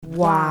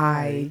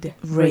Wide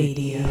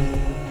Radio.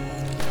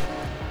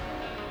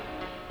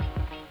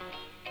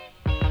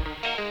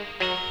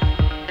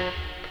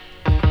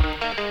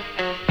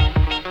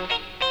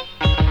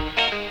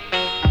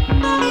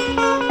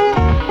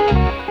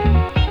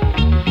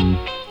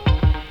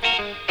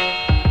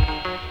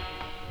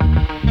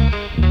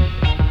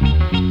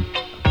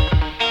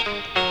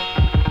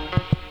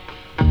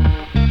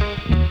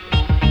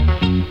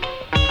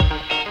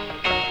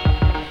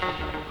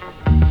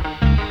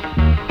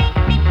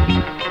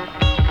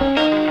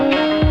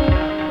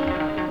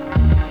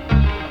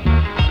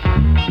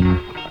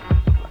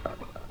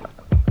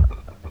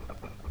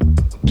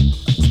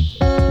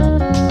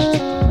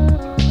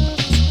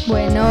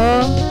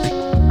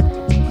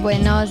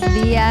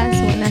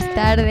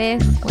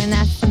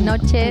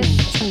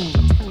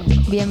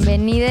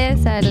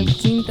 Bienvenidos al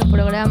quinto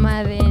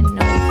programa de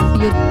No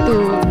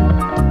YouTube.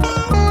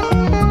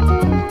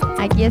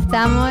 Aquí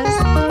estamos,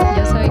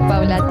 yo soy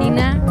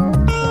Paulatina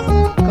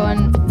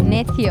con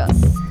Necios.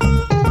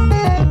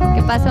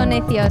 ¿Qué pasó,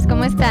 Necios?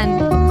 ¿Cómo están?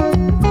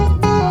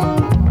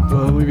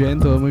 Todo muy bien,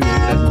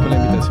 gracias por la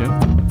invitación.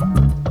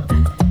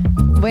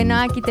 Bueno,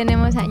 aquí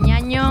tenemos a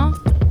Ñaño.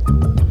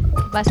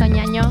 ¿Qué pasó,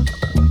 Ñaño?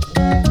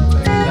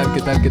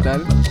 ¿Qué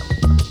tal?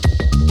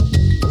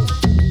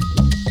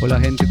 Hola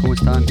gente, ¿cómo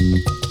están?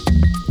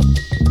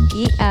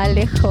 Y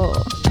Alejo.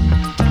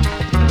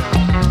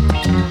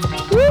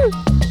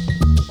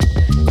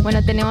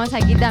 Bueno, tenemos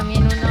aquí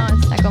también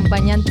unos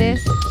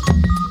acompañantes.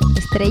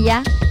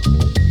 Estrella,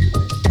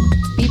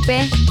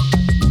 Pipe,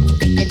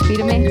 el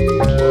firme.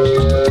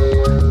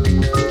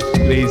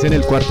 Le dicen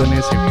el cuarto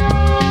necio.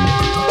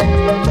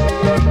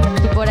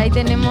 Y por ahí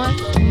tenemos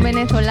un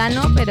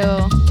venezolano,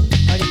 pero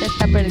ahorita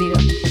está perdido.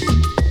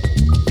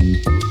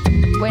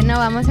 Bueno,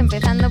 vamos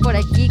empezando por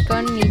aquí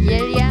con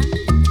Nigeria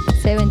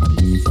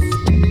 70s.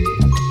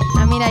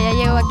 Ah, mira, ya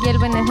llegó aquí el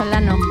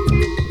venezolano.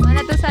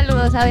 Manda tus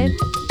saludos, a ver.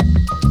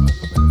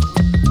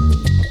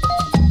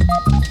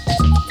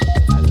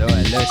 Aló,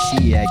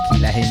 sí, aquí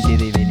la gente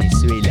de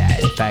Venezuela,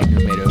 el pack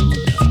número 1.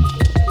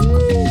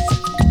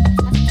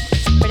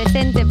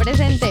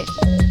 Presente.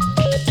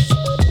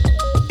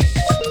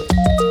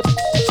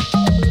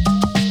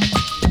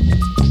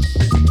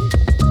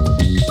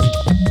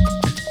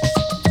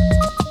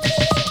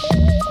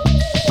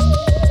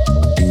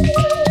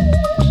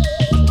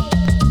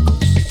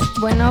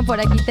 Bueno, por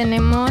aquí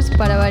tenemos,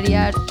 para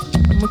variar,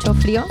 mucho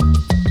frío,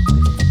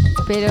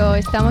 pero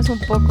estamos un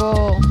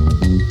poco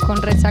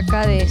con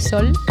resaca de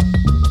sol,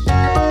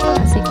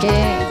 así que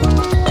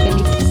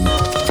felices.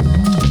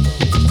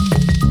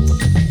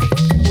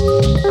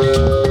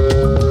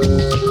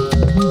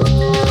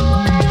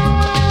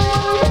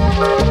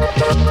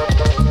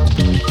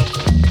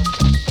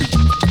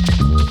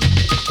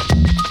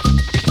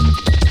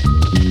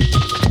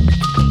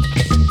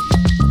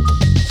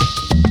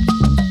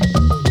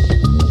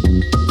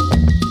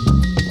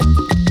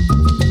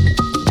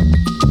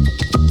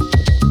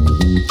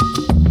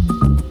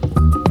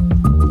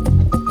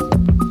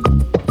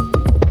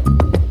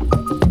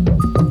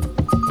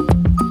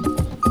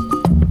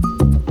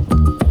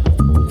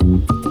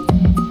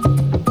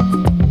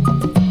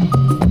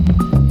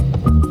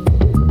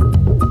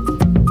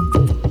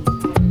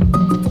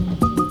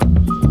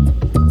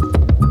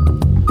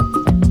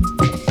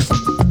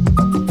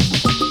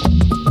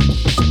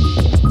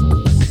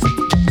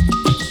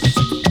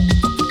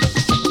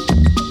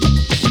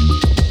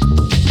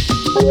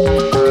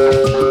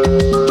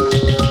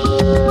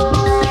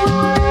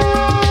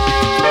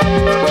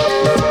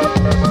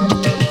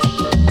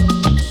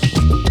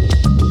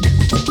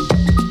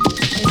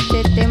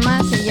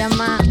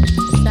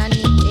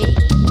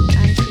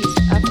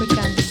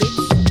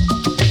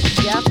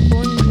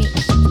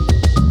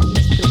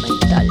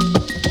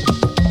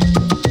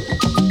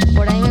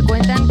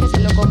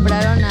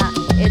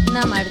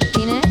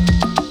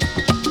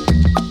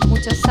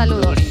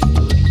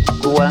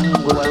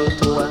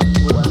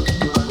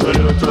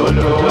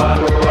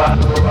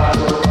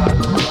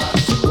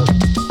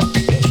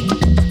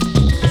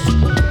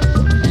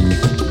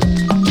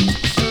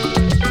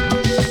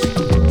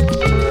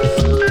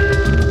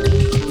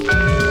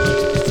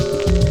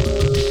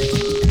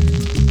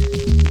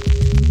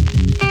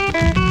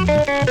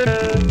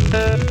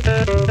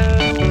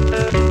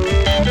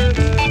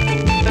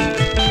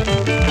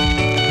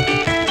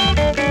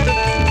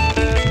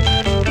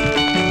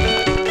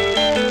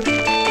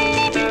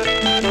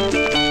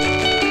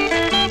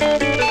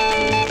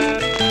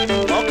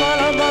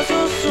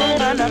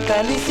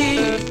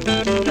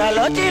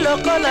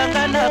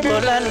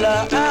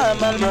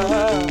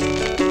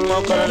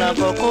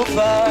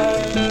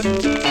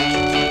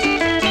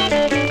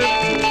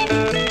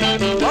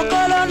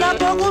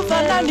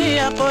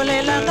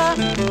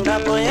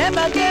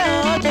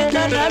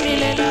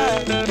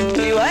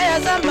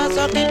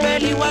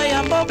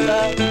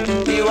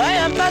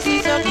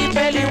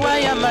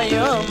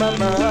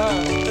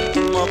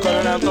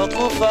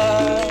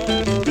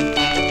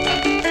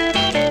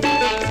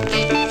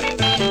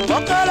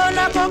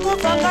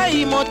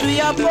 motu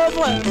ya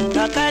pauvre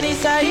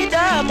nakanisa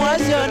ida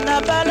mwasi yo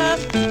na bala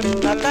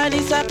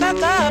nakanisa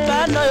kaka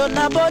bano yo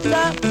na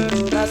bota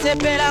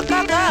nasepela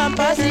kaka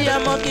mpasi ya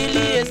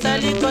mokili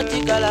esali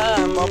kotikala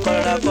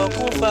mokolo na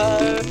kokufa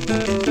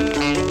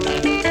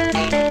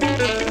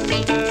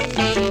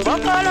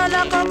mokolo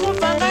na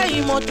kokufa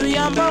ngai motu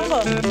ya mbongo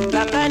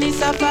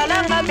nakanisa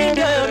falanga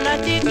mingi oyo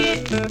natiki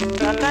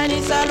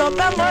nakanisa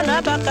lopango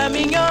na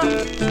bakaminyo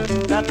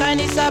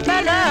nakanisa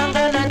bana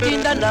nga na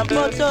ntinda na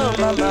poto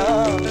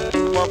mama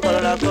mokolo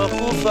na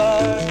kokufa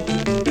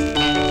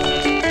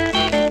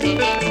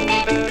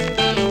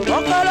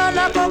mokolo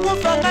na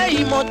kokufa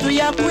ngai motu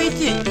ya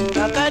kwiti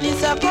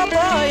nakanisa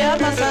kopo ya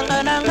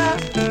masanga nanga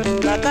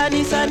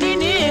nakanisa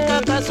nini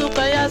kaka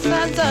suka ya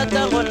sanza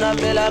tango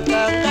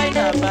namelaka ngai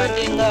na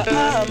baninga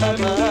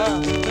mama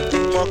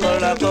mokolo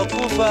na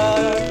kokufa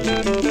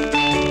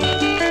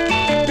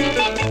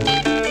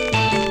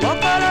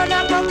mokolo na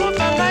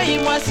kokufa ngai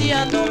mwasi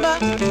ya ndumba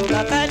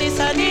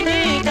nakanisa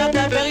nini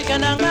kaka perike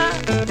nanga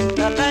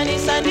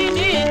nakanisa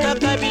nini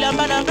kaka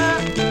bilamba nanga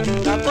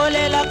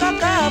nakolela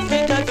kaka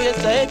afrika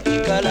fiesta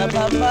etikala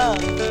mama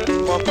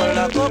mokolo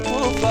na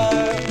kokufa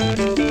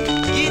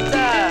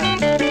gita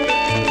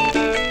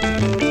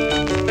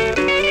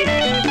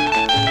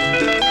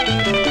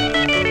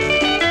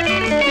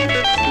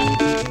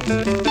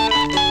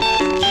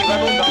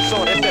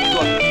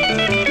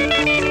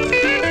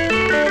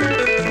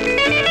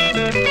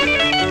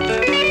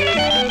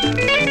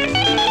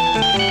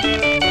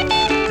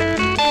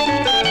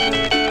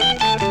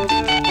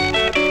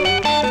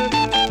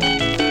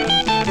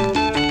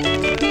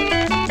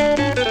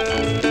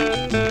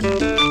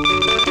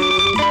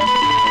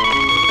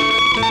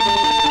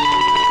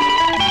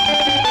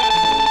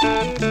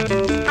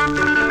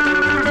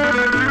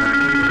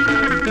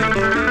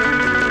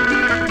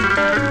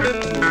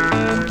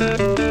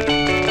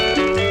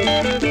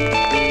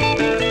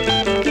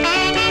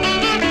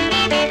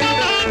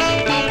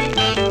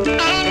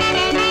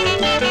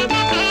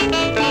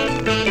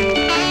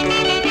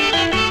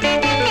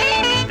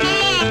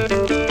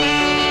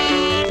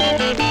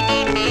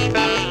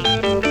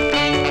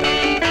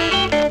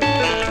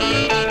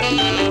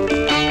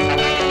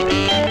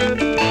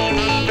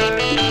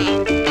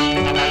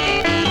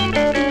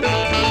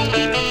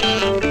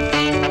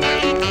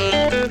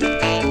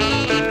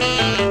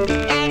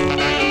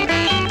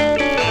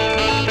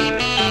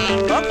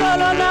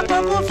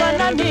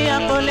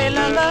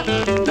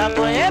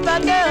nakoyeba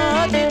te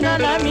otinga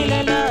na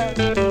milela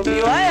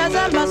liwa ya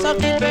zamba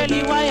soki mpe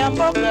liwa ya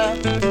mboka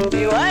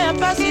liwa ya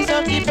mpasi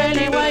soki mpe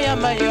liwa ya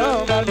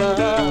mayo mama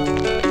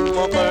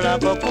mokolo na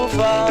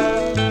kokufa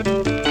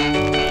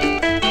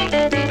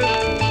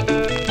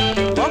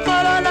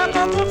mokolo na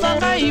kokufa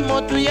ngai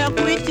motu ya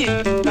kwiti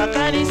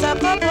nakanisa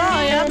kopo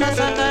ya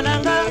masanga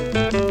nanga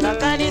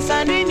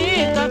nakanisa nini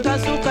kaka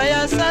suka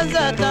ya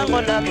sanza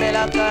tango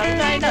namelaka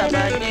ngai na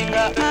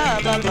baninga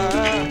mama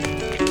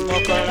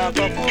mokolo na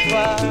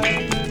kokufa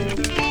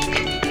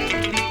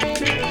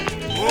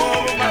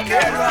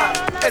Makelwa,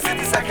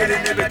 esitisakele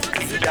nebe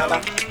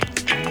tutizidaba.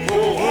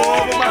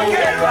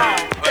 Makelwa,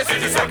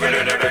 esitisakele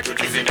nebe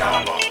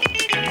tutizidaba.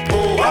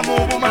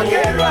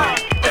 Makelwa,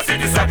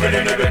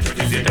 esitisakele nebe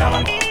tutizidaba.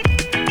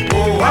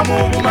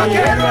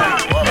 Makelwa,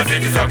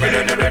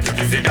 esitisakele nebe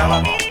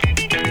tutizidaba.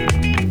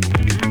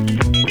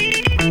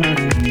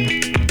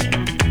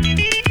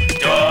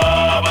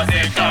 Jaba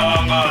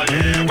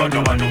zitangale, kwa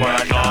bantu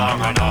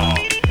bayatangana.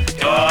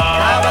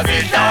 Jaba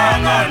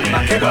zitangale,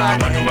 makelwa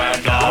bantu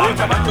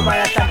bayatangana. Bantu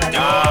bayatangana.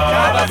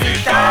 Jaba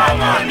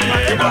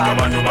zitangale,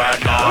 bantu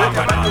bayatangana.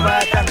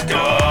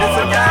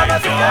 Jaba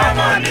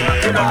zitangale,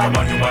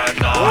 bantu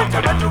bayatangana.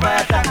 Bantu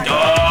bayatangana.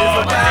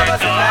 Jaba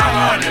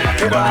zitangale,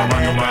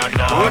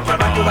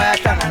 bantu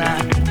bayatangana.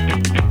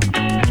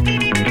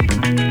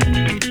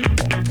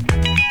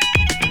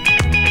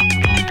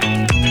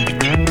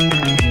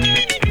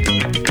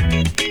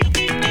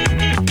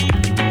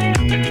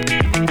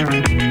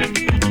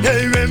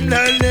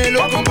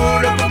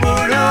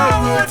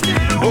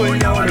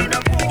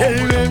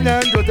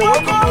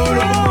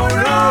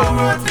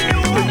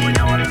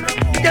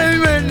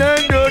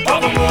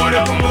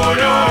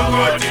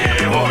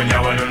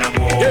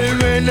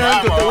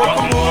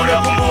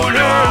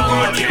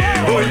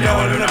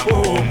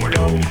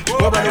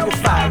 Ngoba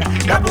lokufaka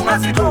lapho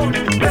ngasikoni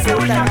bese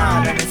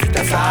uhlangana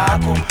nesitha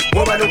sakho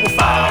ngoba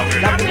lokufaka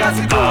lapho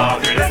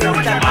ngasikoni bese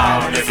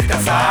uhlangana nesitha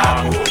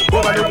sakho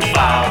ngoba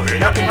lokufaka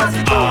lapho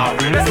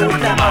ngasikoni bese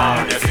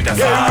uhlangana nesitha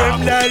sakho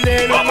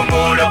mlalelo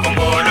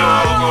kumbula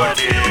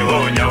ukuthi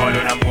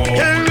unyawalo nakho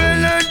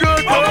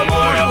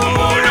kumbula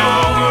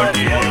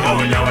ukuthi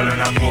unyawalo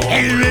nakho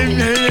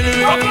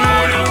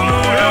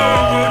kumbula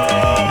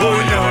ukuthi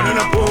unyawalo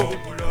nakho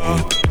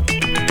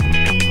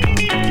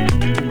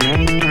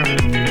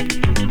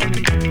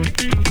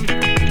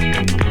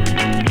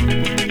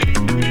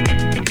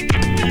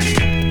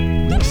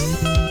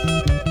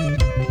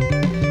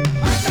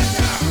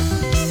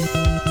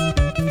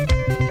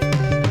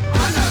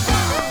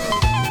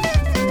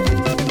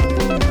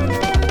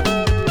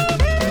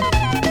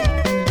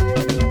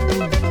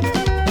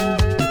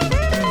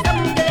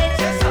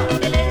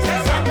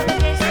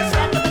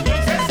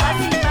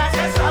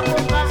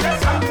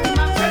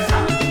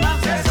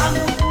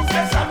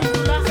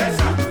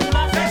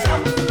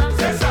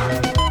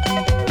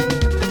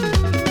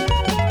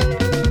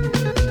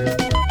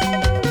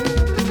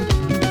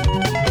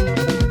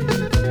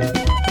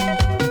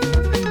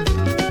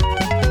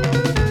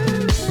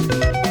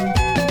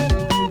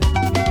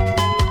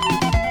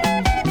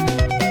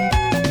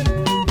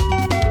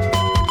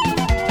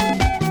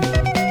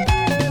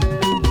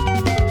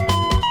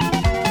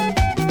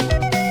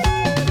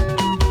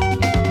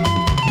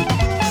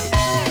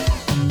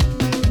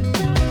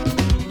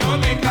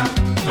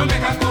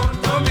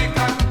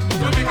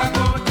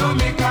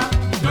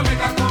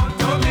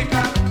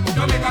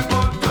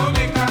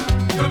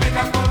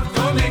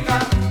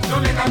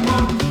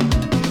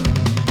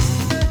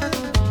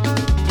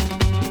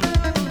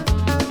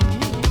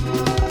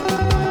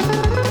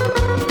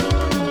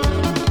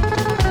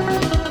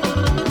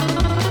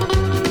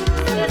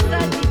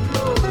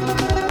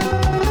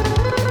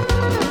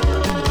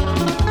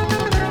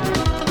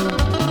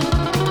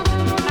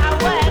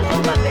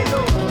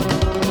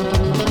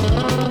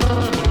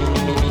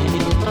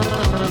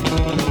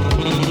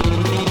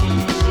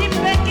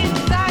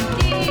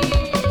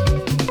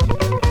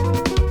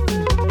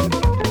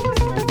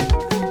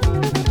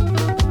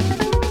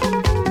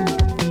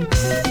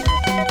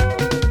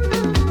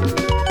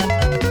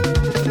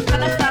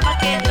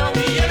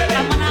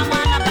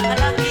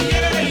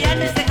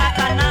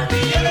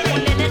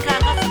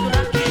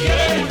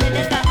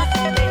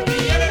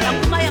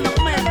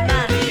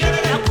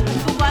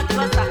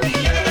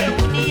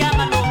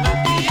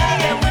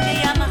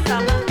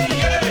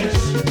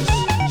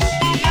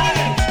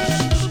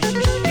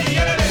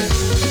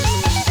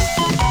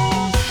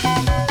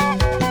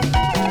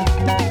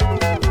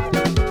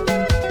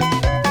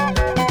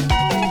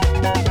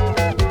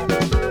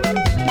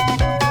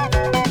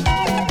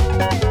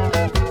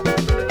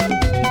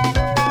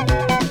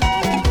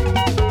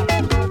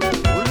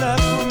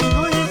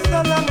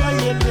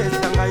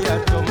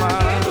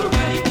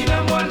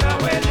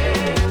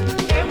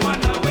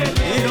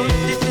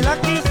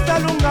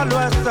ngalo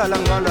asala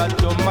ngalo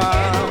atoma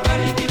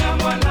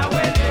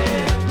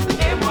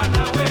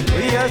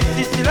ya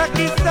sisila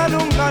kisalo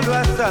ngalo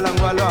asala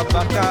ngalo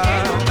apaka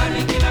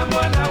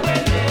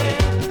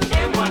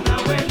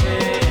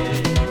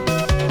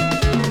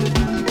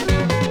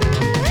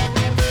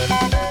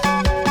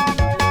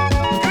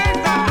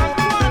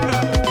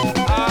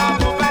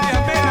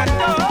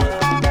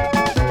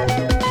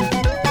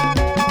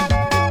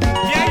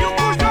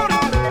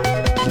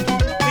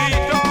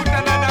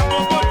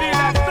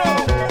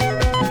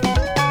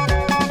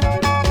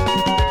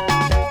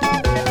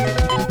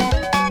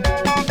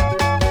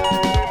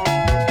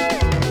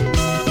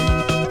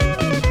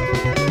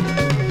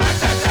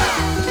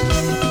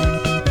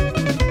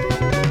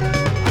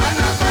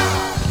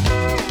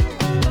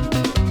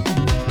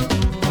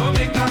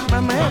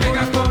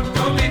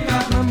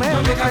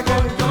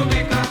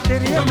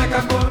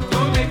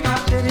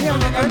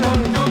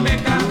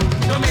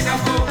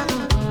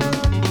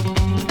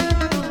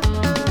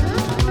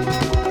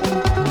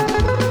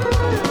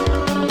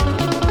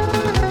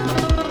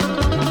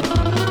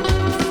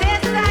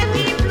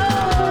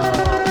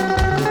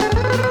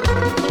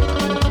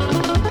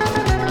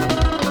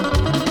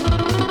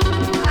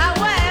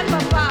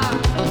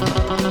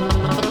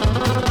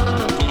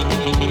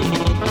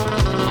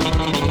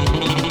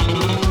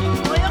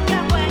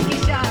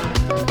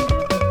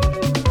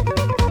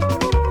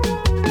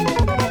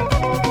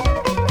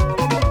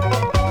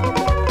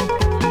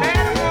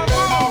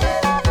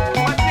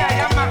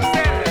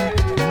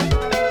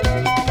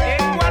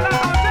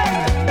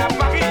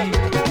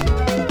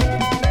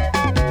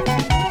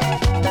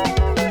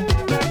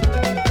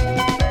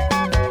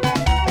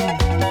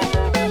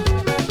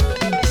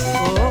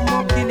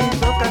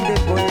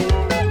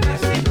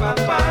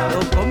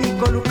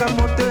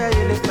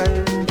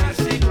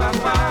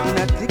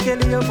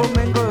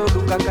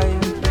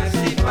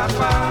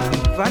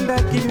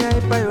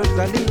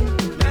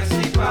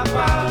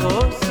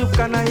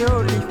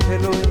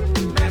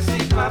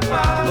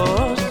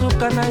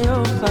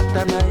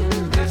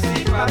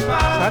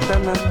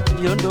Satana,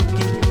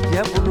 Yondoki,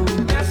 Yabulu,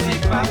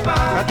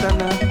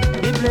 Satana,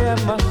 Biblia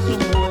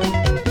Masumwe.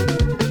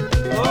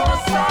 Oh,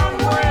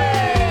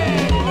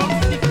 Samuel,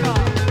 Mexica,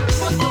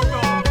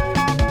 Mosogo.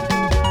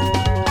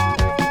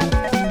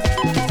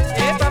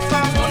 Eh, papa,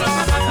 mono,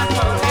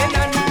 papa, eh,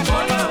 nani,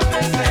 mono,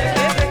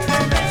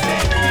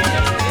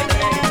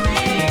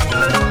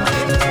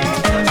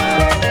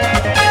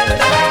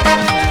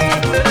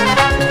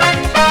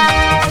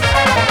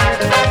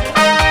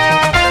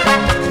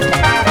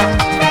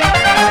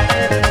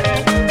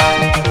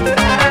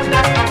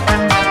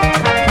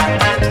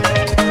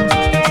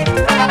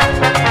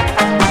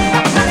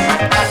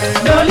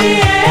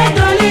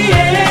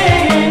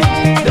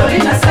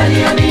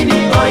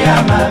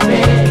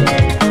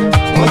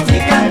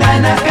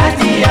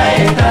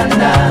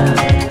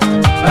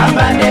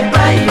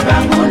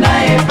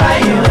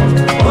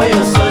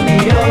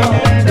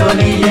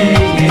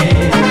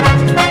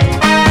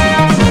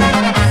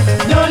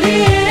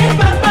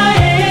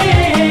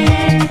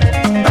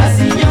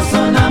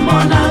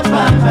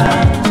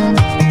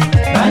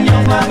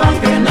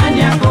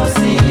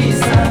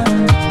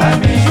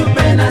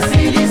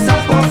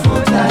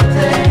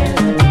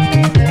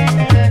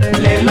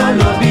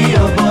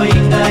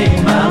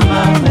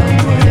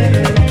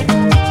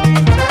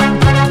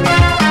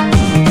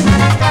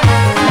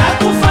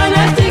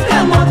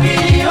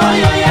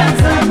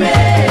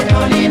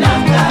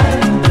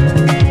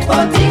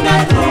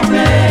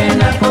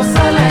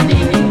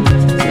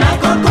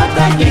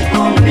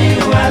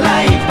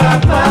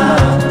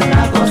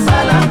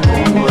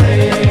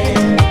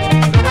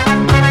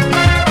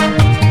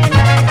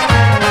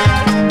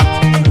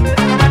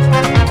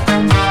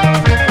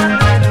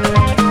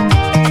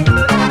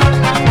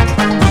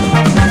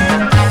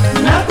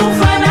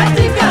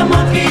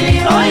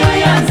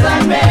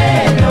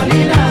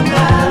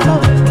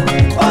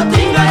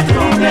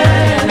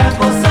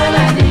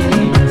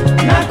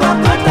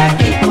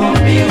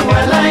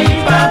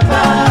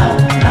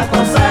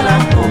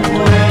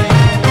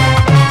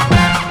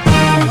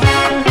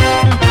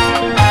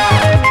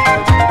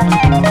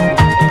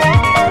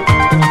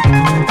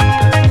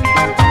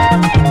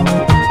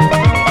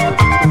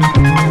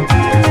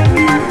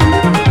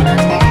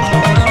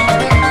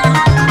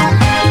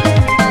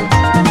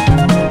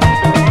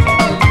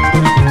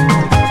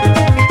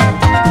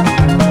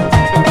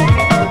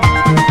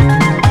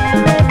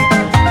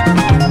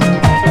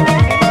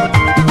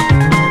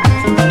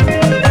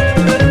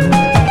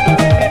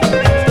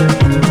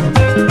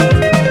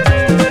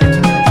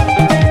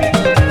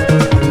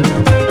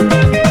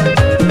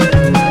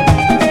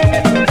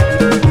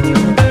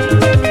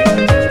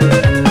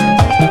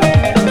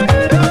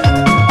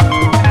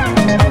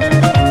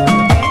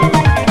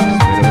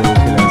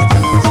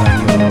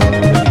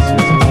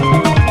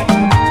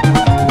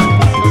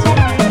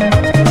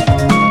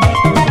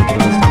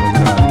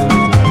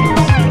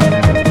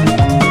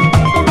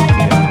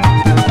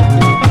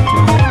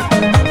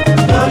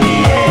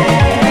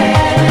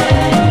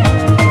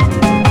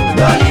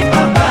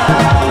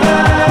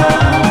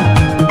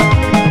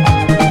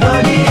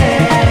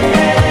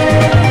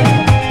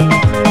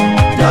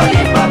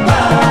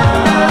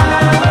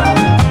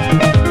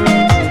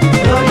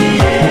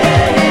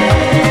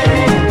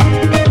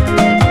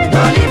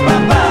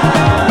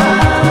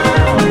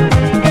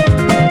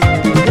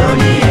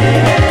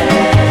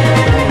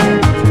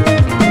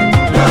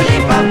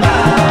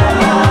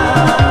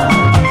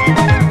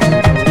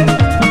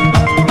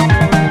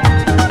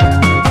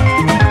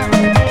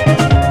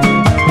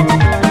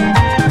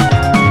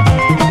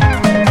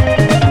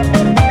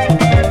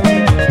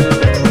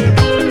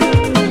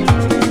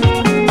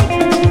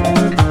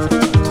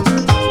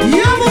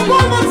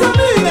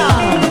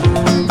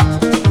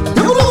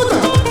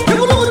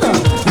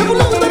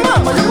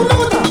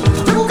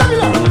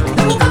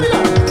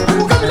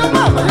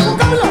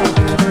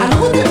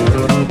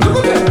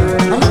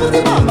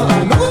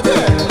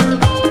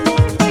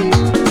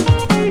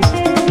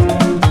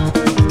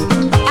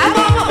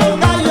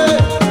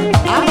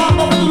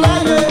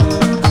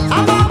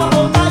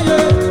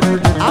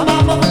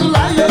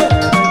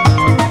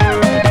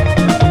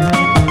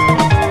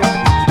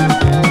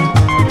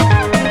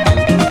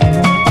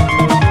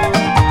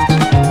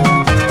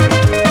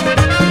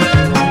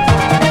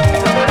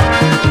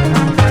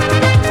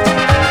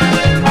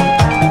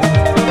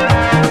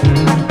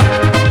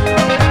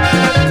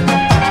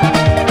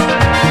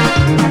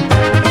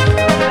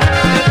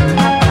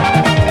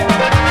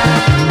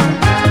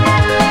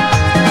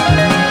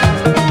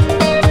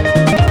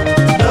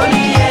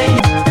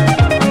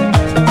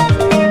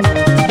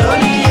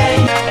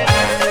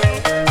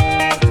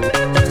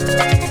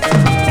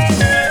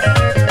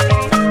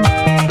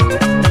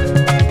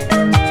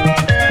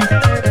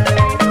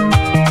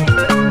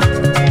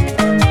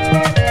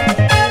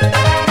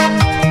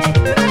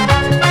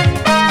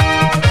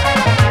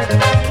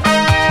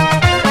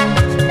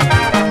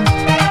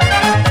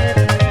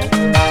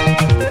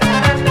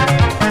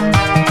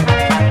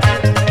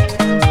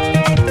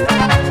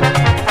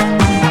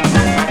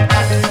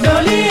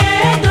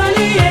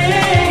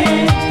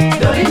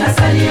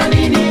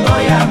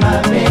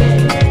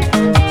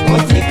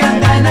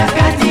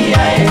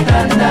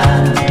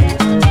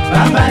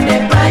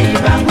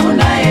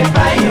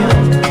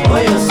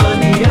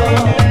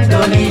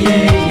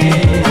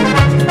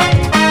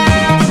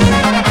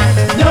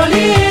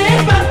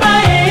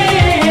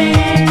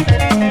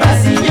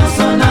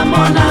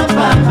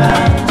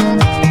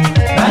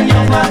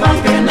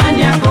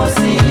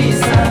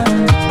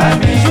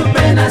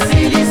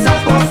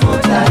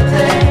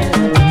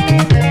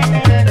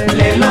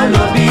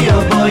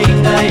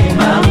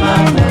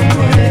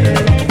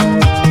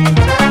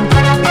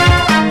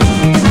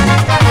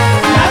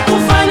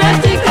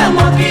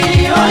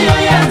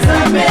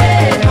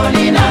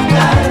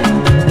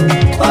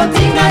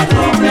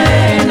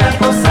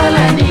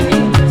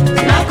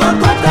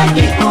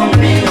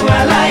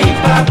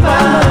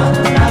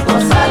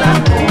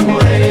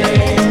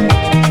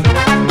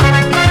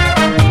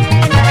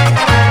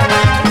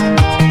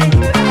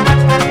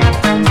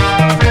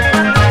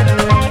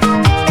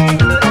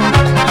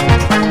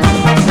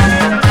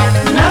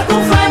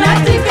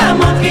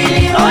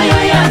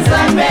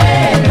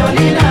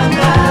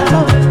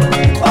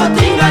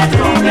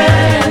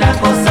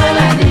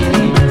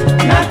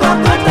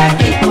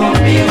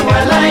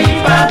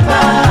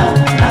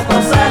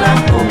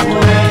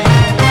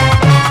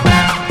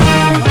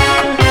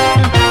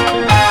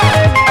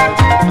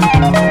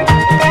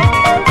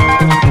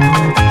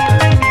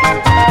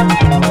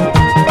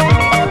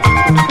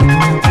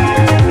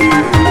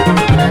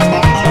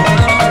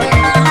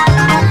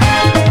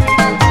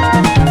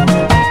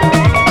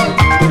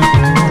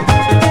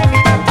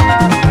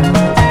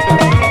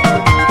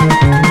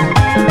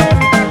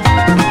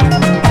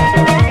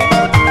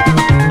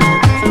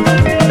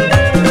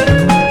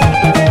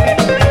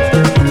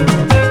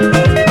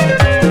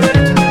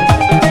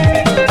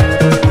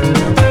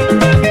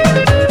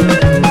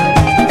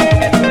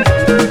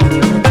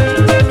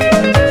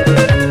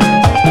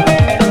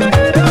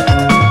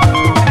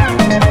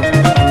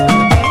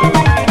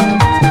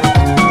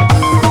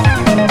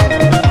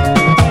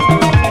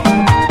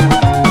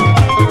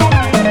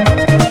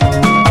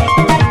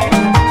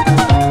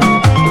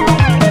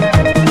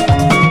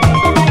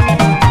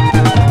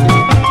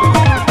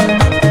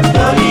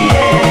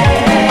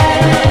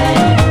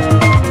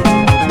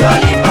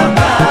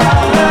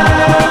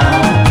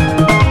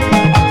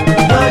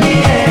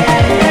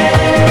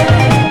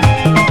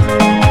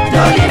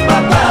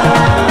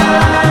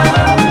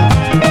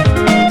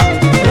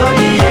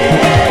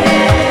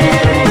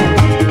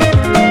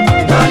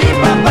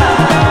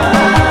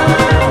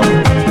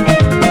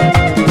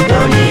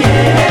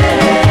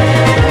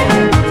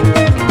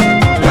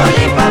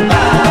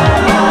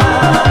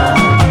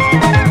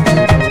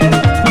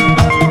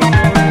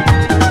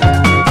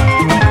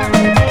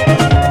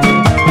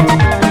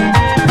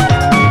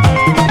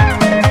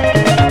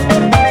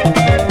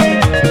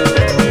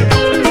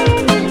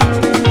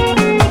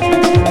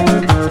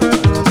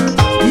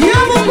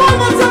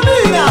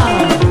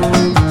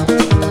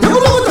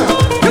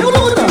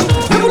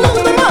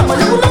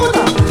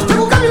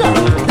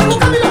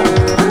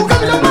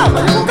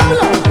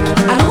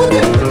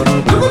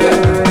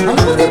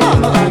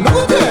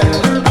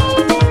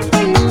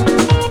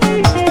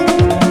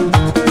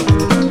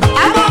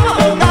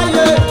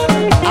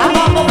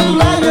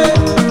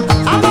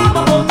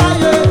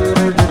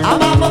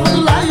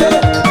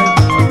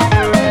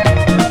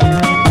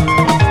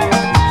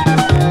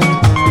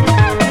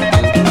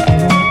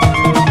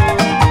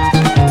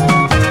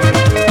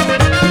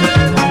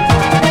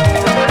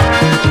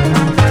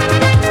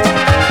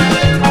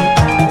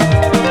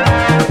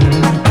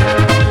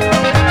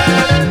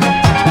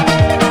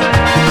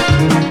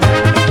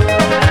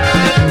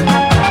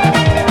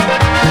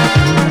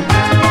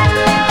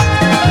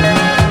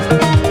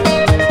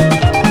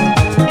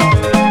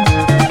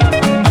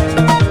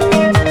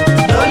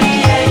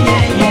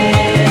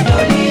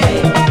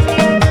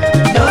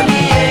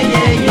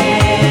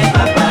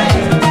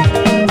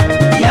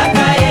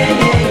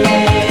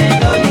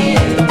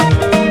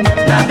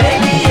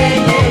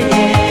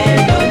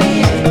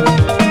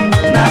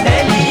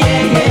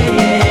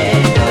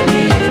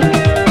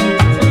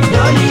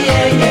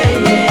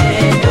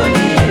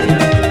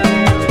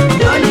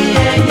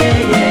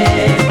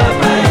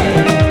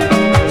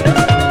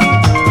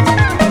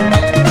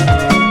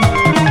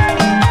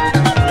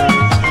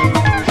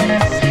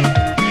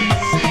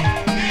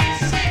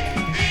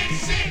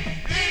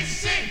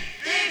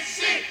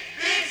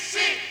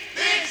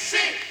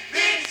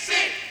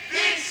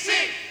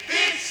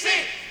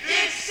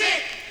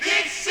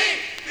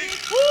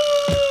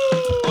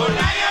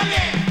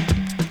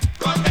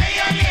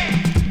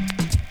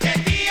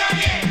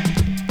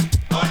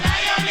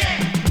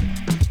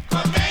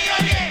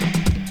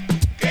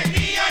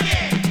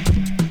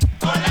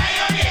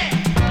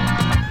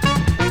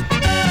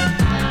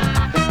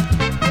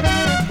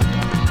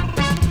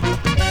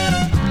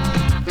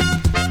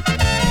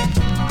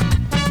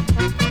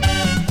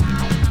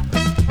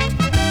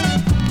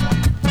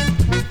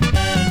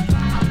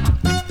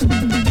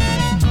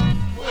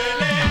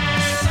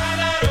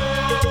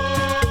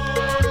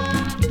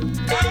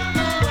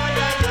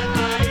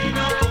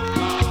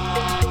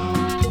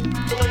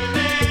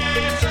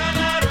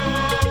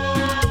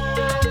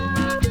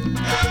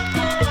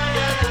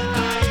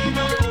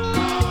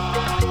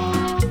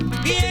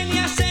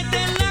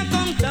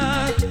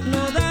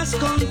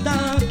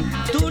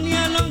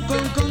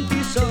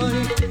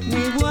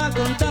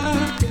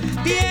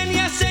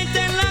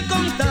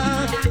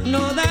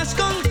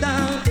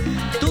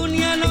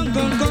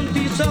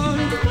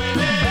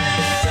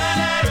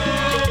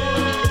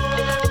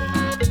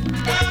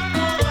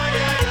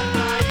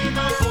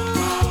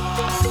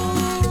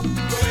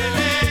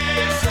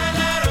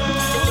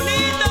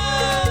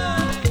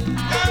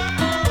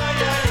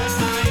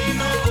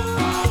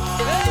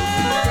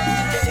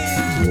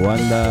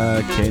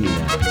 Luanda,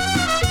 Kenia.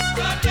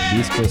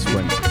 Discos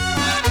Fuentes.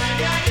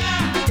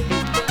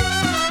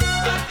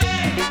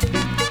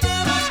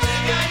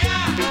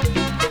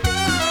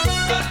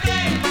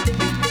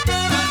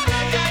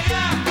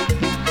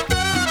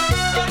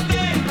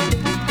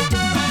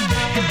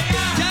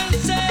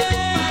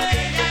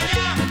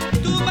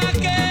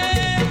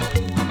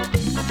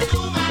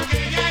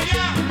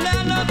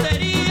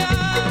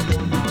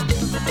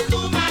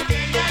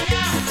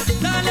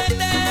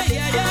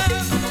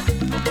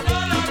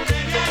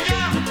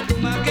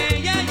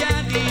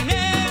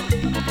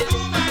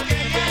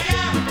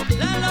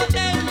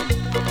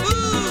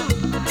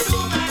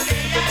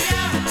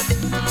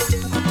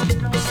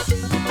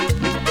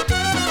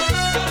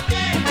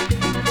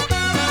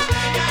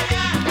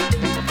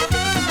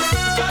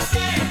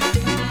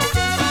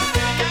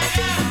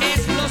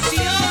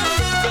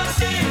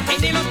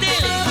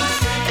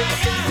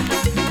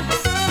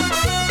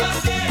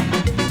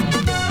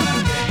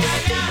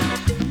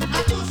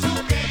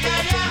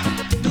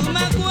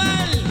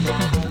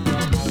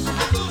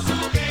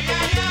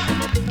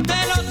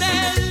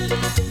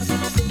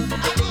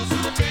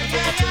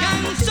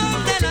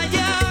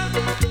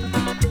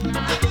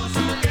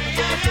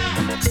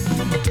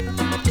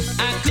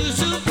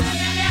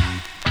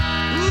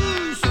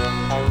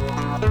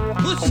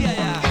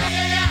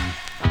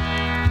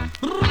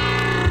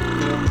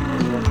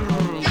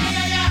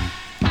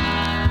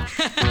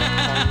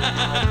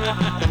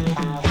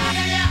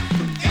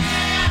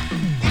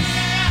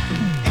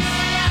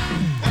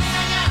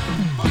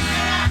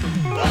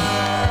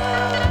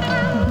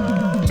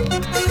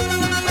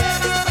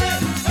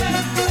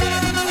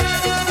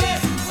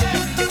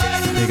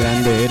 Qué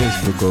grande eres,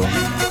 Fruco.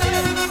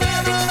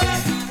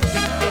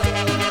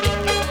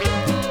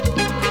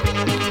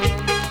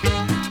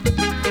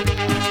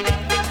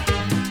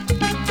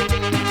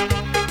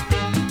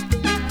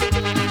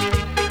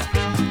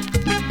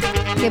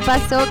 ¿Qué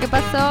pasó? ¿Qué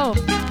pasó?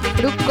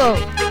 Fruco,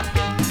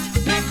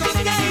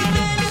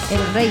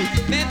 el rey.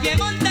 Me fui a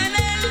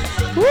Montaner,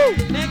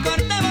 me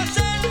corté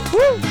Bosel,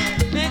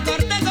 me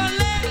corté con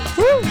Le,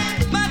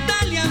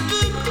 Natalia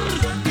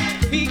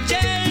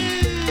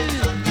Michelle,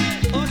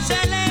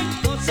 Ocelen,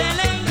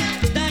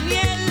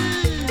 Daniel,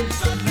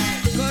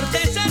 corté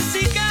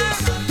Jessica,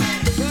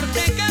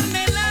 corté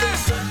Carmela,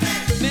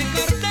 me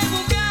corté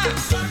Buca,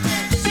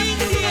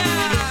 Cintia.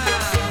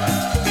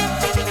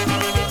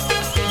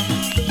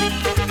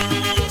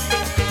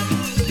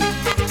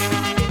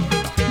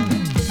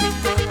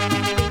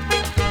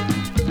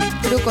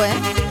 Fruco,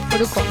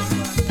 Fruco.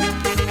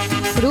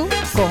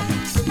 Fruco.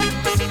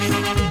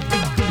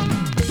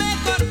 Me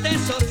corté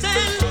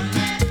Sosel,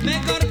 me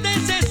corté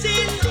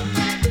Cecil,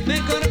 me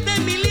corté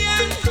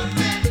Emilian,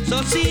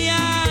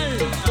 Social,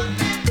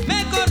 me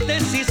corté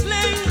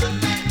Cisley,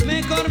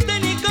 me corté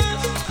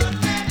Nicos,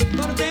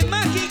 corté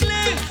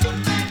Magigle,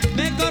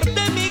 me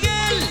corté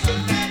Miguel,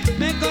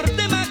 me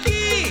corté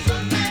Maqui,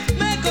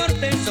 me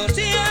corté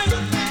Social,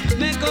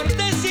 me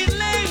corté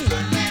Cisley,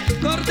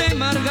 corté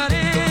Margaret.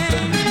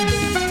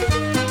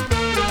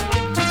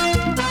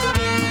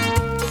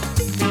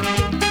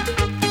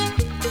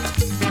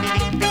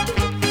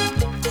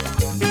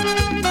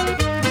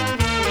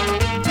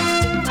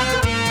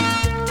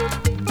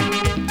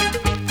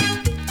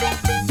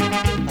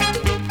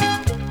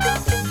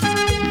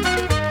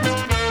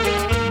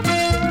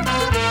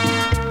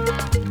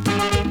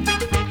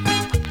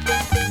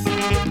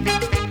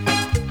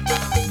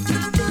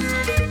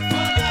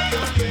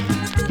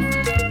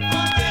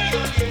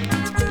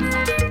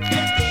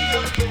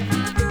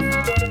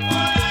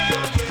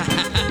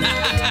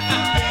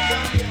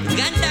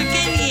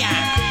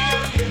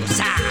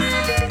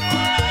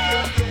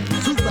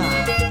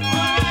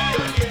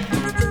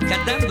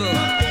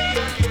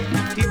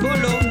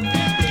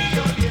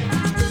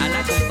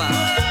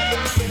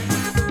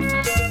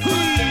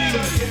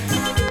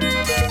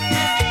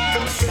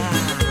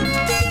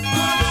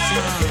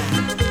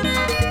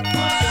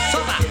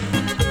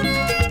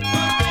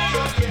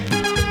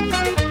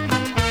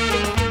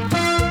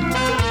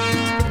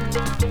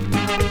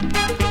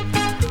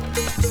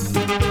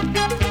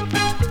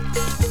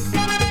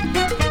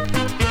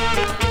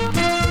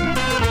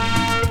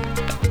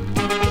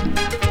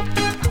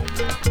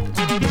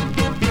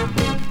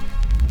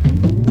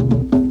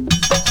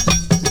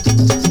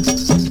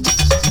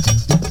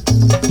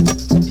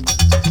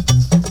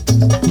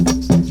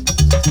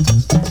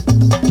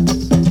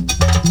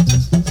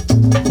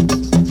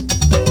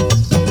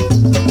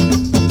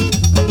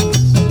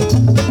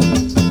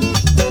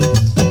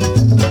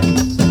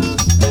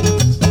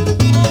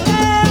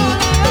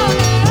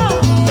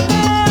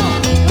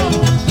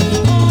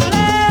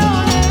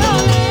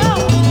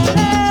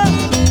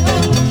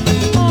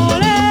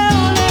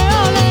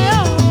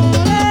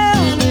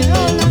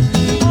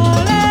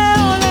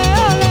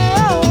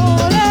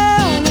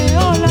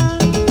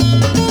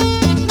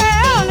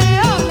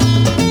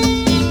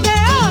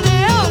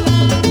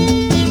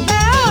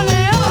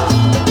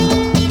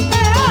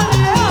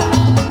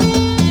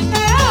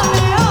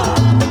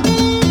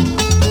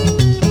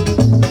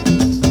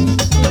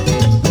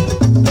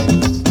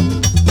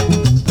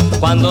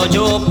 Cuando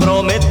yo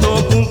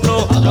prometo cumplo,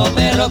 otro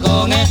perro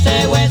con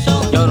ese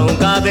hueso. yo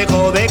nunca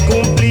dejo de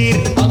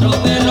cumplir. Otro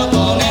perro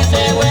con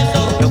ese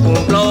hueso. Yo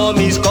cumplo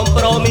mis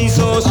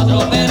compromisos,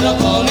 Otro perro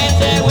con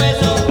ese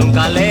hueso.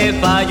 nunca le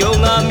fallo a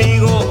un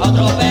amigo.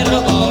 Otro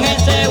perro con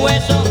ese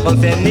hueso.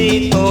 Confía en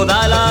mí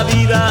toda la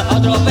vida,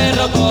 Otro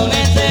perro con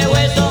ese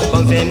hueso.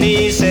 confía en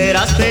mí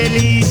serás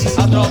feliz.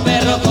 Otro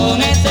perro con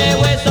ese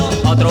hueso.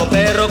 Otro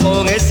perro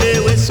con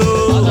ese hueso.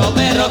 Otro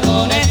perro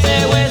con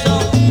ese hueso.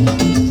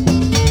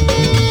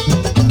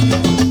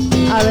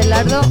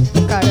 Abelardo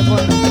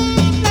Carbono.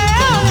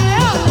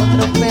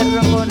 Otro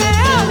perro con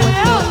ese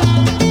hueso.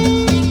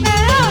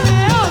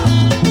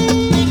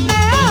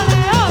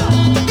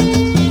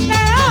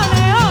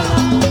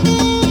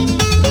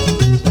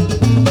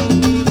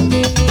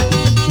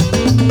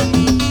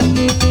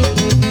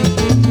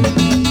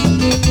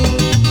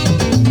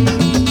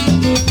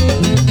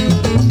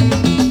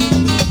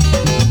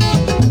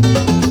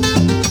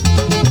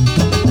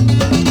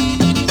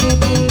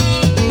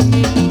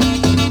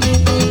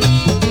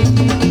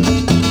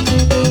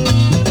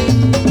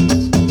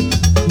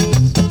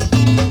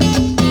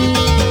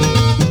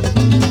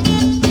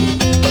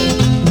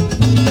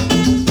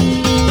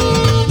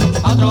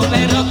 Otro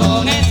perro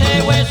con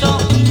ese hueso.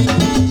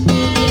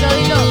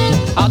 Dilo.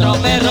 Otro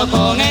perro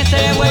con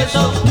ese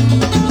hueso.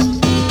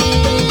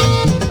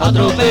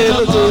 Otro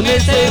perro con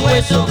ese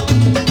hueso.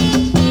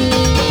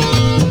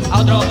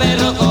 Otro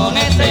perro con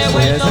ese La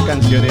historia de esta hueso.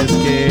 canción es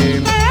que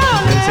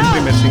es el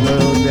primer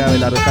single de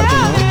Abelardo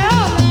Carbono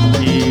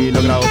y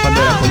lo grabó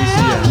cuando era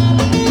policía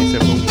y se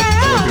volvió un hit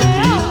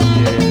y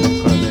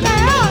el coronel le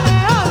dijo,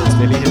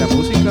 ¿usted elige la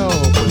música o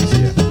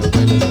policía? No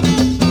puede las dos.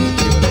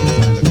 Y bueno,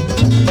 ya saben lo que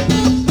pasa.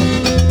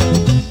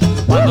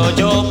 Cuando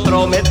yo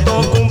prometo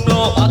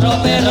cumplo, Otro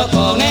perro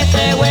con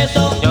ese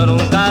hueso. yo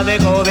nunca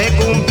dejo de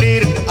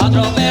cumplir.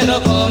 Otro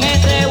perro con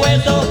ese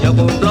hueso. Yo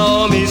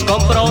cumplo mis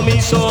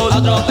compromisos,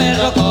 Otro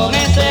perro con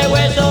ese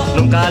hueso.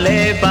 nunca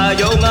le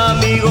fallo a un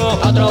amigo.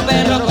 Otro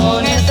perro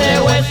con ese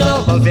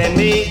hueso. Confía en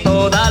mí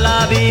toda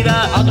la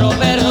vida, Otro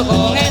perro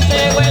con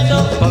ese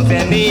hueso.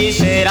 confía en mí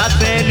serás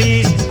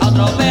feliz.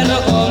 Otro perro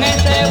con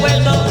ese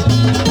hueso.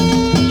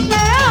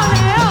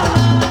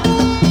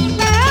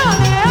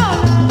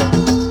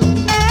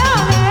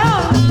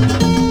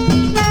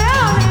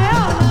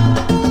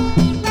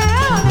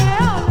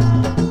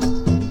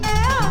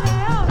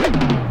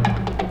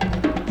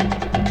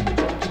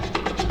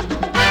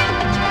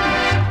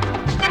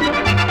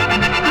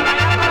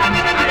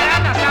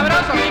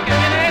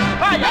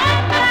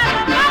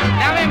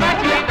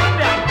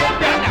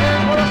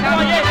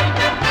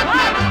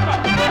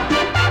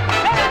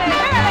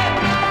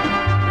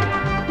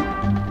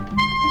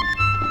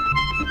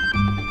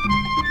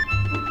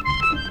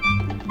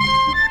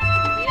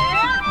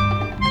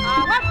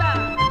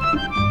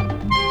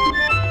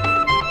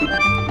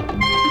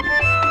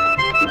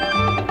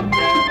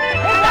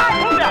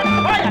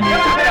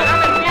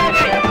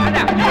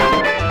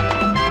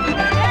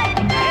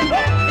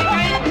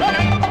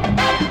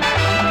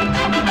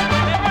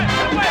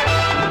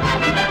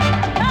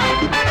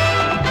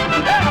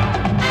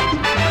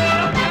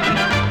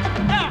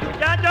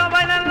 Muchachos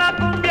bailan la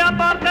cumbia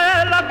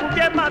porque la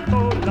cumbia es más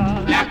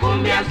sola. La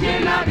cumbia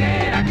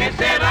cienaguera que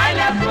se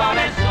baila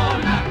suave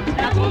sola.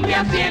 La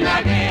cumbia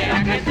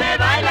cienaguera que se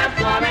baila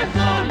suave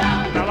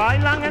sola. La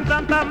bailan en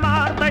Santa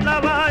Marta y la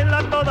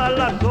bailan todas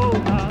las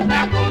zonas.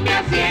 La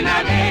cumbia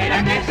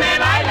cienaguera que se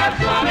baila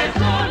suave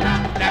sola.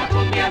 La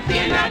cumbia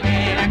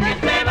cienaguera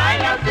que se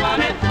baila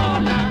suave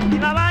sola. Y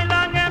la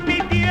bailan en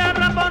mi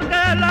tierra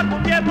porque la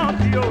cumbia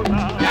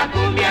emociona. La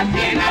cumbia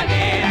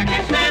cienaguera que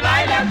se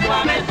baila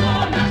suave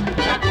sola.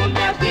 La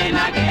cumbia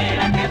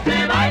cienaguera que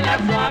se baila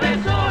suave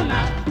sola.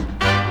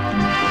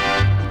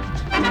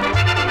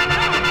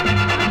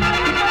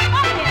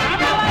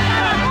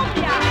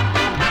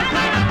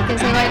 Que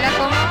se baila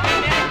como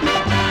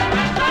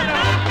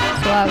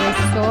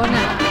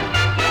suavezona.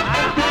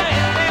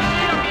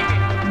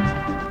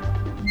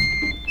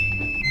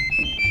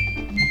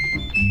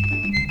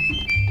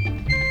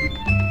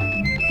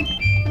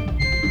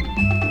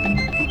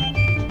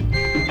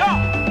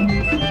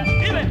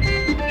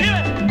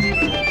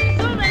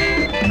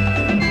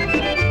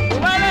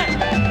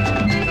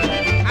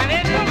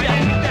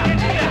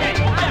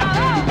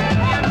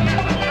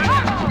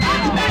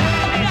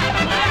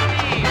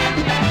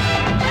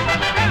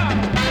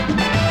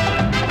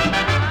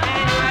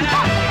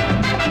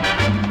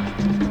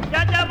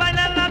 Muchachos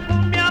bailan la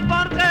cumbia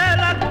porque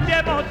la cumbia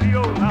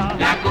emociona.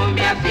 La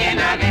cumbia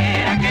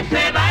cienaguera que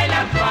se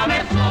baila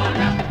suave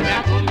sola.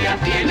 La cumbia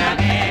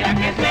cienaguera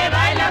que se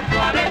baila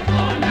suave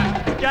sola.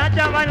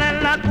 Muchachos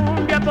bailan la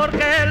cumbia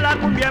porque la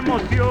cumbia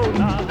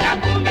emociona. La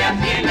cumbia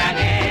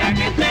cienaguera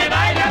que se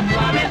baila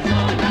suave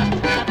sola.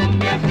 La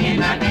cumbia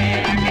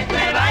cienaguera que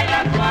se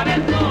baila suave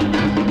sola.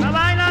 La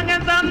bailan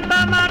en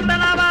Santa Marta,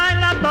 la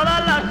bailan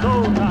todas las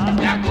zonas.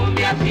 La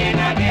cumbia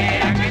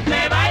cienaguera que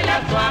se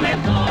baila suave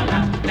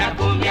sola. La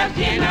cumbia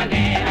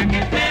cienaguera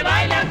que se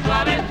baila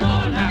suave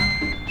sola.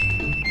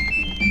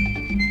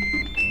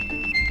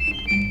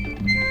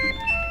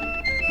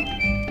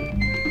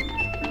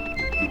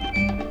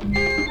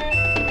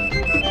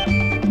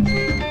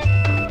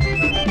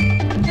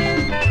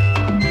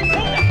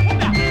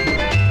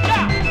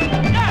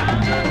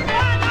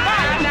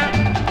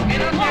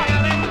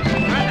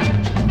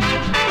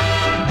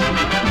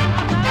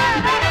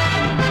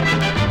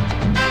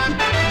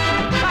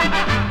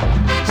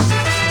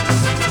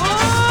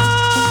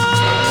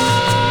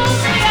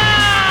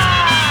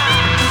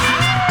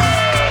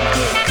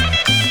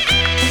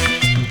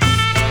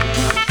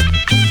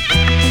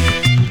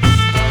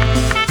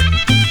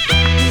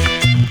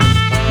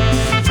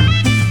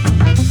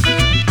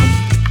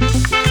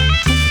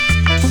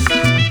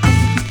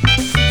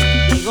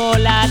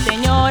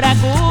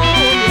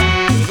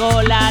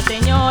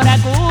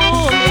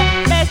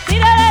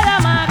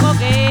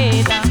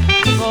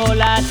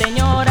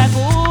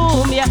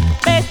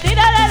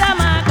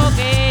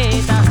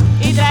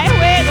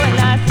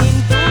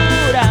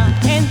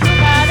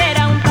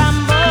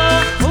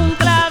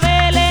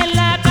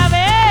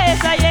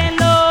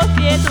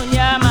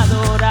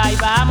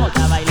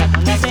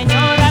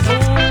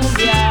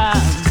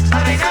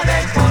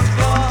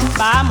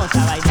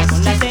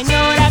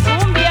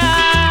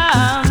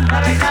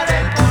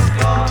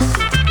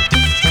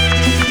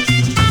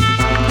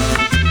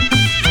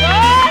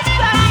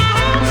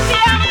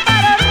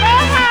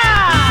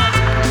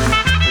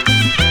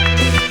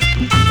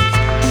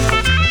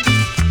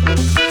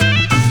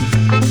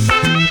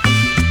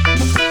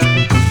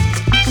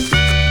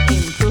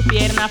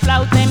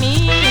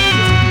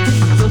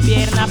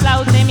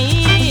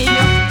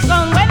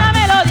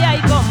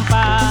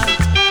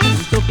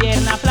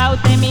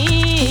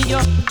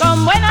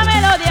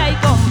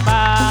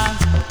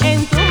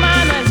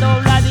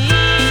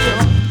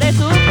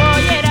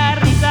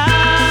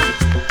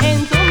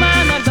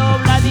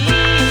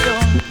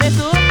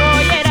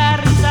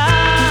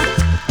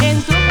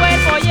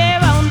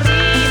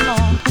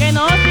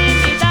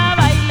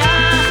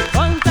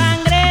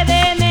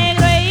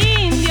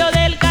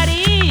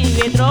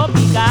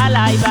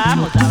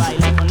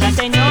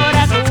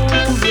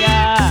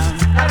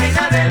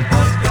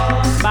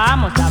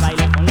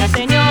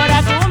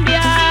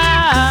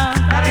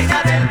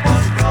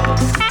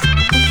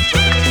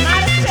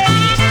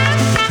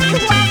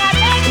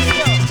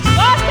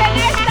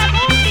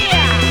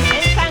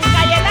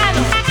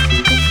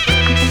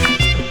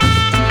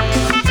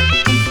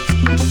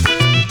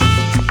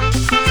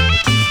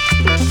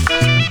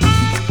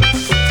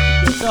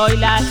 soy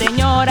la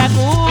señora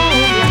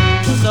cumbia,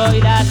 yo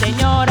soy la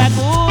señora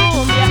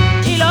cumbia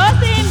y los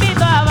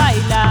invito a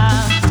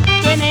bailar.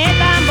 Suene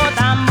tambo,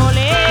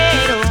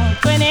 tambolero,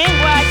 suene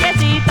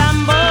guayas y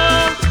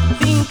tambor.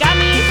 Sin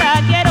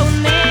camisa quiero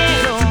un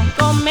negro,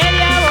 con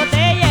media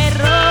botella de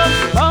ron.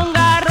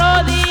 Ponga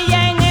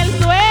rodilla en el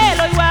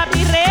suelo y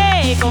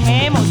guapirre con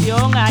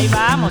emoción. Ahí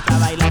vamos a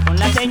bailar con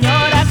la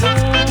señora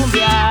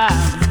cumbia,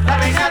 la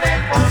reina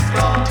del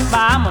folclor.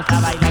 Vamos a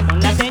bailar con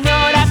la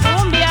señora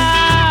cumbia,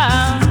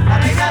 la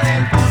reina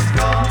del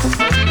folclor.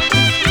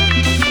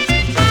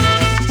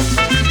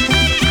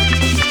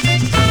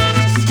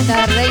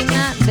 La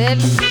reina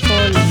del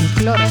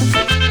folclore.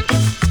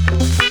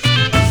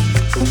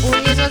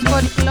 Uy, esos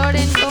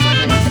folcloren, cómo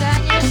se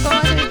extrañan,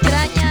 cómo se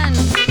extrañan.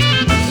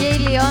 DJ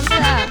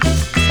Leonza,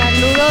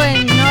 saludo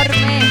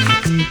enorme.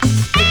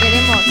 Te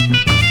queremos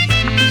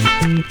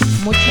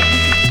mucho.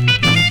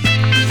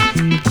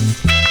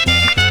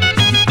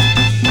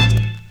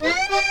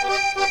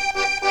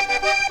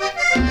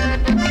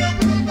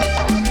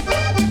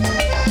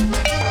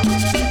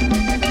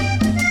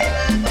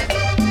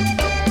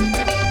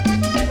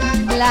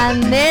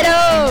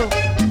 Landero.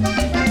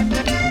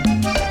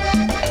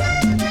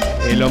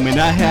 El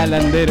homenaje al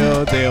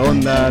landero de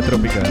Onda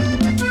Trópica.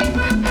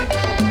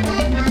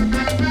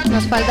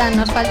 Nos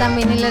faltan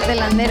viniles de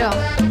Landero.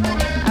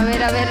 A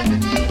ver.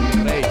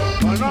 Rey.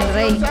 El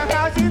rey.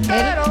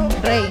 El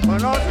rey.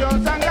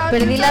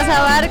 Perdí las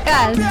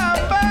abarcas.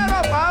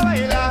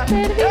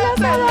 Perdí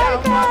las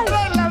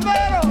abarcas.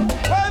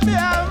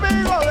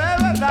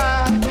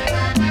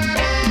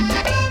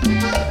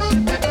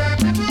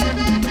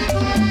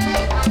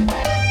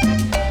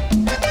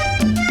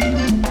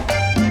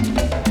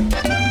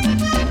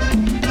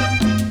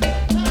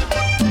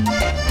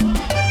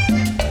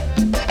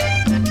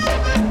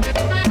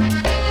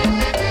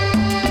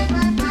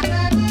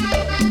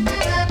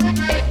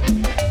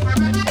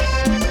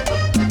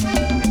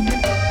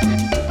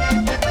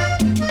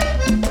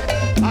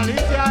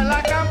 Alicia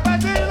la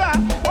campesina,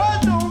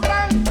 oye un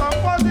gran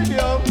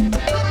composición.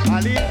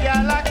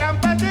 Alicia la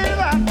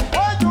campesina,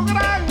 oye un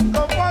gran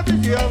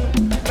composición.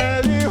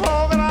 Me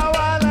dijo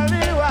grabar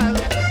Aníbal,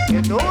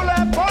 que tú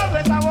le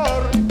pones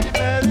sabor.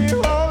 Me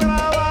dijo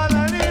grabar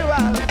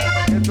Aníbal,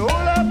 que tú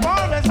le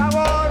pones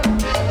sabor.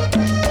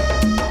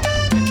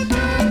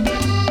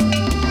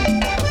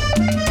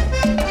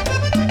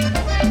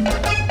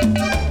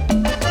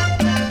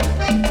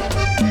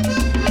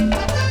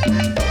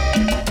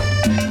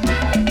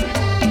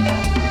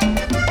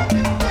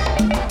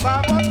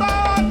 Vamos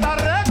todos a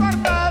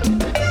recordar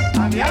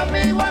a mi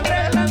amigo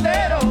Andrés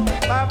Landero.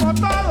 Vamos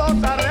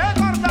todos a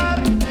recordar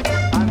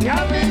a mi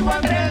amigo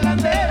Andrés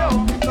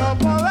Landero. No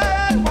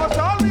podemos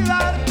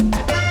olvidar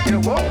que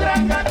fue un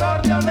gran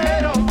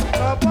acordeonero.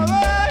 No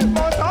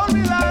podemos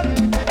olvidar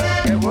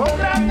que fue un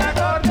gran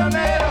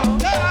acordeonero.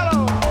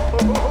 ¡Déjalo!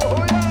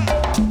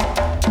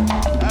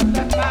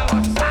 ¡Esta está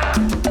gozada!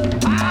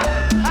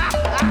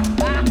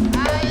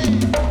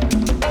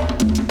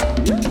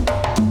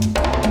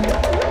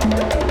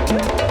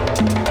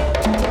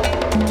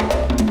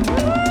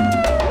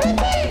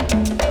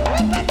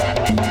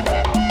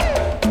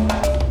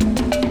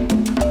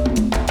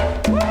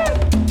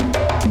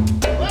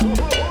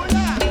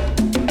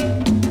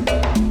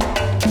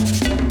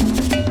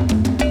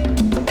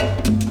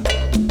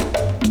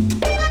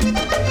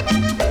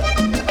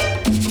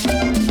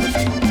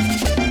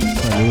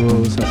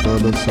 Saludos a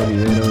todos los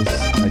sonideros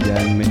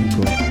allá en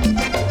México,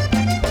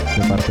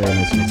 de parte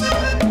de Jesús.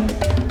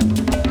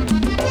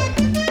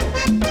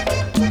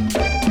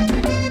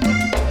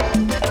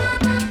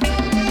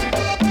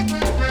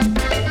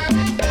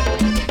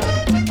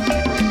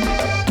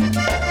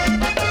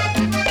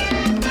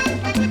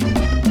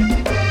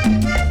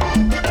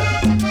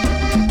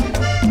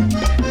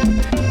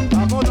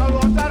 Vamos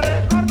todos a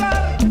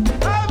recordar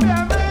a mi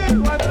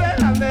amigo Andrés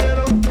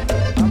Landero.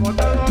 Vamos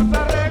todos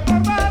a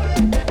recordar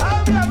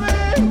a mi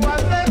amigo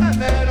Andrés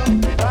Landero.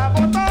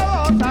 Vamos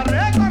todos a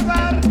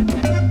recordar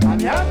a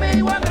mi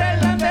amigo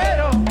Andrés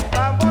Landero.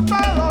 Vamos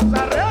todos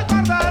a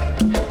recordar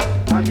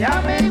a mi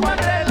amigo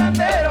Andrés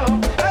Landero.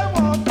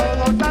 Vamos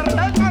todos a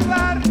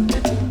recordar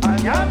a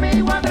mi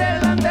amigo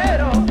Andrés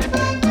Landero.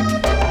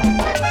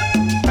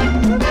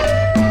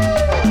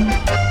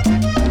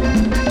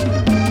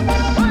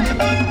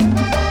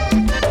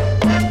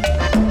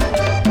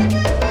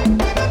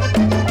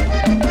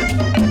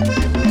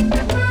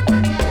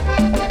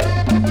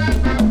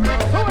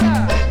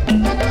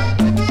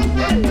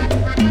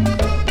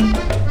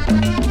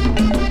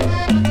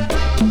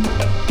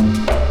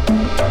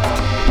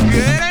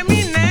 Quiere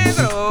mi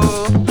negro,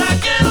 La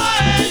quiero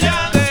a ella,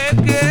 que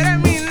quiere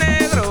mi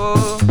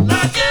negro,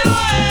 la quiero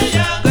a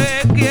ella,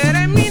 que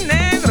quiere mi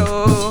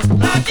negro.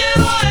 la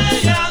quiero a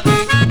ella.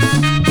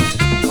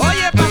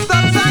 Oye,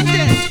 Pastor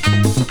Sánchez.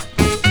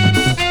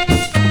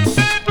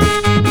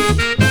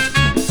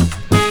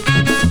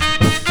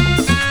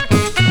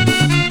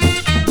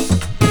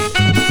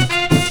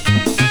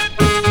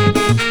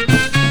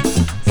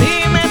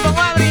 Si me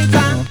pongo a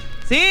brincar,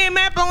 si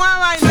me pongo a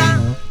bailar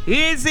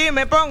y si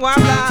me pongo a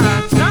hablar,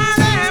 no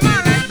le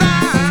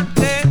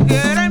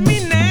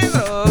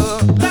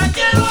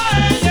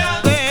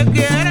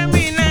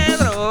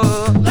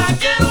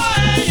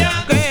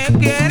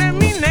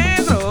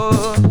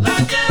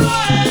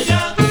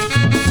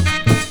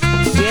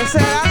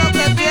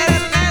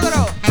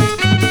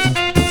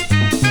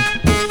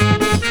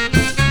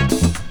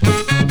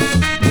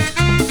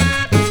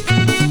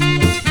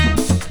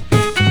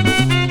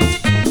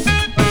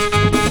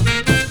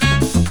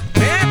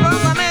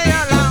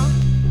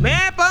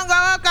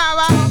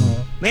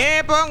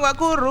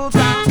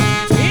acurrucado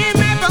y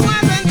me pongo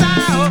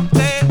sentado.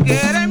 ¿Qué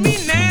quiere mi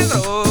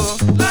negro?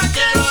 La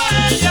quiero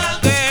a ella.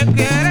 ¿Qué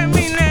quiere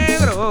mi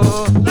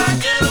negro? La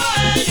quiero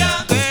a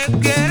ella. ¿Qué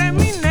quiere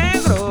mi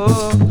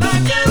negro? La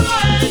quiero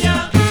a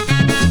ella.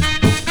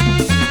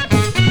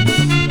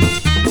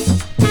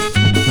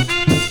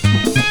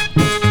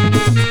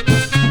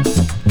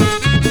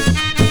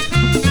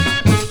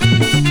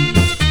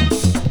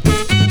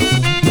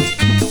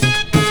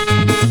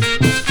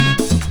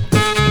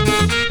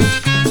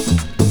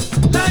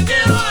 La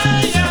quiero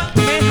a ella.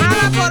 Me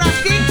jala por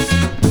aquí,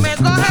 me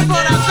coge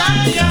por acá.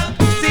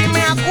 Si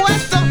me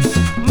acuesto,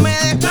 me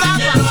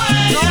destapa,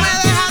 no me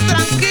deja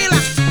tranquila.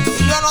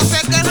 Y yo no sé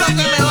qué es lo que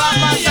me va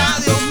a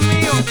pasar, Dios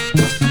mío.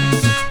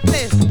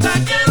 La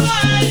quiero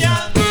a ella.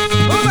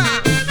 ¡Uva!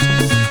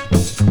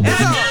 La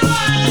Eso, quiero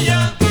a ella.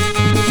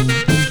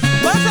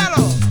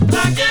 gózalo.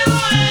 La quiero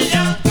a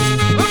ella.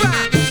 ¡Uva!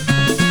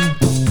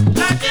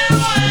 La quiero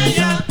a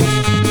ella.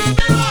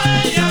 Quiero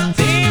a ella.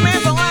 Si me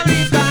pongo a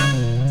brincar,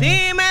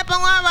 si me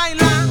pongo a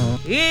bailar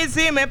y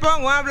si me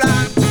pongo a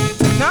hablar,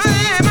 no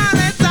deje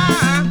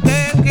molestar.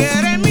 ¿Qué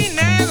quiere mi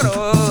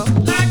negro?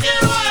 La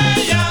quiero a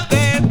ella.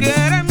 ¿Qué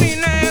quiere mi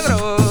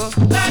negro?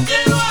 La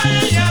quiero a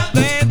ella.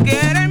 ¿Qué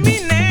quiere mi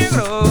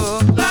negro?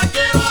 La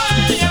quiero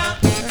a ella.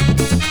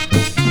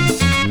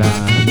 La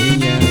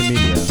niña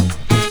Emilia.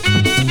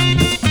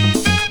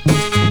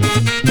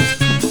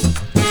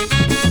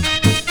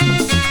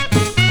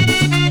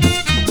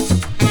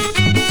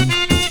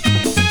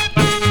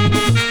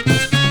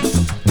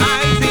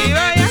 Ay, si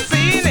voy al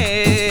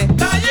cine,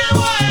 La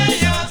llevo a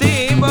ella.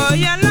 si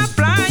voy a la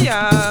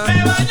playa,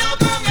 Me baño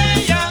con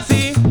ella.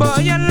 si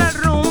voy a la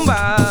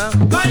rumba,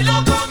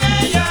 Bailo con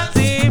ella.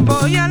 si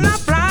voy a la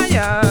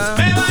playa.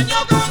 Me baño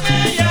con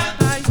ella.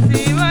 Ay,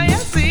 si voy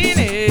al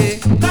cine,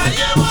 La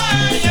llevo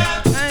a ella.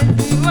 ay,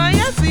 si voy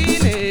al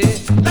cine,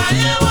 La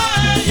llevo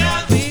a ella.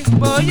 si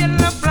voy a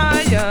la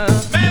playa.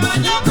 Me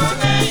baño con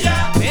ella.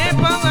 Me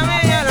pongo a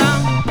media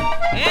lado,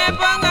 me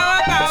pongo a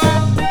boca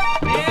abajo,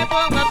 me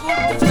pongo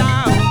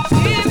acurrucado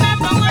y me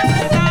pongo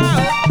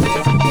sentado.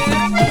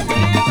 Quiero mi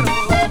negro.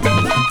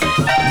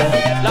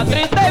 La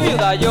triste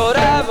viuda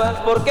lloraba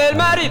porque el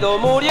marido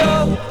murió.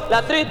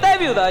 La triste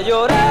viuda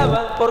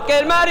lloraba porque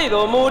el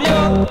marido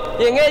murió.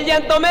 Y en el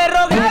llanto me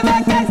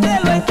rogaba que se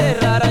lo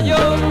enterrara yo.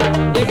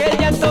 Y en el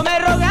llanto me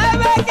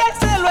rogaba que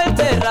se lo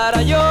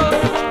enterrara yo.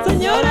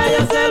 Señora,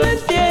 yo se lo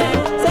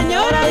entierro.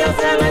 Señora, yo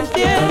se lo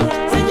entierro.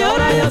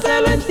 Señora, yo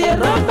se lo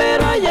entierro,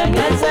 pero allá en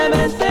el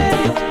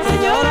cementerio.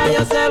 Señora,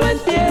 yo se lo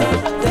entierro.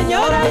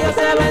 Señora, yo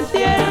se lo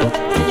entierro.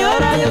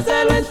 Señora, yo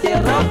se lo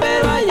entierro,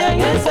 pero allá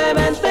en el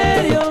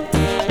cementerio.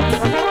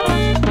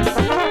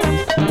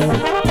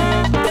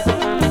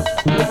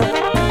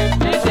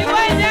 ¿Y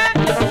cigüeña?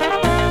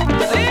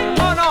 ¿Sí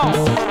o no?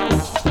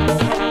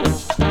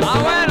 Ah,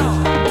 bueno.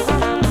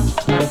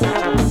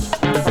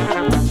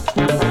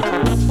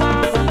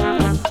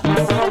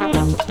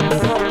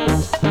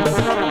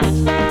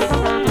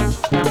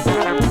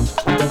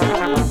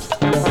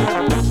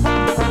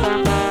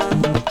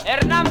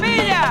 Hernán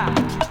Villa,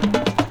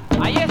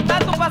 ahí está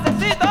tu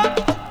pasecito.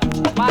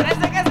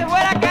 Parece que se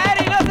fuera a caer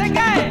y no se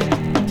cae.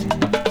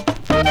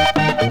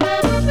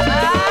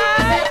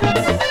 ¡Ay!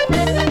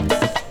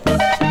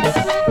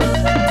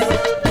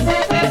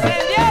 Se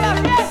prendió la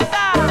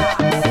fiesta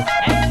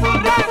en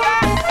Burranga.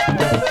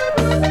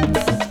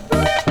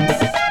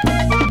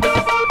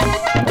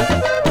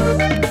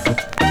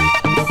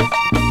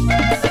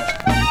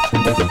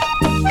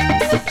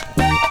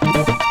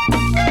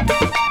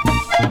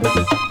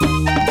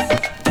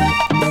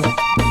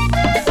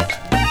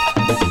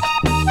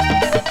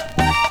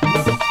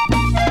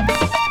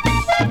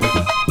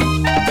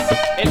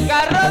 El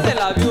carro de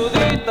la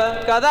viudita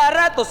cada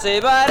rato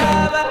se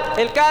varaba.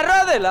 El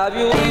carro de la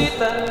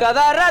viudita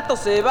cada rato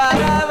se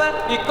varaba.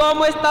 Y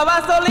como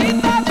estaba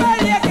solita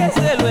pedía que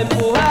se lo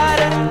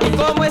empujara. Y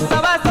como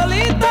estaba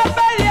solita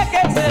pedía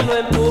que se lo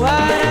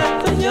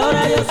empujara.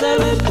 Señora, yo se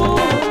lo empujo.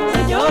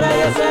 Señora,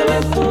 yo se lo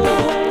empujo.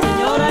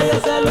 Señora, yo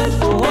se lo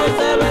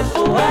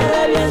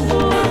empujaré bien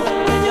duro.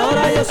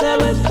 Señora, yo se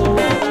lo empujo.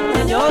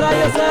 Señora,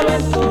 yo se lo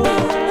empujo.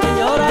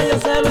 Señora, yo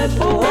se lo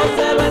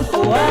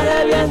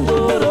empujaré bien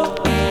duro.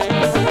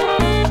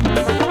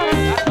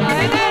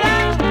 Cartagenera,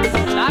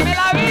 dame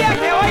la vía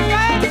que voy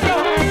cayendo.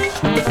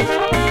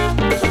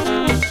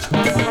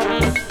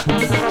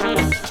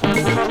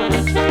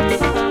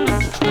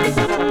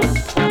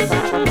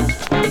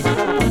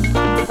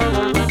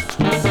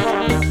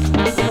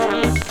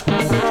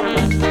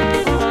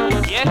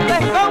 Y esto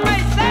es con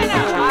Maicena,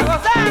 a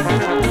gozar.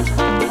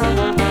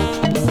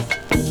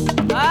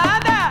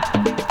 Anda,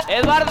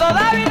 Eduardo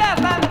Dávila,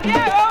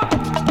 Santiago,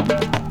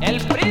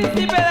 el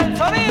príncipe del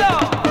sonido.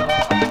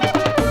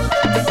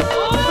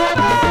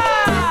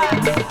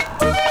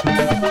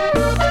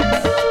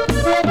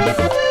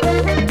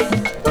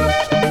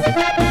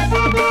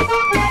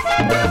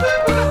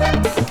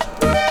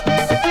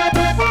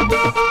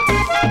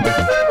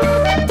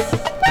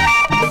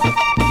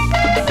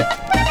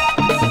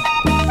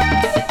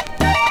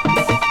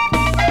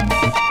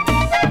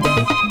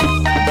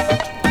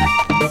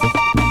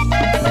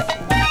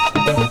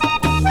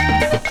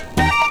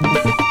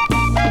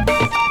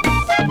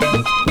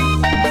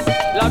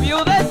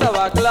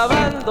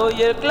 clavando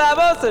y el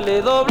clavo se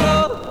le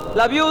dobló.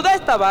 La viuda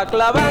estaba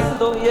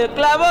clavando y el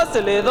clavo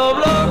se le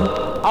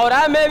dobló.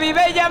 Ahora me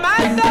vive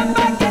llamando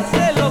pa' que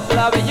se lo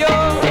clave yo.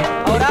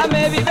 Ahora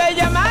me vive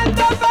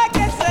llamando pa'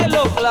 que se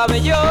lo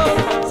clave yo.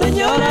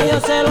 Señora, yo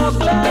se lo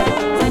clavo.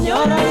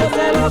 Señora, yo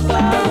se lo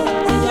clavo.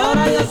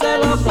 Señora, yo se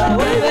lo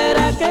clavo y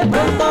verá que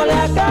pronto le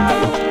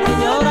acabo.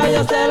 Señora,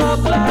 yo se lo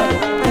clavo.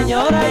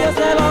 Señora, yo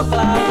se lo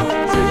clavo.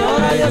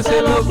 Señora, yo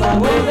se lo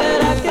clavo y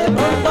verá que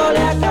pronto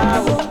le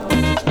acabo.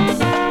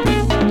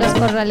 Los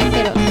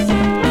corraliceros.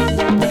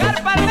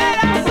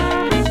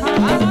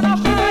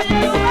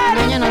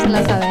 Doña no se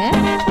la sabe, ¿eh?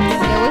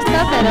 Le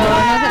gusta, pero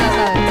no se la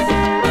sabe.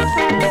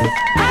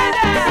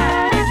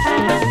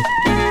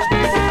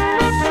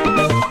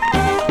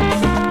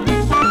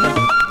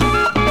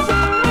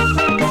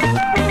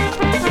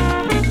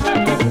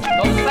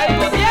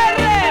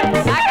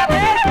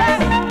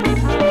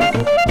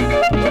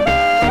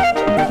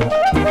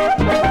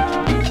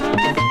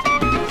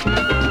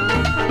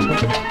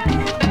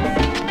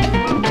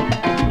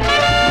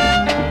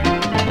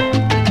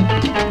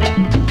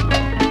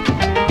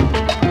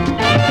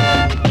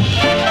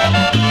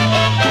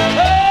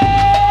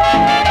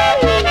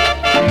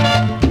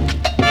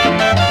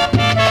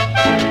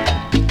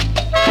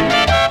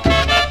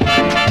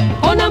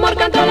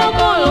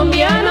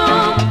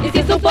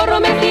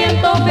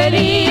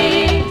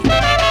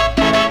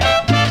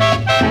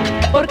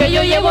 Porque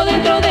yo llevo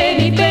dentro de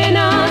mi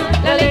pena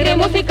la alegre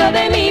música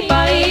de mi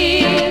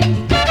país.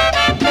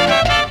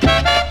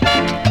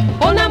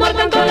 Con amor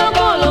canto lo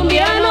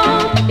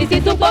colombiano y si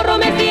es un porro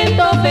me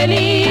siento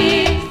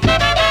feliz.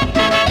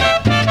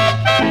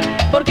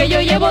 Porque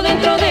yo llevo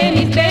dentro de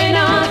mis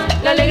penas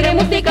la alegre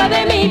música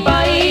de mi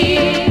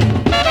país.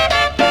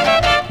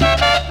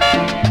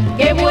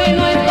 Qué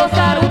bueno es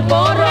gozar un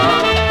porro,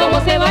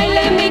 como se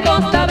baila en mi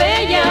Costa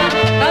Bella.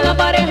 Cada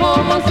parejo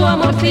con su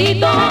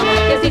amorcito,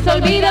 que si se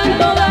olvidan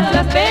todas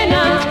las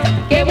penas.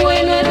 Qué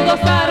bueno es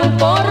gozar un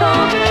porro,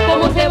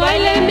 como se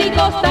baila en mi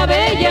Costa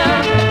Bella.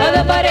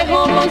 Cada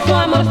parejo con su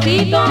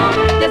amorcito,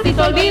 que si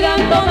se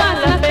olvidan todas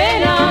las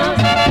penas.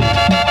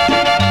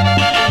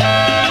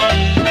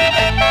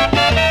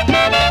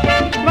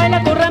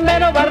 Baila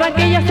currambero,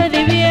 Barranquilla se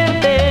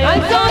divierte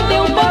al son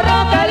de un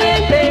porro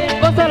caliente.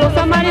 Goza los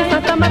amarillos,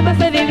 hasta Marte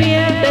se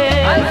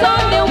divierte al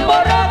son de un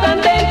porro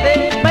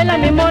candente. Baila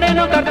mi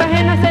moreno,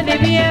 Cartagena se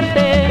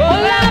divierte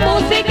con la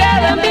música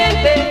de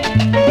ambiente.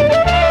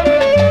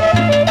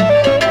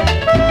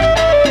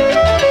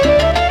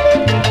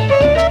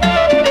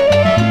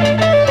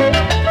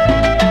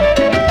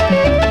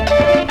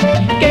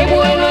 Qué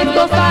bueno es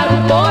gozar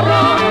un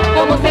porro,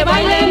 como se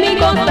baila en mi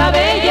Costa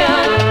Bella.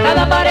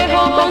 Cada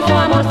parejo con su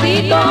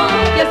amorcito,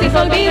 y así se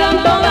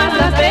olvidan todas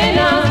las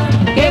penas.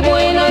 Qué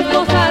bueno es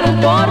gozar un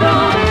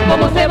porro,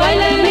 como se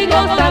baila en mi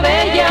Costa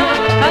Bella.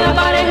 Cada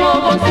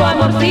parejo con su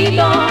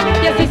amorcito,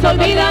 y así se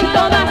olvidan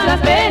todas las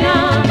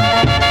penas.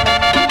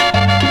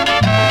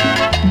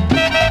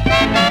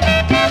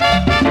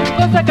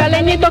 Cosa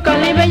caleñito,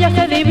 Cali Bella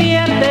se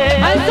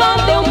divierte al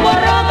son de un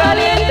porro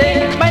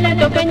caliente. Baila en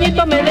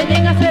Toqueñito,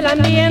 Medellín hace el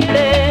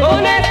ambiente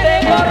con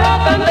este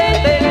porro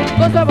candente.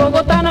 Cosa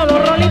bogotana,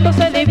 los rolitos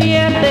se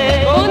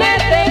divierte con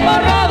este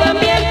porro de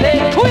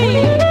ambiente.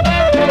 ¡Uy!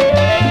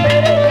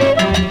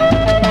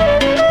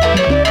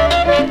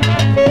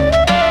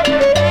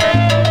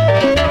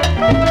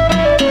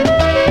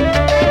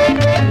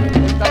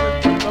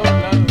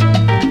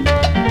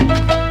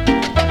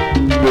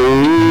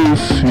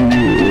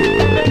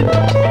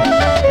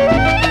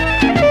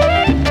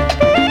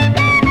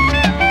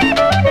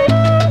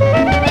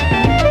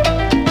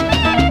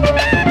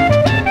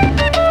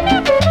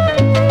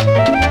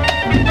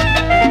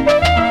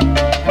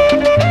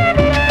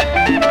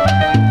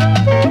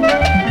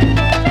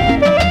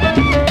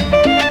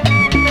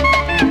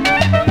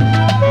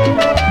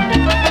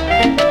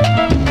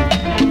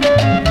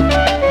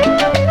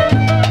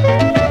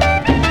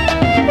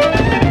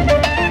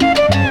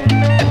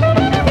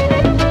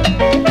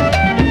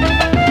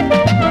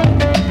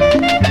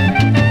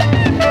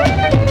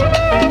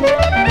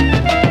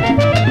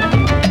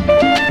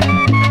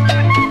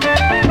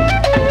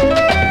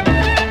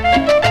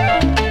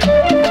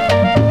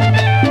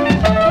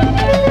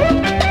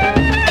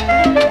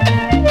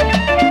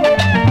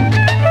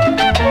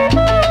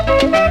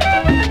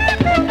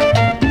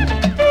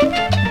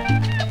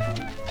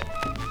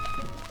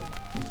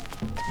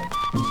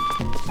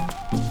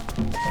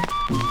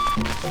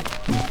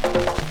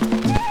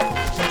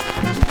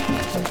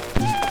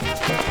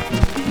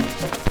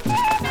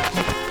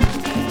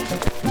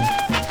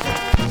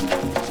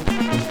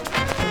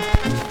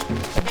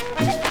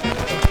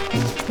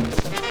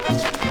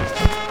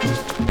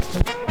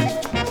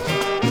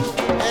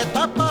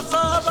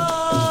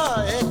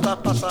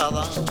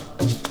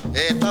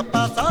 Esta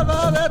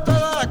pasada de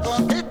toda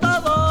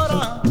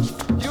conquistadora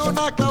y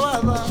una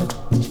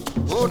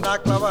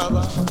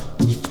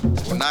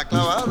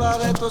clavada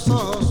de tus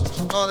ojos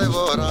no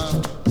devora.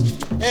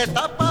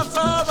 Esta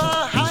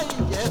pasada, ay,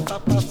 esta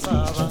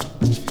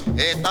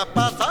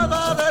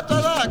pasada de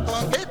toda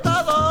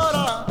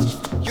conquistadora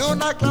y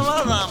una una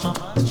clavada,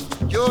 mamá,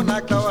 y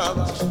una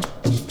clavada.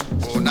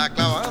 Una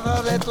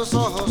clavada de tus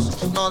ojos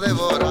no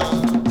devora.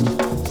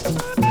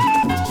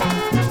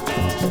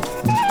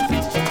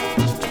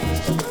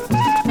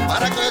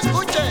 Para que lo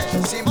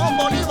escuche Simón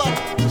Bolívar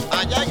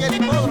allá en el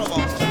hipódromo.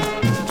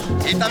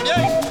 Y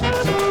también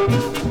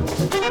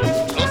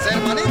los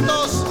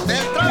hermanitos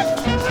Beltrán,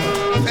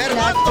 La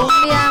Fernando,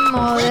 cumbia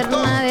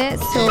moderna de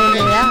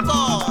Soledad.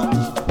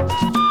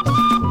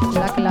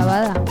 La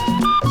clavada.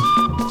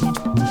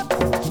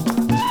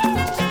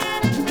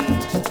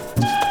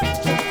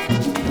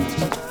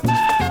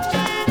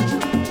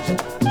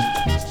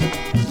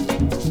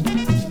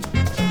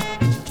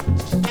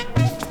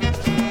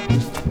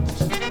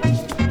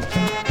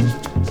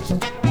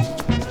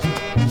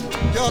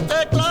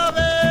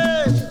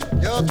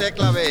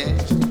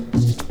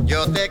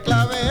 Yo te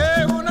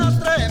clavé una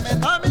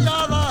tremenda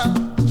mirada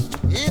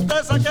y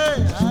te saqué,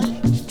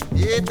 ay,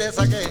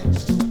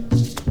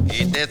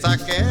 y te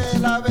saqué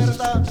la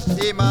verdad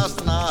y más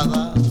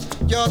nada.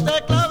 Yo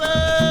te clavé,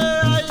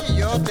 ay,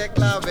 yo te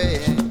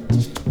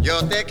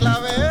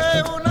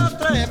clavé una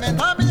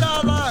tremenda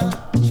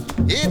mirada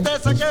y te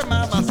saqué,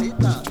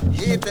 mamacita,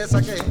 y te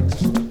saqué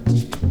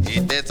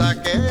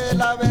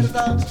la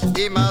verdad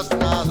y más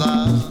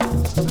nada.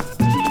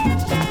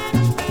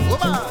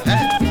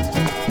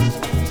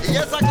 Y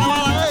esa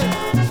clavada es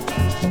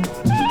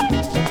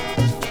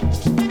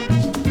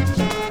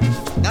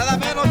nada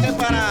menos que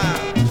para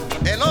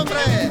el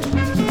hombre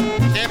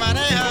que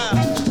maneja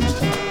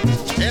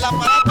el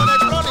aparato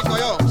electrónico,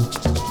 yo,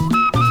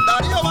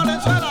 Darío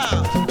Valenzuela.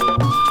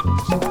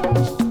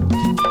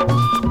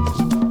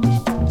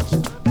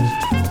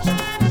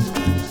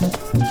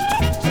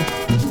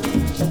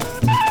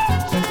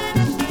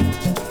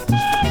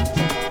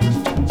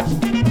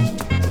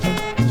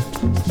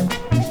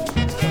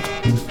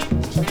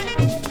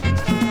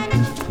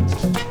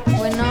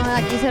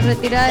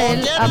 Retira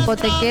el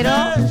apotequero,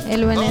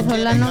 el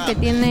venezolano que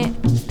tiene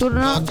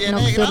turno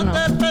nocturno.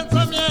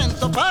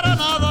 Pensamiento para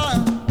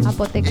nada.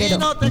 Apotequero.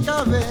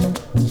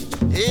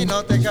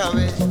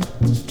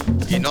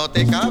 Y no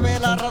te cabe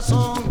la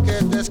razón que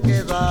te es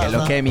quedada. Que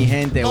lo que mi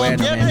gente,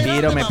 bueno,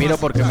 me piro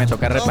porque me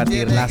toca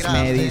repartir las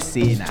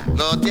medicinas.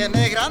 No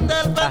tiene grande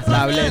el Las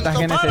tabletas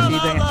que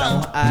necesiten,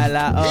 estamos a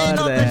la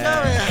orden.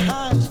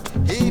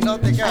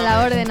 A la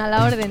orden, a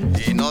la orden.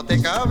 Y no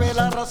te cabe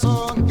la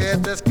razón que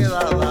te es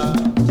quedada.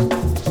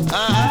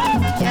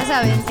 Ajá. Ya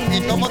saben, si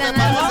necesitan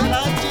algo,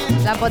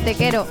 el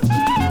apotequero.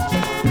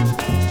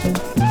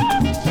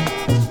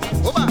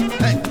 Upa,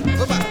 hey,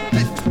 upa,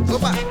 hey,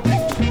 upa, hey,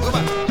 upa,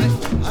 hey.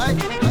 Ay,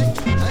 ay,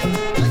 ay, ay,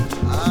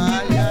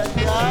 ay, ay,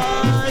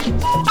 ay.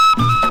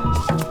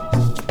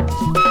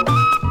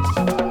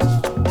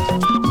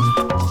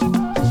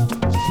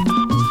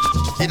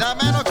 Y nada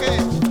menos que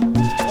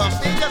Juan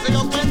Villa se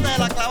dio cuenta de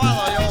la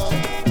clavada, yo.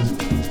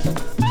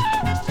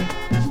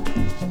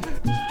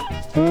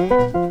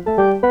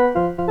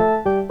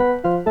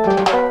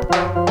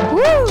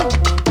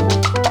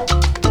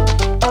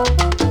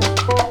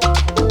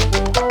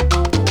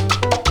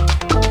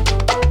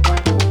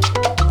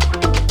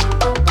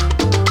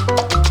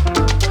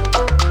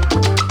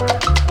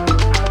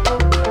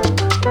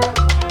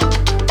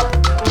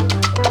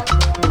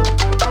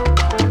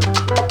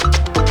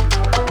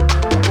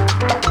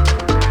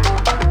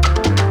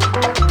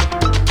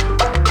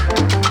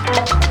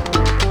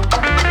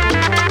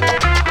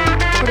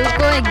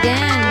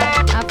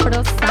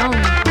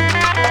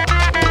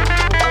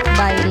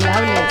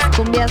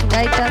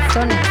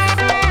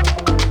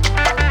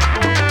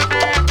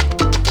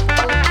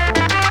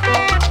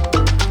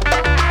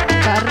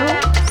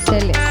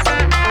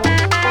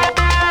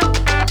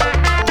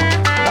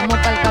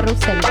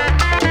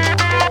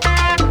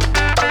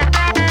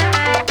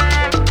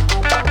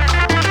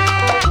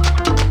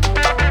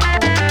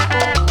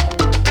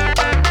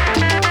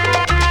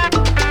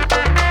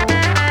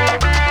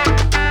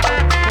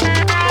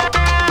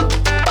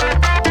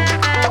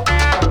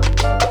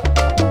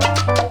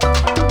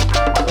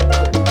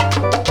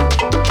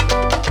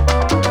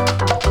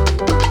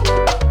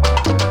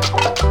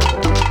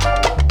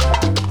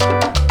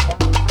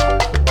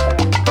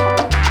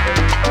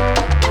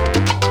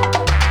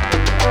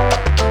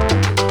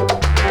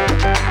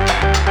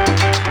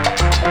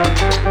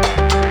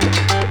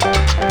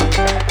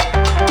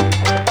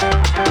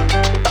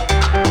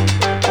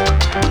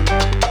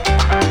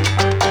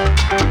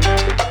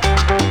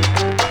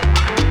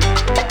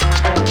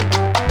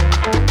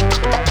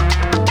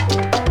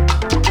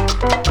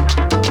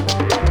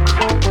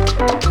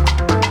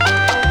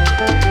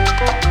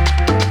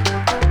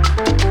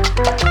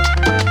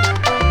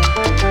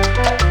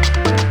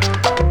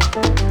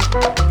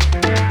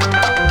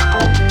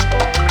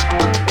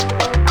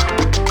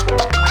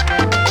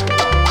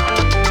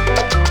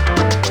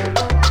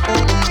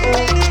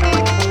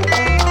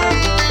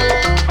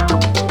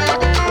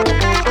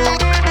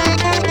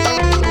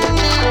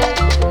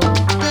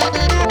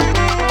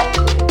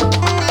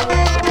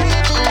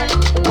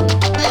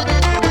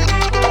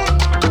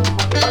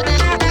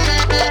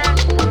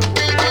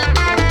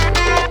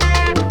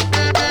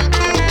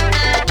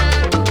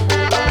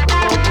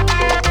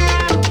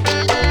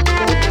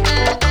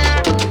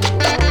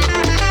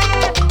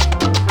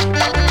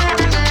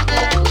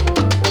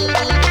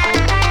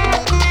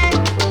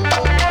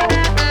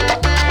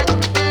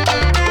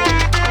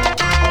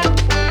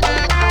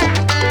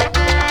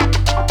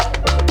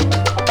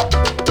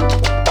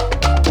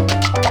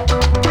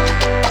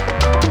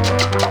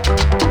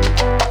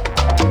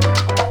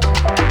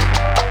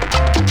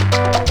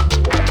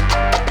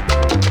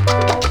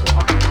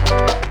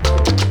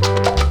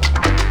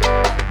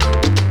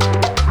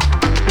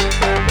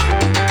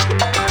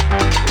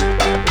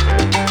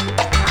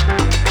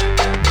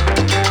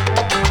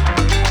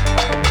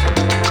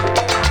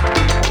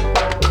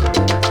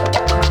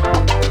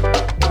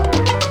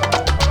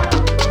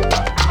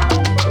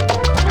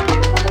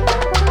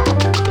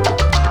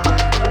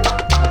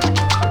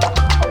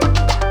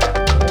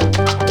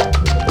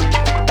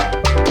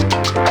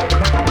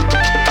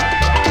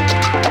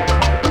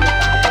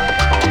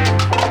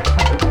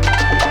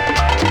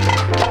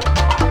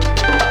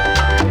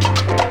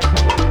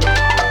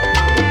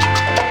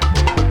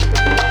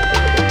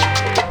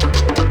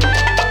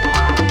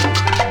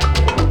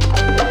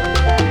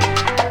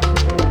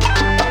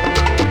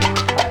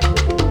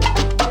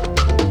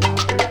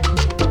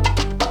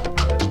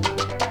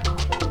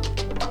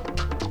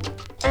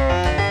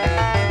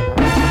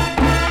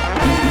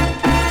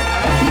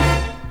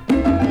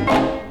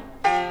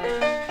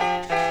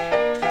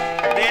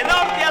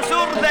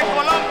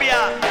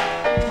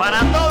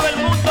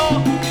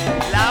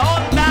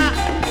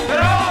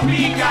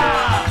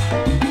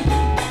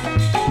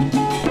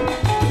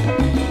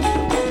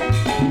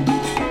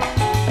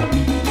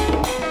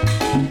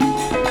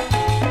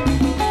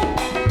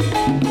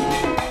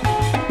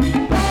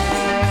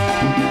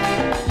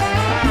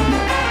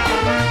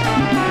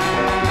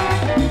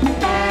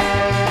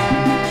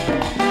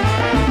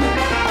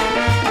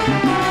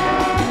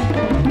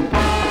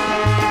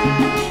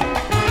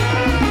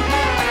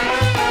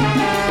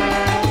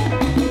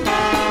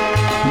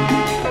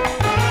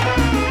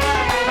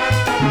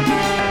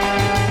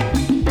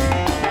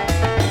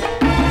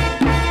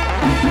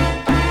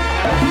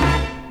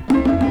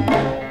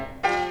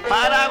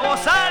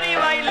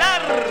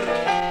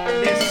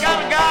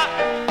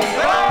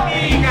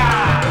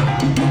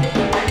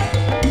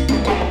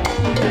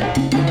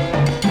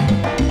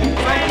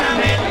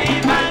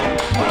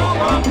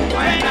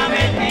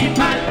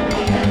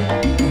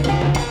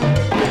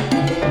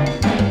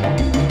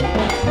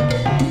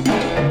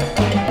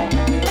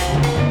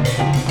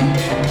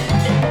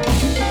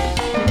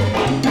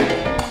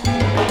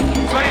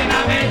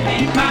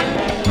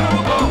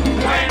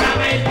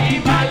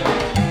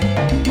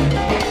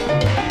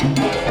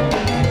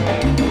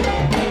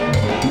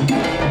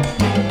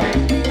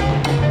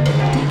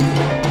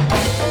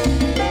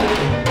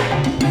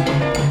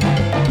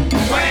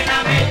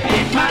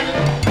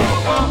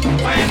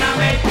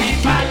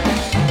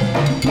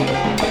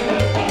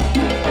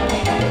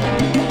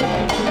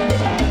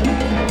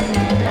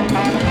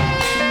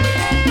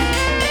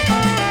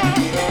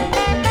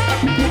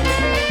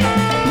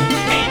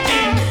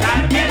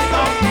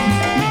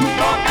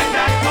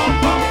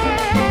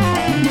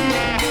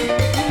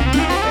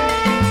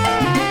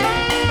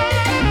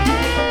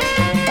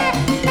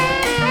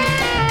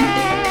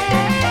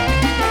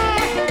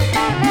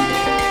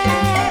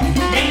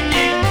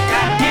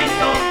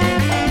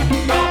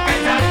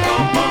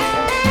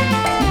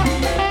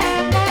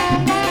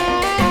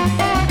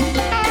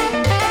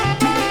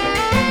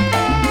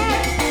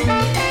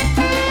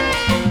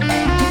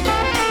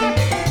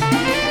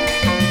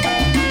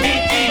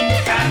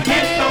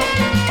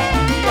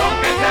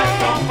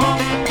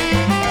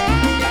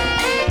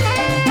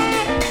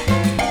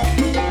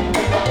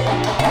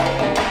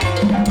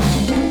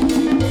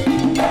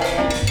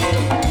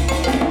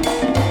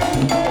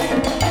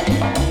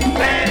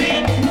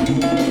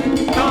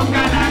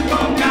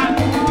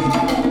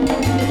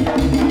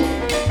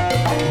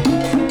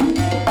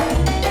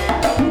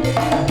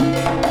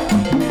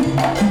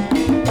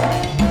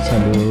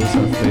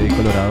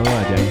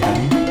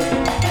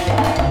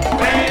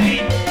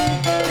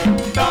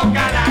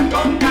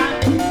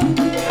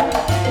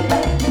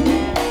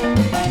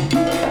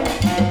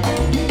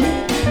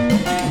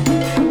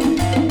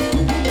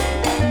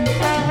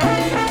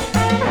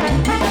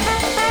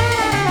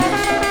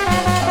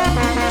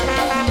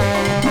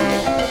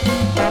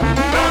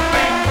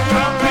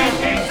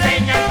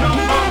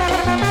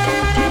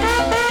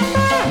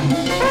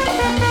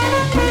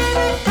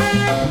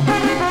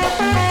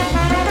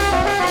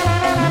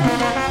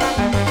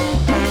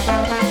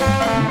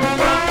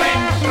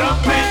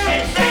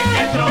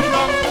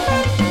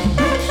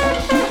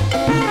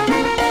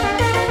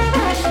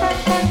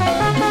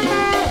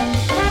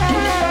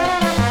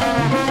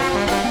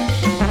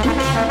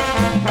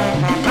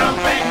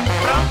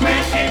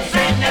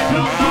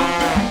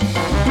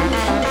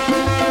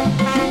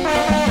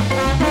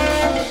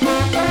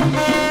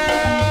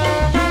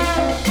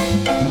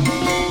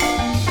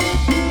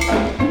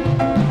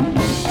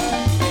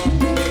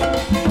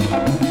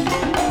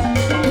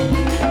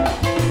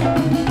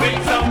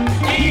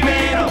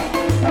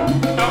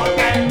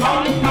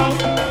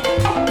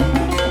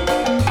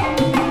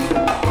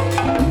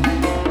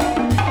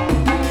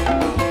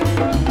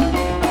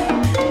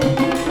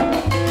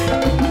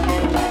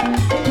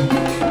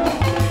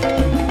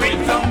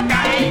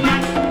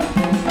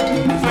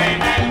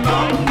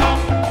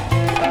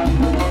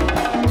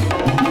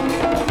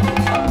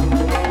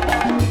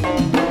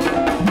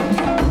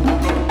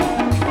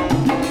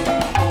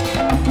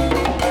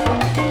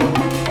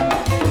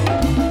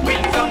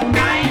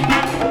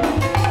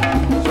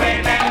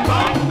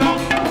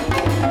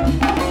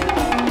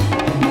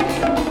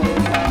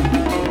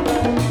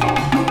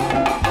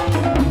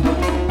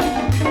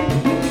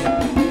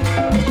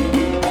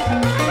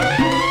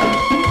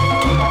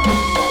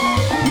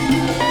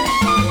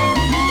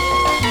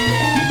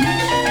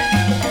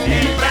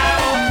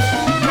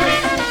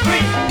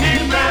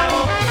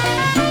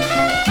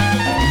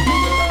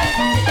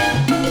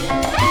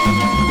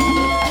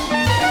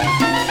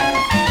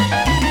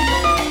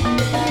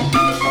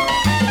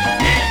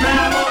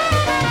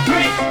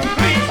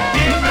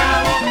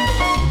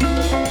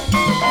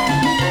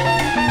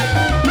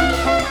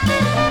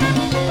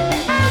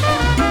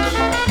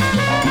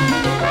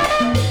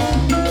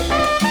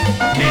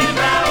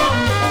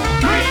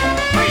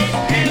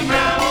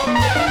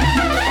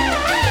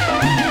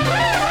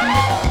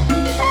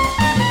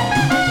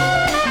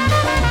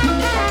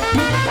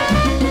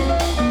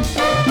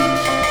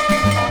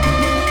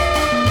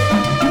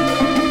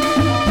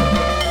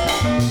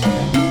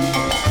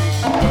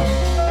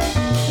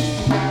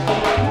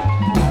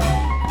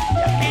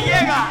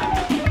 Inca,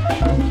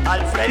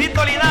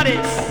 Alfredito Linares,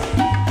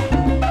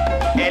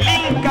 el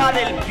Inca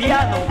del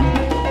piano.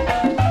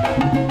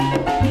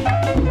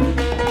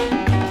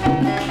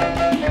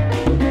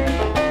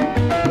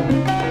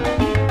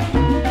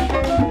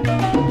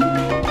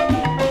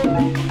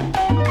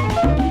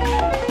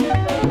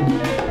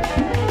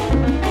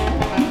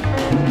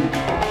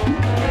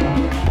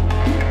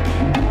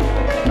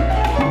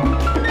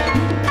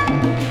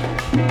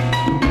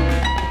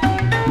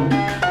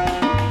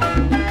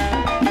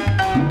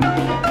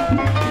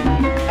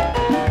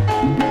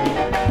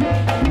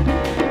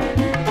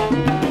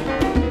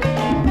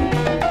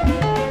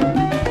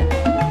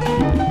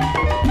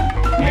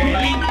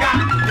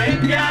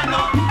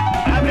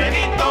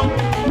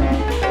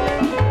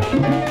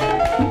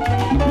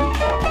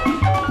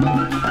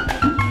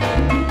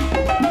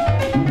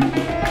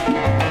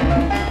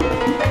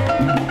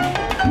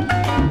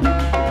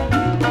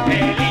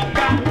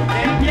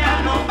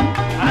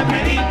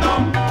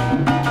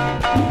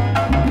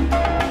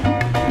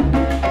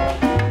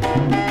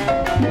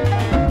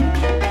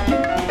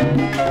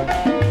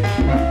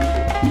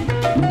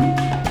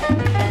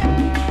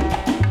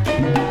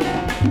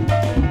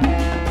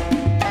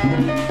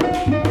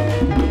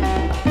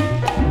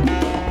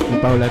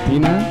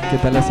 Paulatina, ¿qué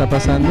tal la está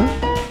pasando?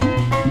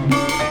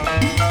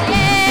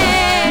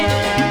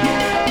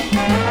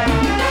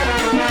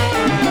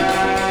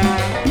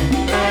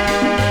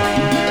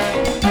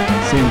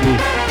 Sin ti.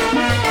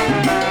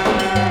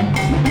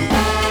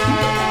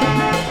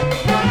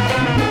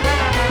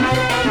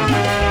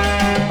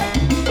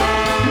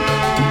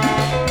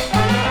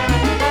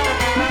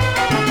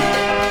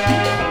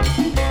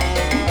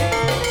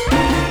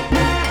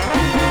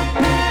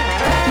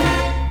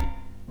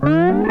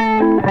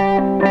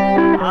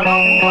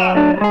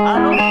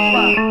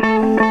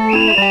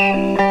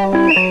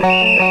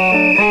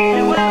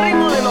 Llegó el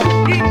ritmo de los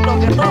quintos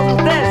que todos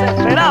ustedes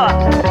esperaban.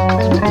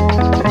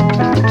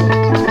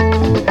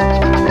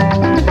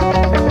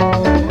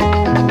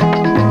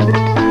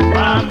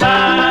 Bam,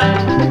 bam,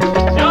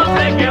 yo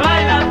sé que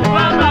baila tu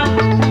bamba.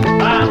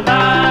 Bam,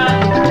 bam,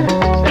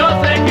 yo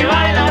sé que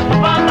baila tu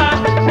bamba.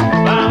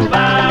 Bam,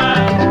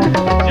 bam,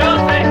 yo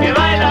sé que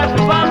baila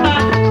tu bamba.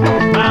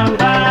 Bam,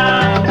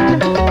 bam,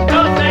 yo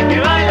sé que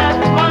baila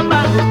tu bamba.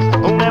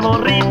 Un nuevo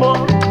ritmo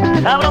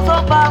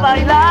sabroso para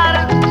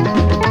bailar.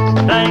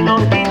 Traen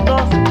los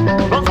quintos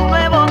con su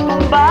nuevo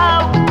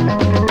tumbao.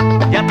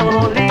 Ya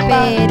todos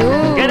listos, Perú,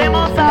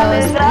 queremos los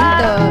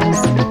alegrar. Quintos.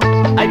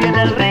 Ahí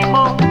viene el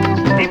ritmo,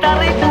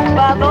 guitarra y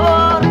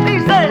tumbador.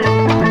 Dice: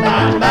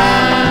 Bam,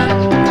 bam,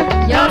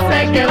 yo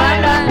sé que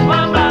bailan. Tu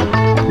bamba.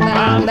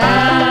 Bam,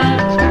 bam,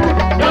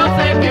 Yo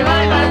sé que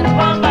baila tu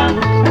bamba.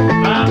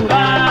 Bam,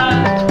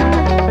 bam,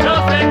 yo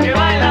sé que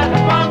baila tu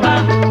bamba.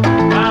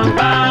 Bam,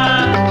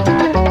 bam,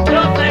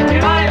 yo sé que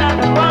baila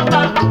tu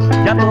bamba.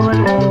 ya todo el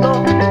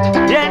mundo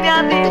viene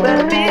a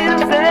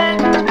divertirse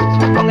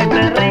con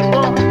este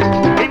ritmo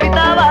que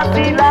invita a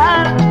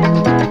vacilar.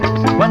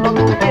 Cuando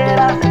tú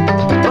quieras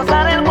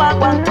gozar el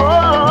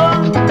guaguancó,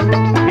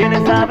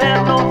 vienes a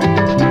verlo,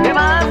 que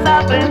vas a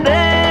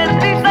aprender.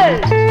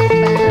 Dice: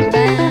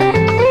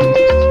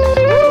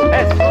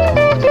 eso,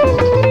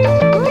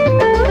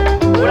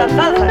 pura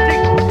salsa,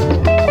 chicos.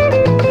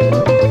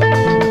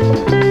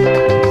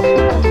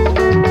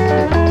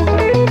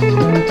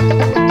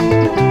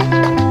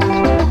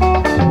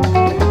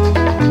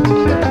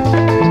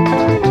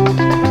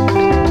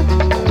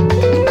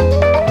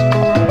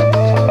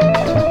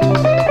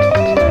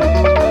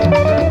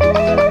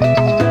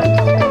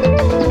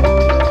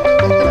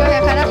 toca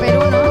viajar a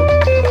Perú, ¿no?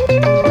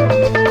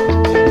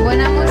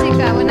 Buena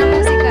música, buena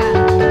música.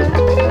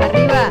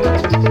 Arriba.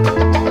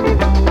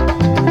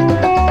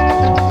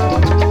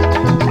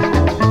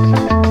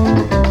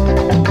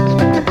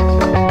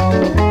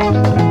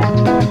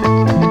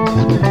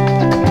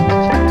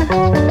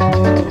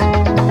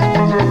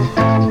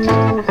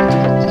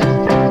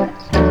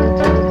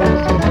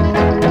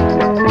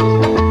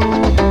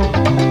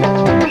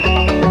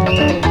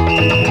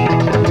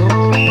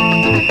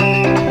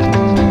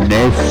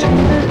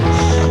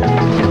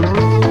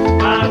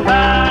 Bam,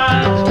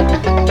 bam,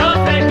 yo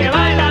sé que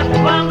baila tu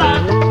bamba.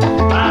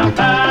 Bam,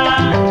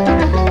 bam,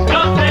 yo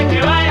sé que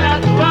baila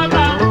tu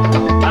bamba.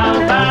 Bam,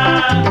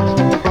 bam,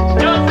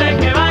 yo sé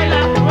que baila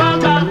tu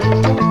bamba.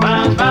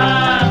 Bam,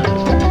 bam,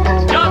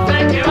 yo sé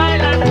que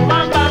baila tu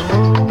bamba.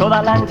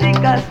 Todas las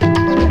chicas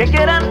que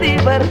quieran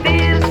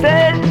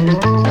divertirse,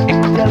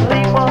 escucha el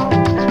ritmo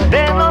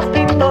de los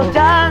quintos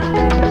ya.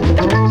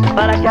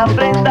 Para que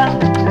aprendan,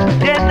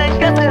 tienen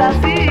que ser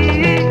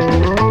así.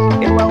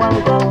 El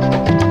guaguancó,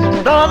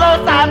 todos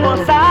a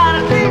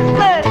gozar,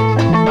 dice: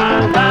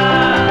 Bam,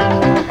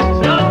 bam,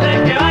 yo sé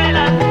que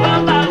baila tu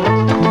bamba.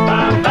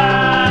 Bam,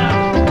 bam,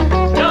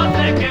 yo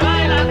sé que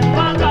baila tu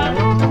bamba.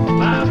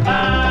 Bam,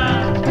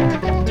 bam,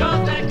 yo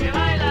sé que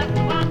baila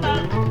tu bamba.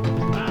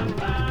 Bam,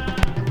 bam.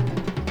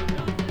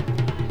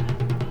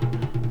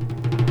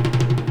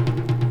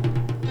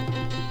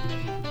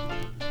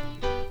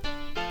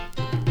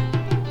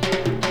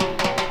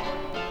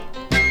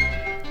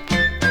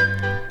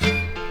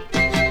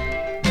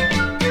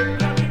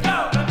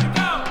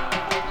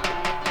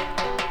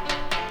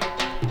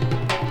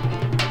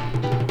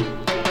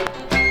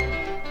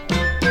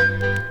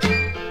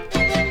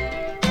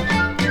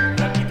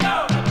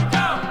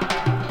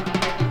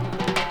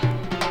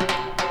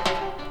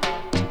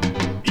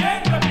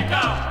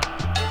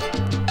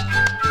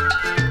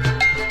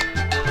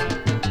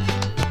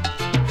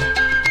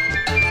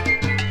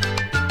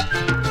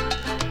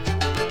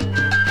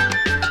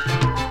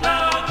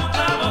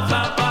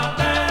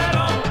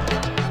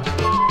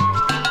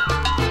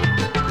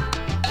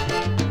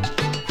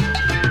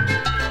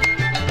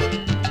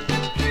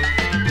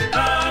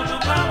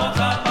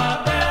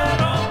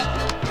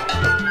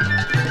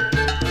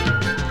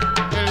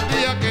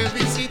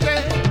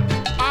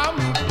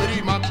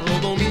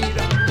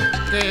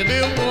 que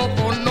de un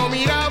ojo no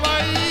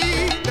miraba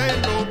y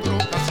del otro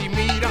casi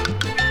mira.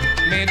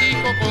 Me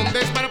dijo con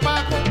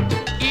desparpajo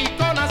y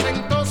con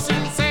acento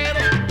sincero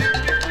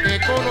que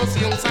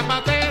conocí un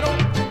zapatero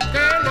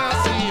que le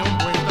hacía un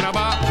buen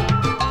trabajo.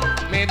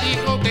 Me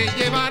dijo te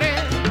llevaré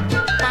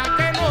pa'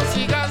 que no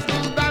sigas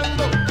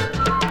dudando,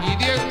 y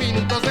 10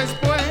 minutos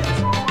después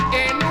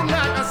en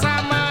una casa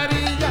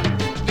amarilla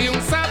vi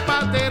un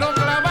zapatero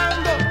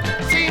clavando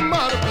sin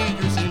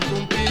martillo y sin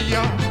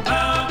puntilla.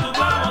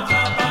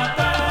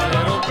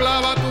 Pero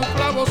clava tu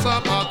clavo,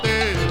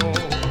 zapatero.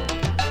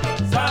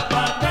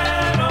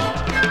 Zapatero,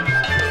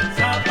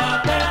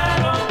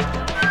 zapatero,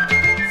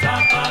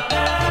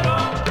 zapatero, zapatero,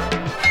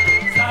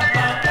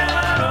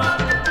 zapatero,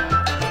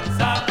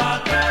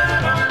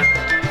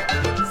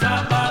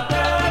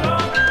 zapatero,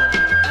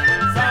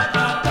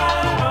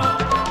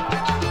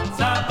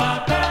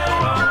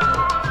 zapatero, zapatero,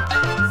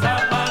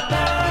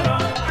 zapatero,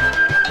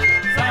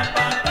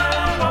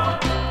 zapatero.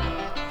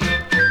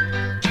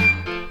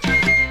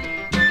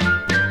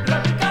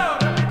 Repicao,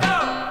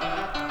 repicao.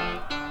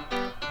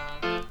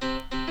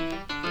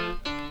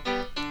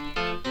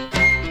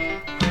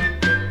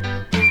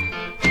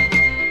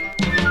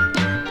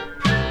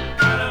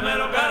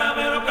 Caramelo,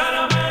 caramelo,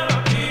 caramelo,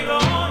 kilo,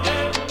 oye,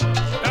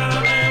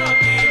 caramelo,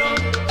 kilo.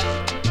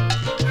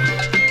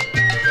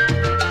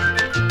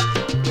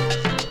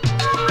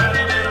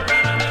 Caramelo,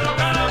 caramelo,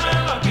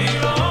 caramelo,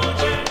 kilo,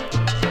 oye,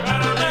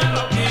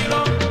 caramelo, kilo.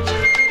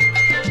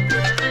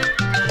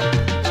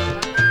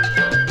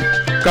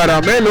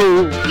 Caramelo.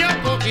 Yo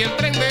cogí el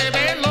tren de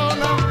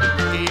Belona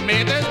y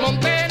me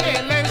desmonté en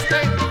el este.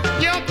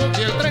 Yo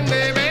cogí el tren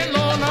de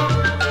Belona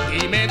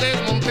y me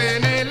desmonté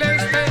en el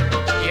este.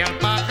 Y al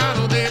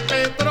pájaro de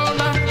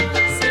Petrona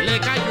se le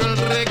cayó el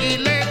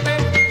reguilete.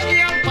 Y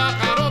al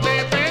pájaro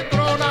de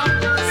Petrona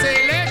se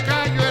le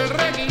cayó el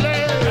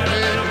reguilete.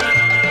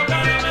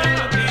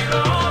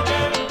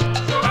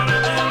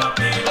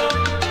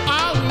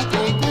 A un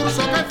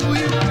concurso que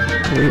fui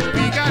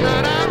vi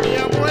ganar a mi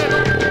abuelo.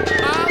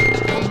 A un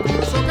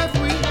concurso que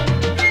fui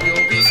yo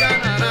vi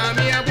ganar a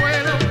mi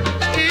abuelo,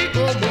 y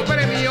como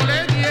premio le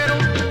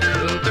dieron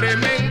un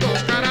tremendo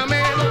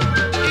caramelo.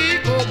 Y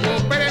como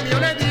premio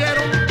le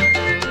dieron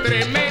un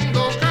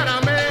tremendo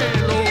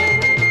caramelo.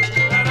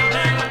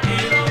 Caramelo,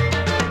 kilo,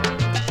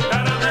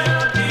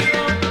 caramelo,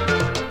 kilo,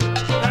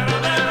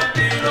 caramelo,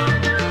 kilo,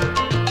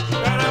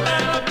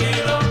 caramelo,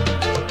 kilo,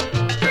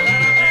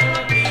 caramelo,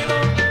 kilo,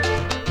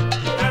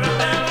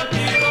 caramelo,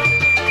 kilo,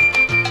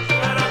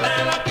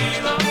 caramelo,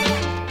 kilo.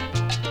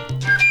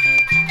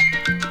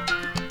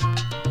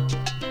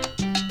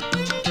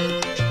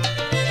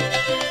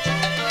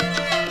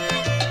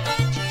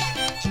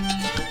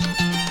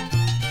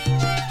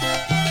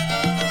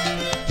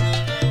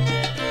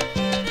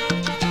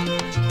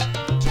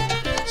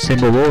 Se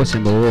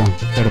embobó,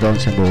 perdón,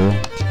 se embobó.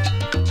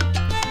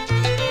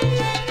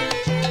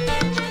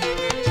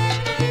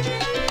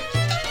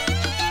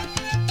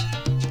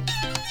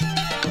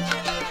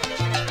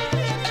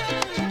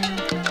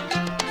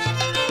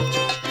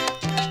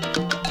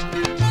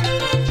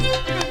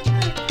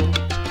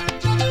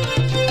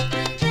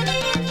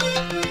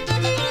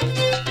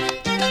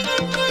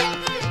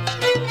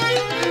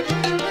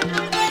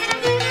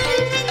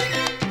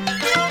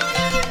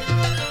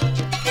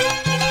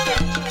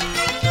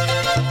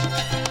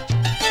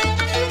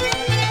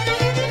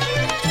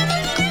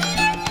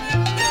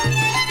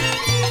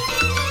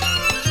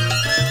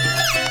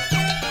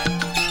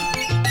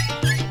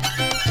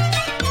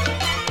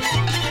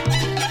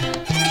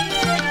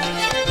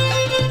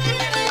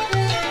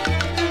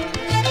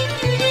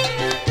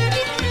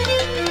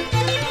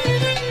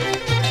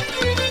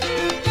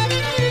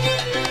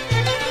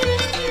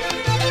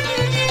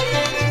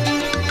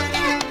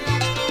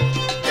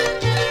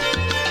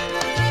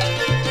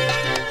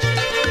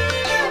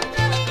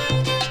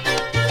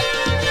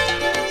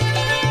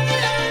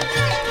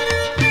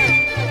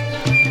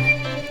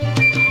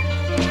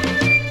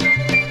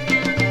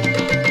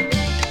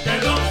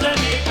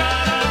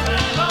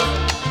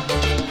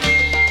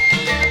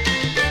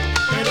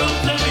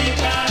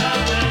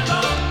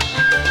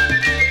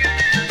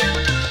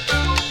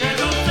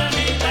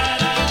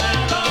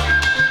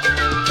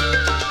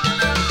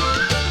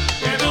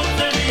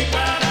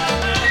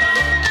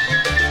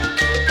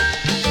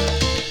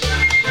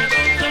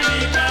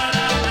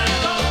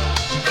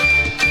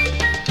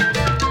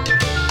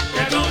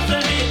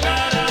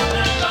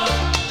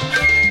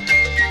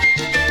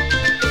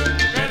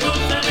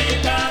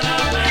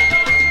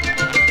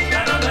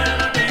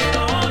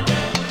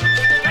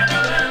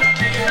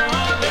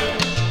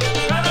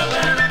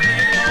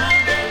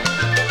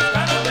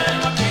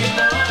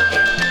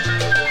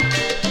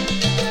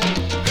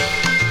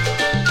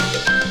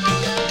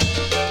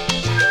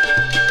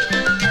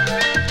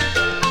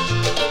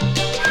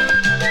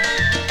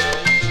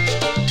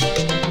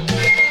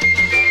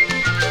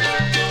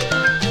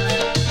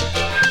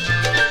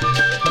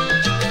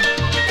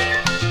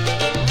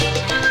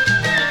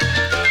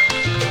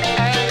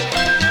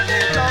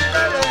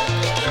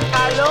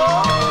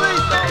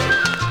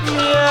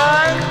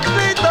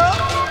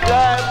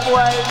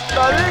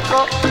 Puerto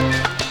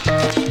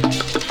Rico.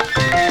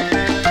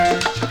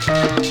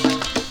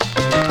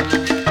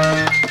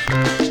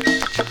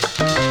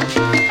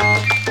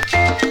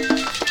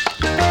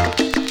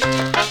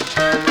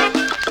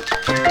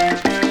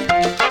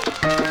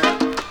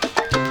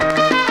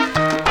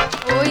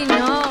 Uy,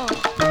 no.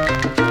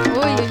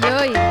 Uy, uy,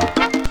 uy.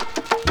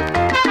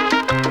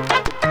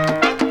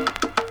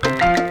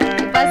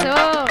 ¿Qué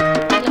pasó?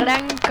 El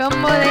gran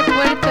combo de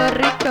Puerto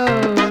Rico.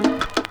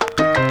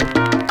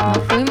 Nos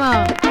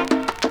fuimos.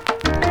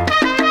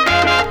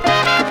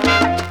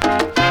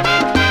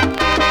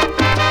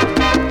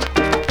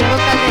 Diego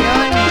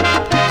Calderón.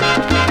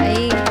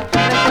 Ahí,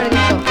 un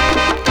recuerdito.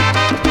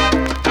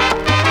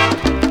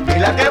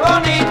 Mira qué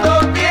bonito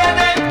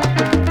tiene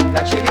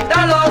la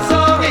chinita los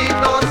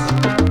ojitos.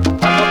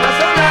 Cuando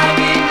pasa una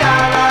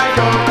guiñada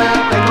yo me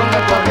tengo que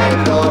poner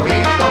el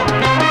ojito.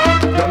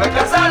 Yo me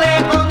casaré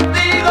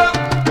contigo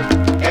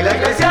en la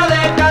iglesia de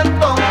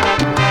Cantón,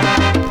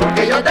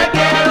 porque yo te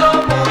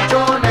quiero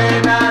mucho,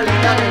 nena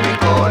linda de mi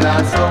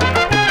corazón.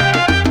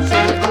 Si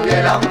yo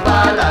tuviera un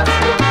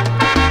palacio,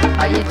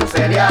 allí tú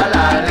serías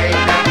la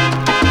reina,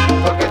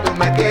 porque tú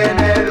me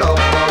tienes loco,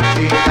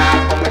 chica,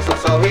 con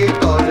esos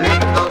ojitos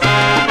lindos.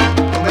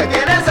 Tú me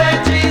tienes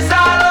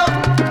hechizado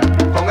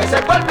con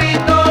ese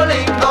cuerpito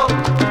lindo.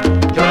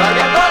 Yo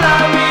daría toda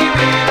mi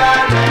vida,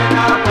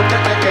 nena, porque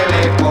te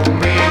quedes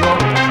conmigo.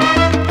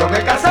 Yo me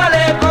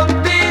casaré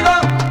contigo,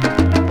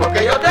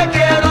 porque yo te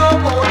quiero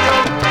mucho.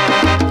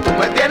 Tú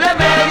me tienes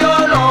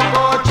medio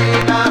loco,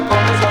 china, con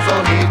esos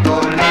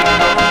ojitos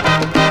lindos.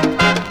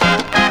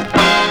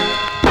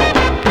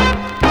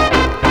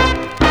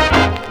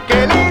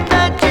 Qué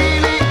linda es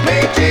Chili, Mi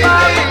Chili,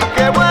 ay,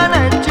 qué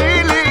buena es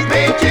Chili,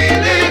 mi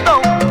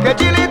chilito, qué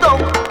chilito,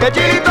 qué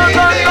chilito, Chili.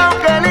 tonto,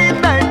 qué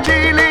linda es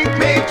Chili.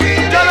 mi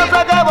chili, Yo no sé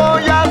qué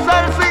voy a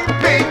hacer sin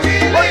ti, mi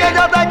chili, porque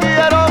yo te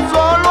quiero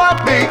solo a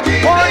ti. Mi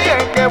Chili. Oye,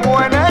 qué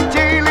buena es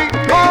Chili,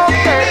 oh,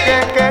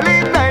 qué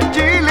linda es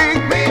Chili.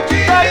 mi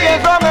chili, ¿De quién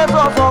son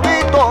esos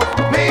ojitos?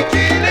 mi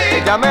chili,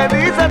 Ella me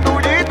dice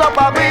tuyito,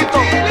 papito.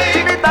 Mi Chili.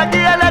 Chinita,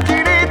 quiere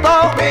chinito.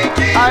 Mi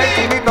Chili. Ay,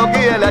 chinito,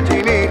 quiere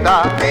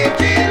chinita. mi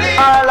chili,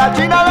 A la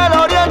China del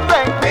Oriente,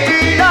 Mi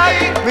China,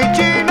 Chili. mi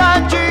China,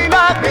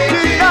 China, mi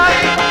China.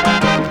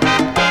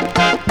 chili.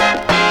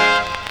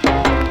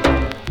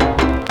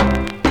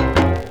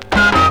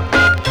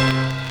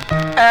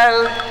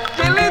 El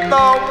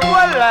chilito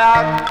huele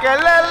a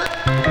querer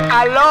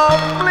al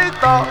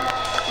omblito,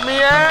 mi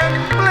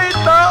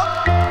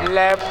emblito,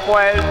 le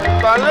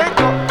Puerto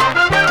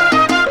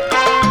Rico.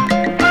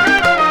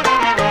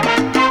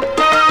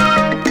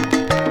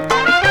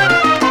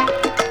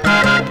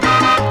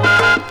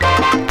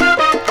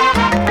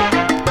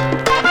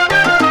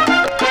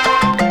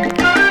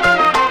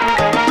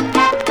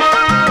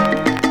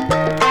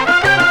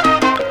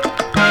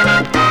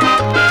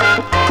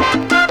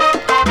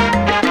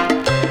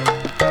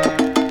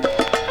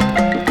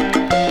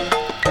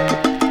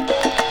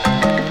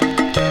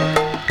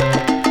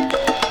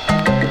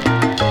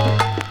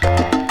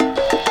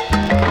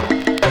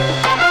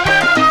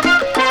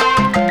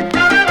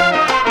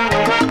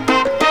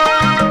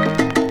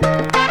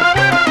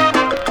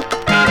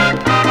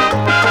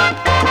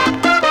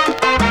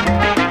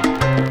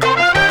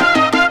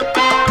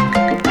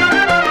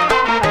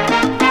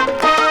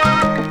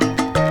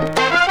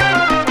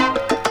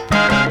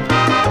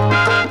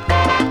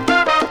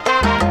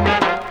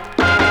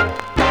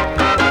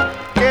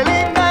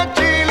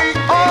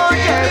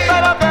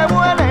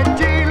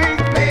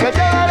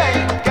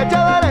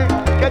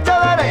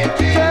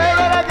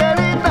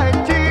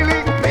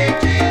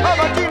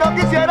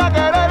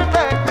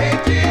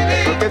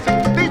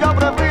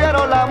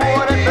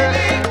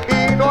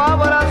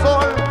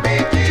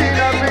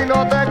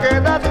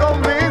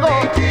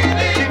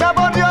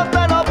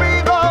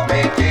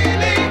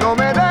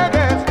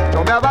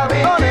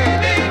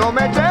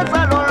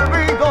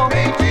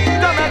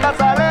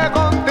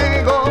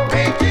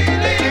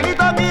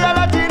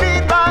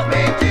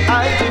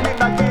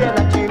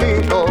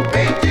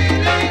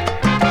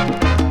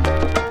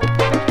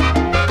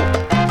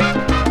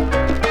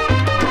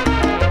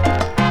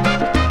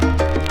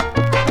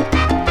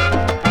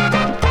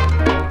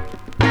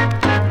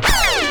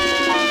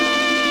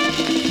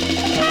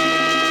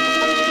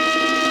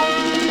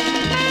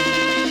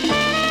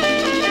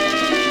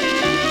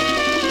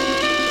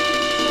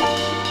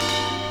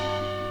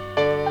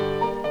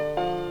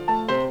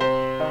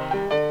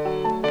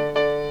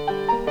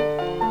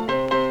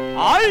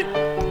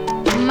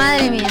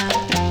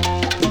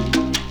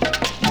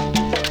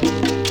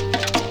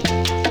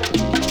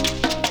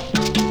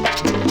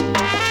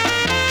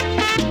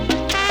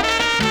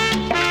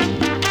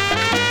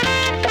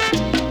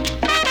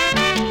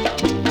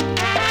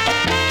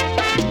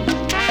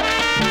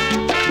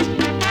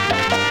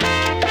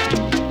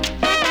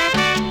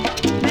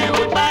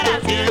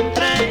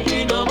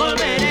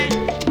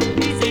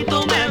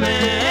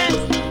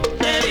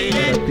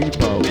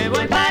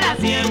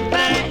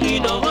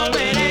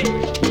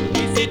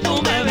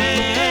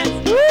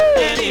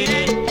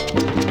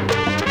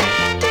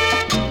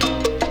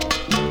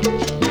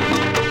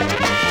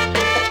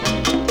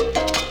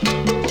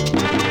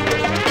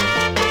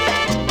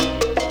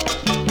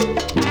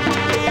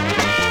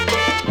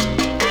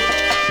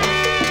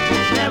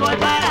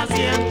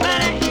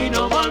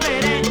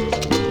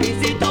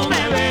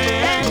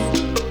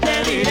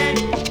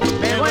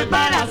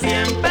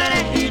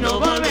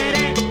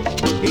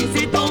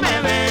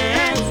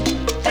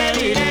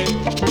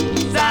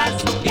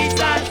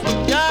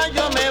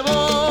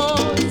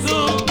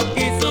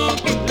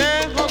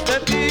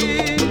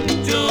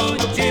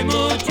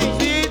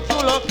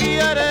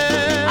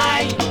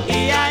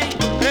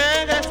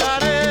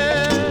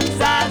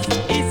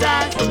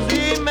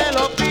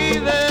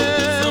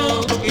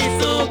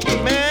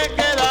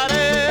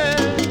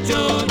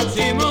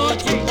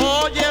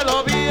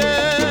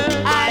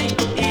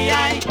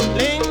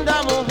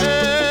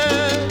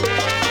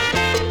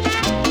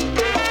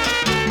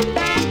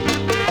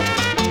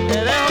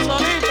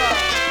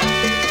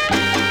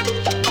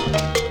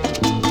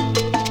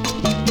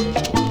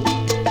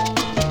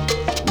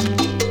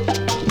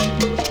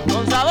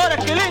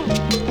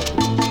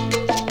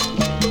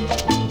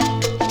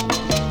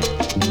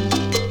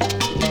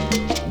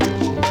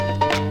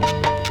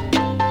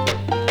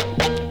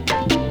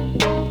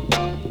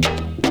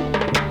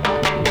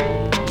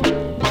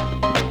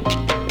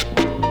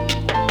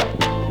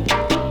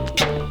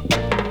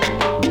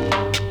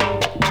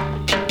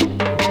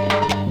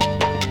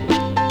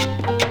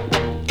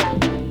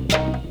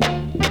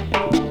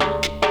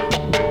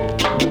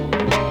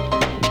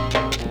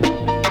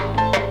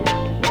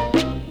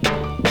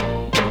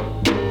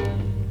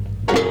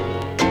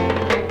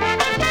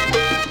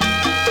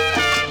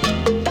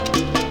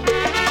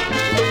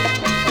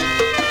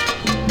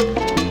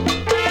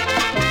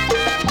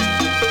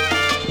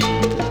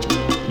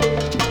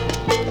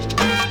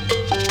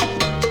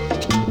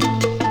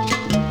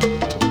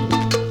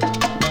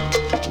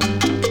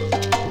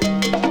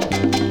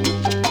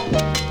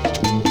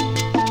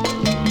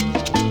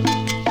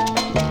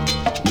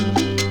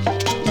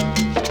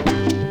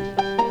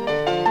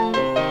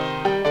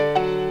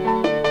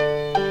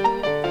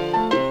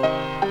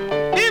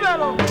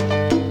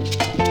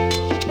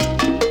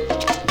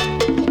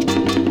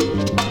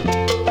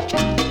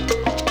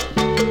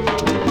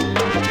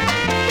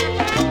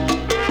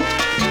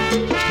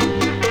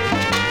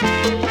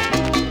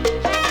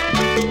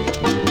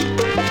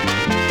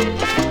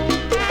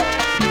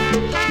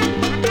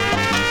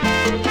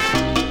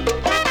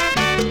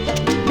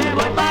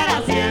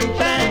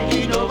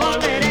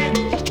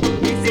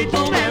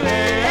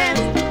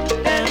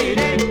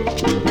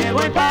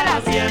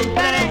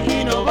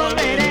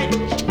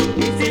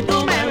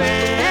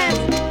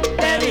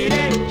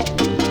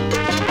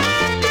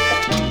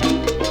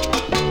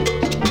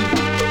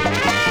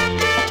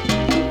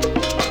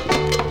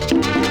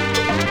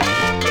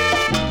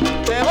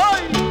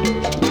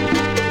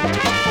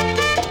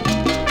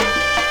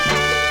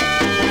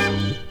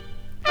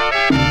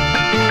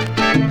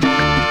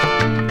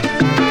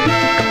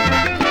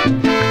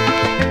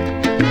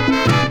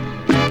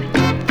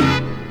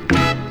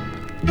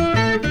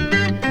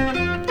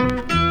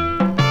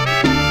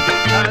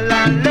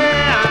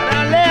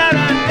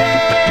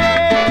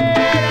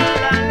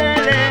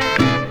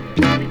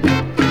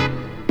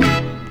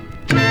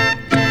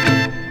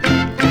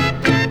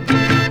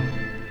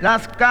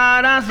 Las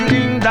caras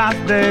lindas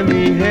de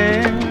mi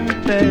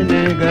gente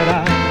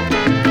negra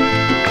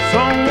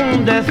son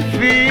un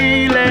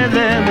desfile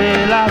de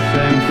melas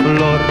en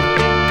flor,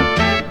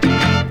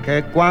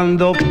 que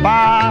cuando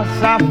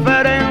pasa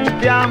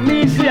frente a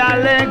mí se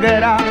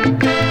alegra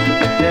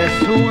de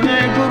su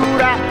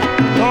negrura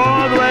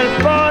todo el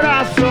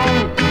corazón.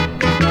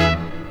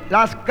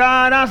 Las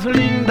caras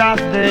lindas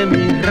de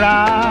mi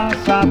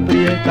raza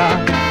prieta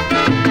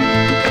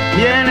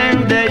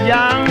vienen de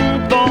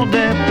llanto,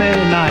 de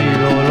pena y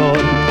dolor.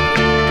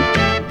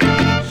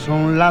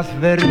 Son las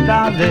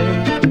verdades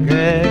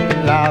que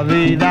la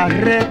vida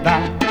reta,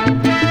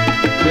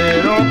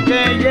 pero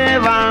que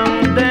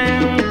llevan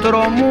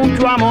dentro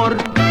mucho amor.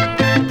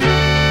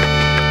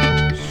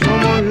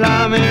 Somos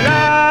la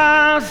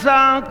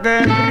melaza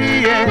que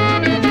ríe,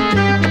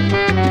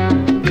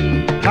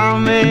 la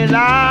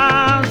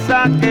melaza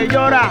que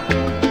llora.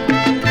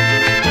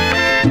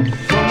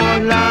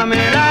 Somos la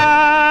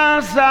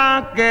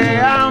melaza que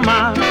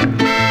ama,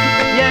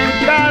 y en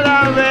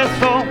cada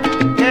beso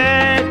que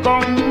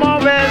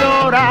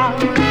conmovedora.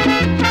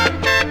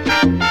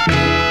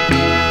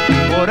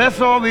 Por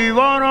eso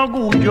vivo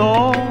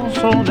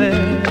orgulloso de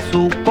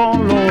su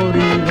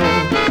colorido.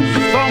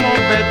 Somos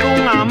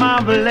betún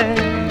amable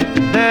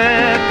de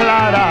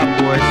clara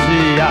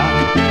poesía.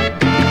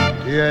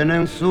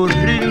 Tienen su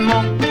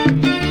ritmo,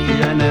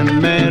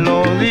 tienen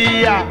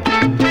melodía.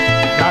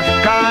 Las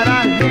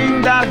caras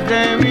lindas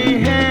de mi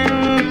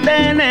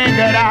gente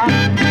negra.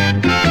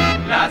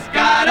 Las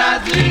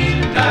caras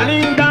lindas,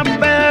 lindas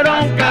pero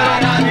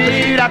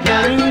mira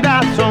que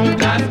lindas son.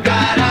 Las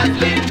caras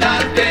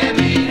lindas de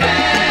mi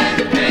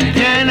gente.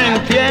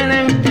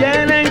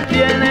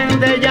 Tienen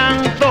de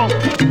llanto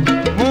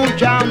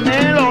mucha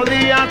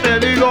melodía, te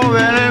digo,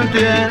 Belén.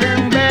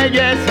 Tienen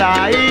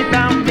belleza y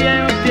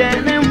también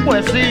tienen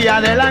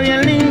poesía de la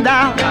bien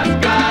linda. Las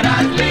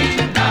caras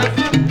lindas,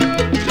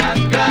 las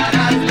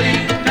caras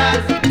lindas,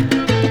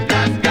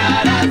 las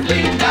caras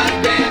lindas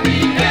de mi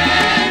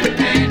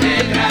gente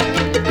negra.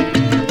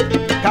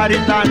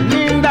 Caritas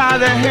lindas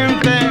de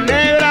gente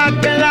negra,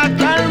 que en la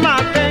calma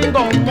tengo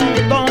un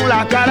montón.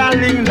 Las caras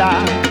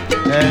lindas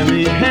de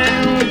mi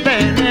gente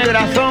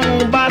negra son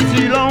un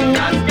vacilón.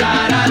 Las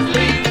caras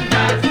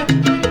lindas,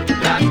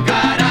 las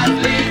caras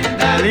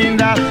lindas,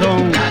 lindas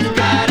son. Las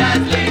caras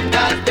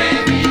lindas de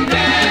mi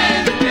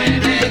gente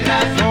negra.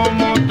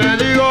 Como te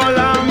digo,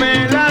 la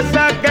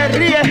melaza que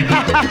ríe,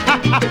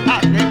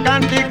 que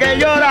canta y que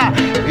llora,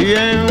 y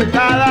en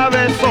cada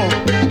beso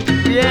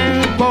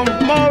bien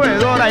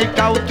conmovedora y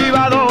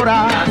cautivadora.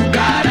 Las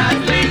caras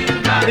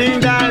lindas,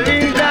 linda,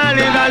 linda,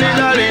 linda,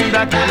 linda,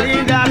 linda, que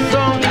lindas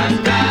son. Las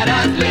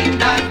caras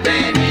lindas de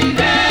mi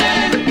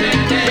gente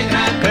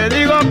negra. Te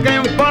digo que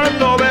en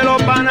Portobelo,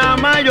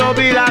 Panamá, yo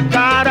vi la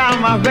cara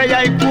más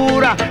bella y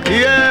pura, y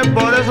es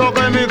por eso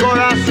que mi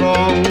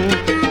corazón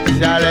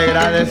se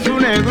alegra de su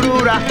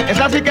negrura.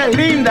 Esa sí que es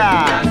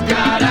linda. Las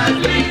caras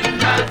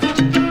lindas,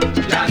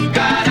 las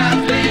caras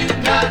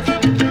lindas,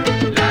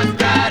 las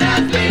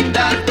caras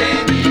lindas de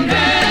mi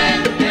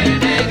gente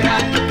negra.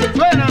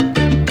 Suena.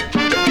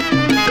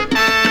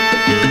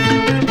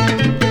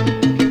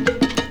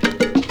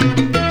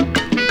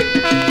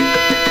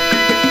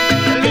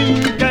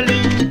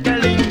 Qué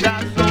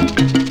lindas son.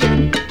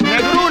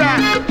 Negrura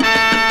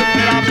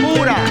de la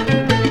pura.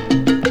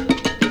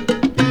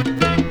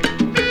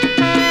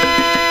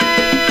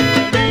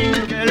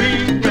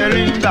 Qué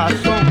lindas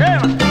son.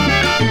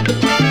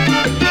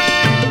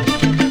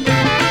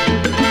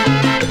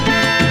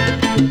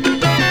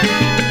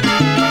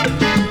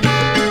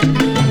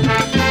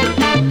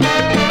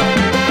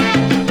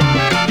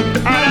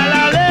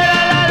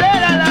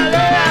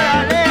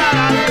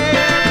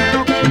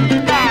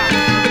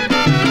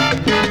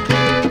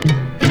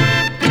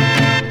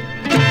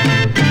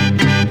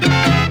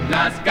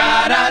 Las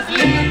caras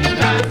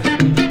lindas,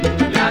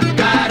 las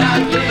caras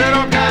lindas, Pero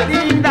qué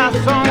lindas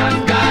son. las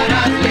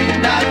caras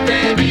lindas de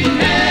mi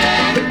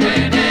gente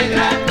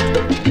negra.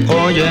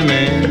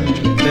 Óyeme,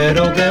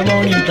 pero qué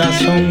bonitas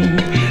son,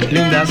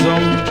 lindas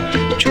son,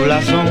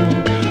 chulas son,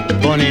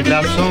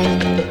 bonitas son,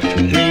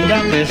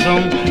 lindas que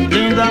son,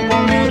 lindas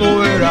como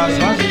tú eras,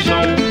 así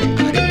son.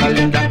 Caritas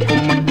lindas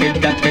como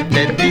aquella que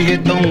te dije,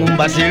 son un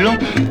vacilón,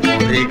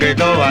 un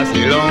riquito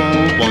vacilón,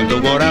 pon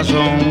tu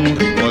corazón,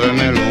 rico de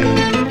melón.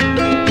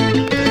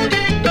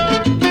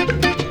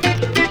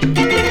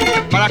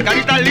 Para las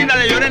caritas lindas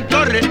de Lloren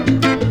Torres,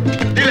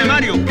 dile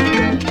Mario.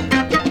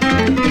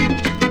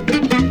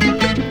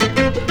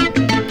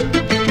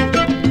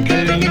 Qué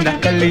linda,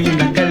 qué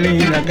linda, qué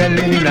linda, qué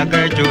linda,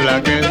 qué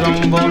chula que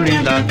son,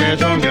 bonitas que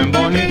son, bien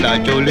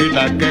bonitas,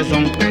 chulitas que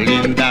son, qué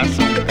lindas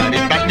son,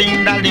 caritas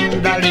lindas,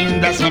 lindas,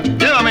 lindas son.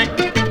 Llévame.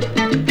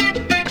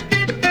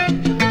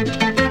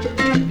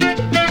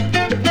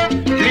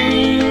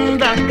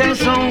 Lindas que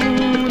son,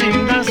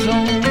 lindas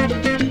son,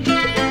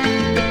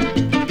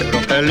 pero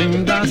qué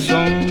lindas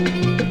son,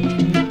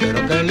 pero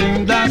qué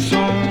lindas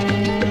son,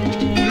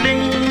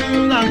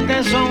 lindas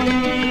que son,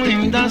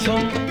 lindas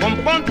son.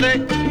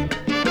 Componte.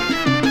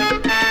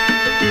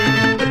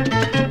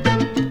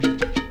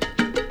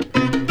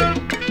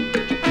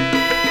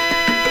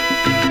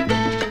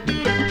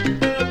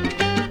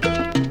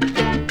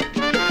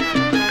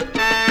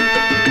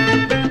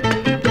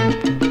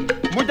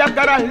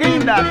 caras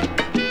lindas.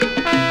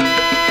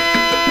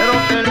 Pero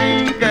qué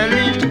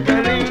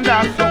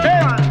lindas son.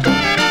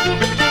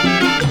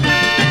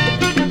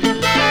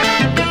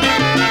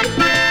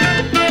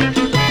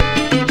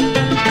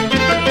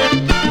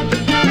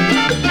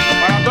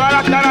 Para todas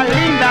las caras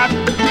lindas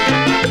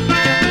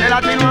de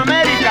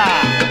Latinoamérica.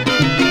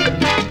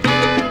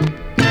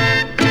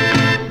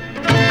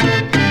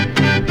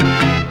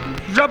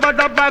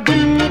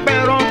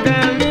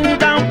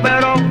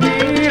 Pero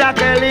mira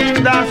qué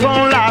lindas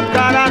son las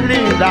caras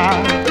lindas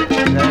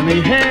de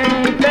mi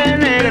gente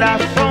negra,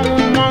 son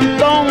un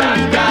montón. Las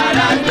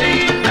caras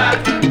lindas,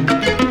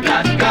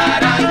 las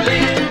caras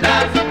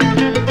lindas,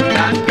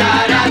 las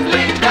caras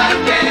lindas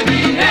de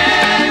mi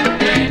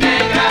gente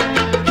negra.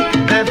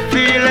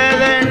 Desfile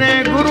de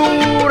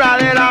negrura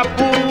de la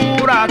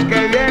pura que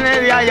viene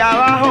de allá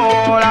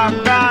abajo. Las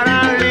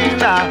caras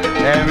lindas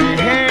de mi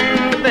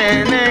gente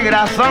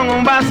negra son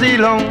un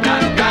vacilón.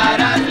 Las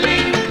caras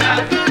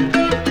lindas,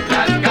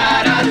 las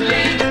caras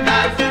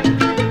lindas,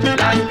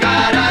 las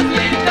caras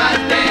lindas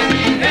de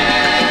mi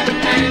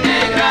gente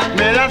negra.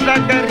 Me la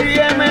saque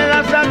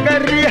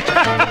ríe,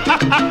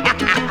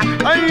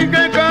 ay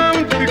que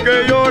canta y que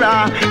llora,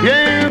 y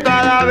en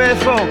cada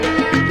beso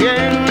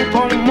bien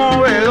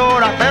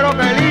conmovedora, pero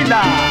que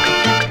linda.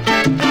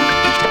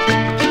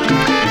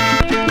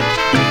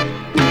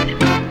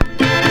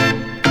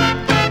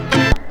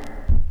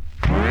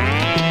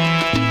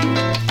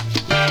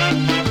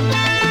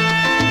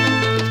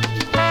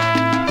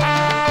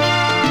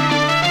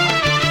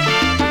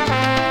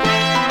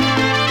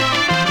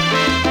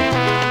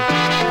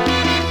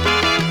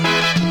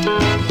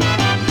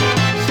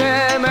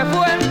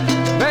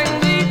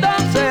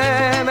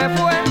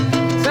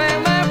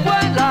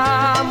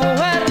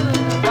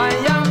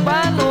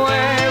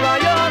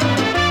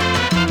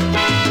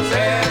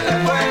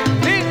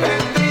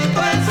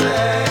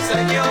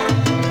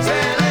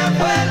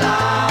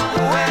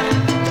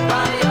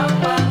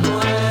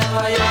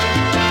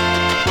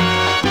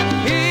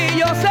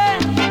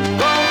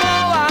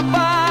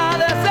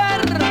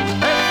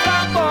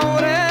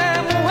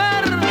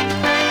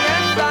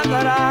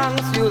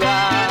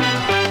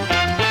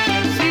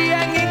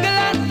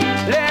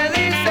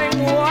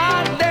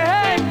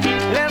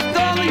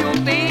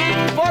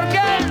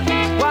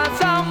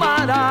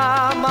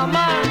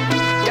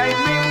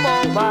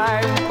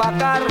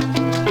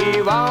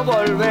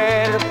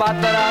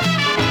 Atrás,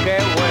 qué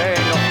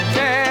bueno,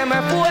 se me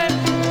fue,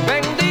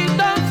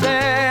 bendito se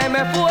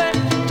me fue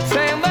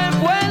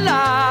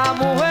la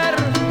mujer,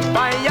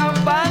 pa' allá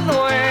pa'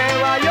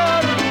 Nueva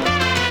York.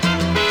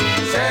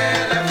 Se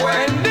le fue,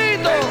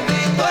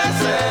 bendito es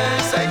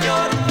el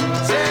Señor,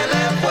 se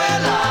le fue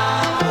la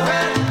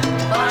mujer,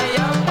 pa'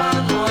 allá pa'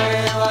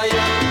 Nueva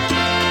York.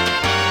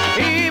 Y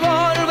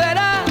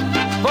volverá,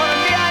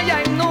 porque allá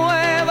en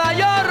Nueva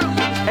York,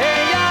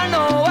 ella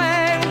no va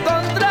a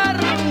encontrar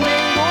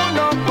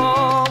ninguno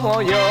como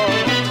yo.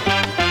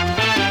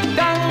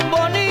 Tan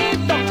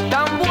bonito,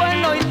 tan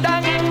bueno y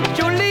tan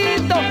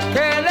chulito,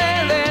 que le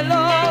dé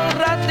los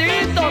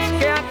ratitos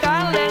que acá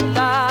le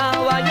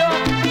daba yo.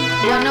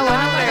 Bueno, con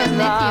los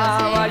necios,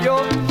 Yo,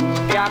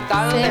 que acá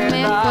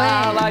le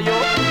daba yo.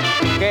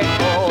 Qué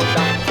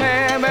cosa,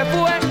 se me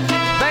fue,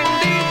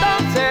 bendito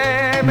se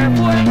me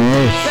fue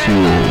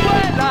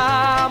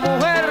la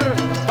mujer,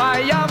 pa'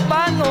 allá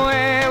pa'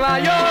 Nueva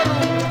York.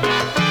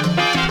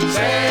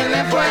 Se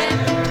le fue,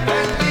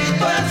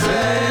 bendito es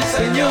el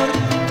Señor,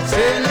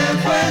 se le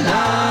fue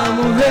la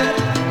mujer,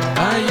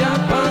 allá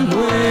pa'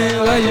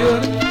 Nueva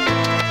York.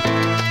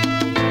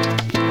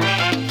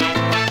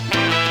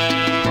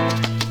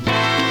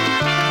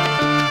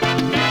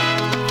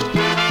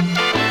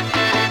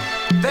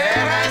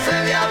 Deja ese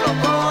diablo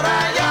por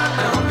allá,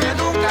 mejor que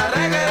nunca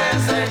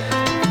regrese.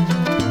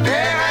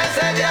 Deja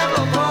ese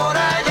diablo por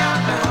allá,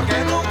 mejor que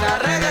nunca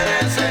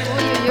regrese.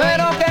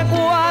 Pero que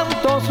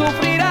cuánto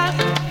sufrirá,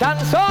 tan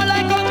sola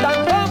y con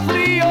tanto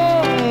frío.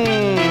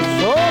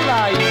 Sola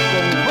y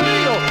con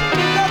frío.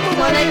 ¿Qué tú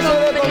me dices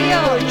de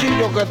Tonito el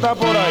Chillo que está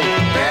por ahí?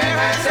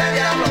 Deja ese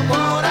diablo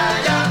por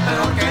allá,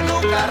 mejor que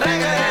nunca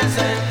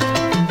regrese.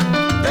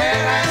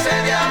 Deja ese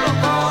diablo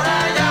por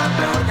allá,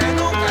 mejor que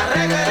nunca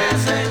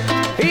regrese.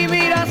 Y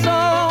mira,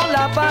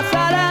 sola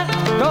pasará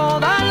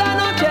toda la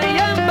noche y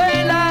en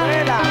vela.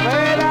 Vela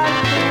el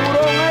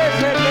tiburón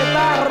ese que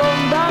está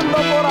rondando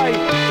por ahí,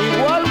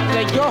 igual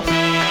que yo.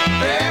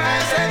 Deja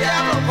ese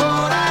diablo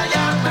por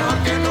allá, mejor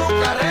que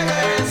nunca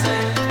regrese.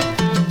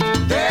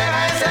 Deja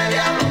ese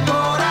diablo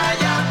por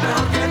allá,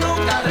 mejor que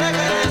nunca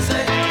regrese.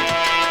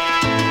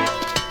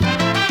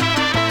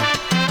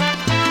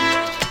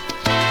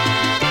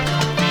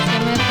 Se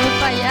me fue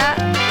para allá,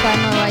 para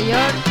Nueva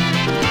York.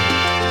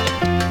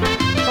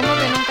 ¿Cómo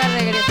que nunca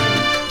regresé?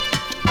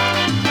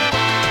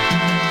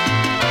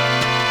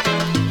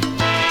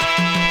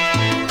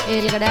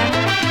 El gran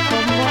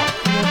combo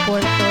de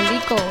Puerto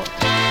Rico.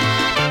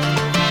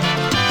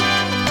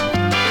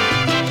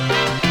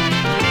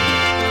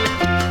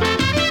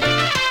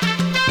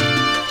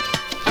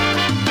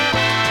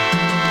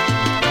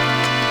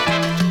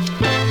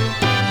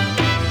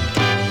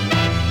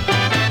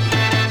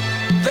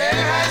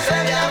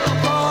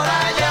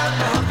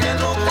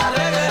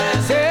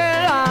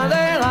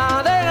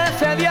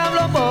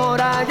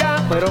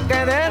 pero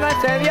que deja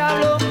ese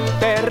diablo,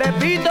 te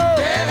repito.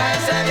 Deja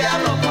ese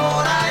diablo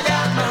por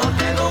allá, mejor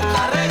que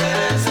nunca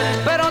regrese.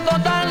 Pero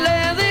total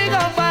le digo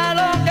para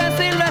lo que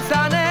sirve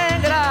esa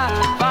negra,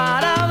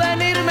 para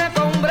venirme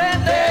con brete.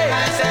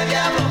 Deja ese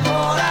diablo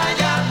por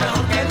allá,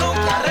 mejor que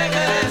nunca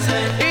regrese.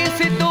 Y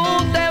si tú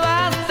te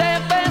vas te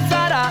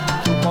pensarás,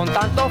 con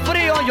tanto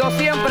frío yo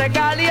siempre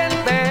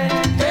caliente.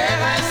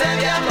 Deja ese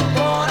diablo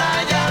por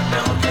allá,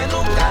 mejor que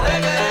nunca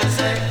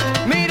regrese.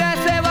 Mira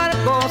ese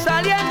barco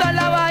saliendo en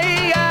la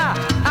bahía,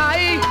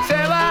 ahí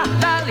se va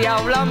la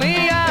diabla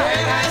mía.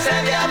 Deja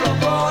ese diablo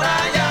por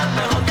allá,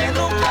 mejor que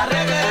nunca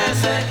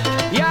regrese.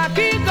 Y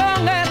aquí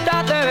con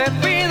esta te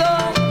despido,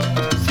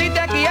 si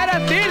te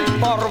quieres ir,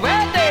 por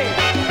vete.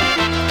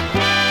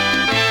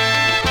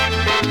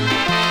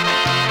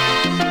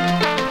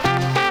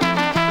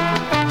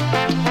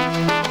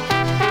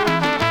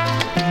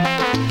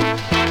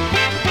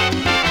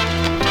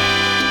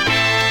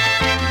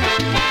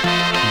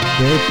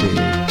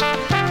 Vete.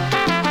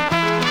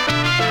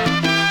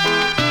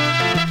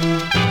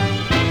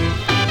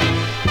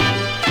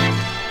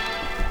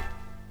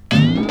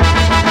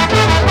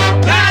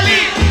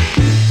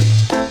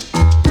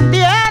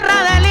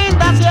 Tierra de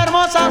lindas y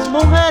hermosas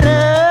mujeres.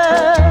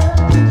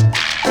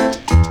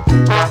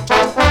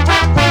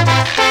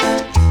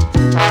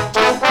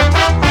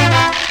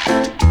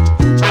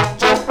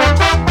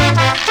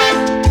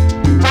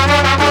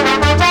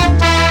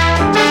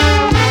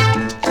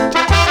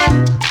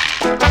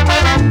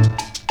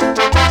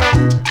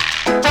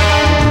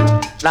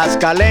 Las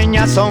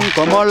caleñas son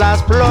como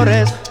las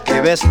flores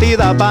que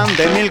vestidas van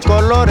de mil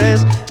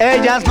colores.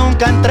 Ellas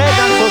nunca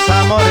entregan sus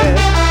amores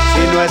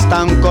si no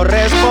están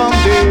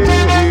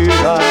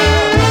correspondidas.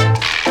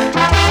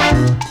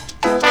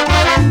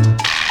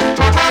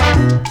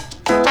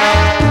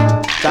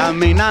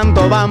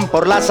 Caminando van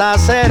por las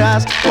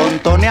aceras,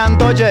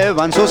 contoneando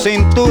llevan su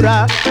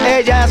cintura.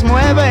 Ellas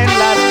mueven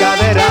las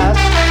caderas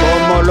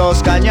como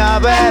los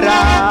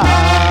cañaverales.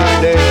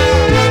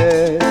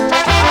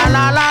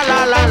 La la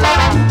la la la.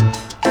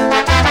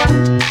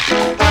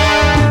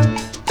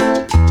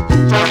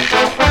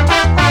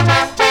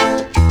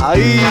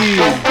 Ahí.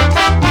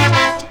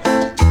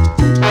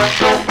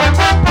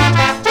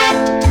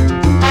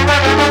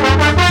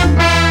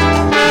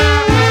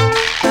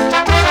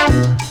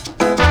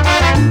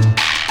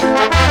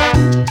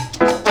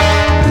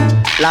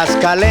 Las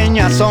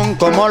caleñas son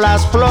como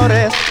las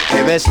flores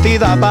que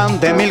vestidas van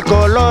de mil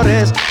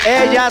colores.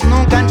 Ellas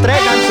nunca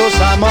entregan sus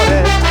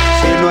amores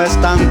si no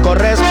están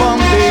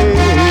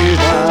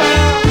correspondidas.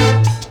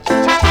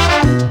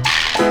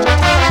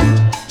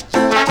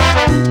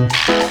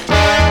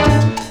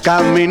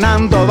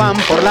 Caminando van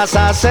por las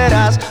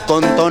aceras,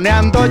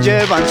 contoneando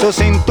llevan su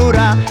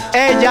cintura.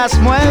 Ellas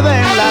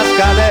mueven las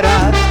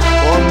caderas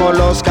como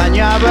los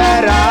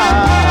cañaverales.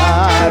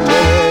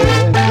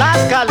 Las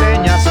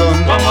caleñas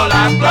son como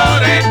las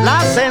flores,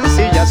 las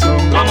sencillas son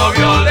como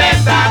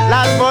violetas,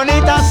 las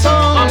bonitas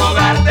son como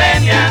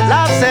gardenias,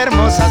 las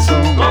hermosas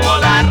son como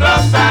las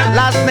rosas,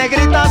 las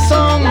negritas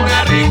son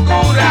una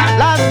ricura,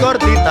 las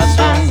gorditas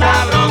son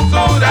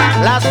sabrosura,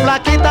 las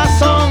flaquitas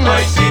son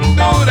soy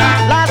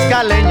cintura, las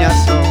caleñas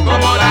son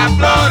como las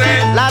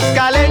flores, las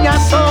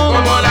caleñas son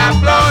como las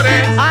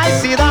flores, ay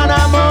si dan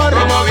amor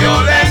como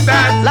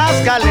violetas, las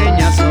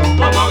caleñas son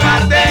como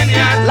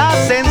gardenias, las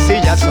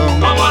sencillas son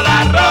como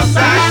las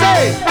rosas.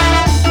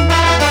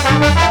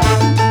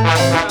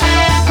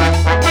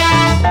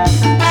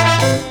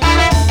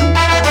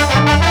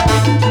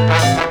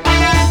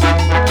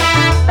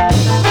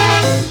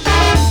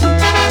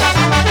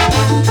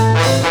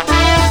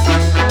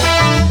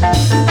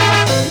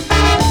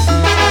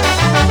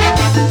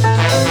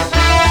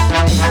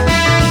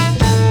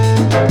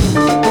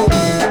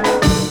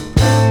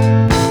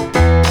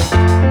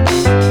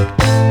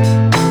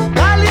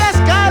 Cali es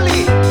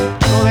Cali,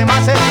 lo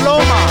demás es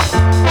loma.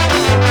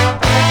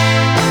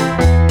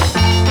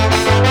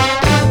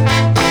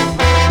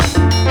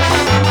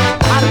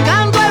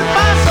 Marcando el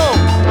paso.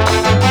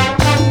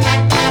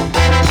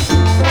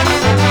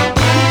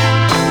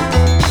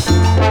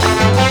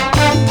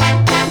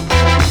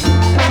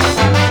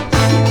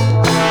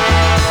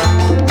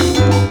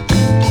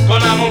 Con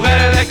las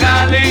mujeres de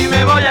Cali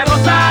me voy a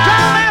gozar. Yo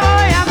me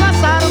voy a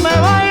gozar, me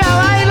voy a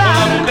bailar.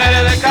 Con las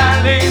mujeres de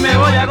Cali me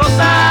voy a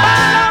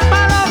gozar.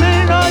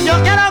 Palomino,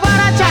 yo quiero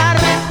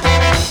guaracharme.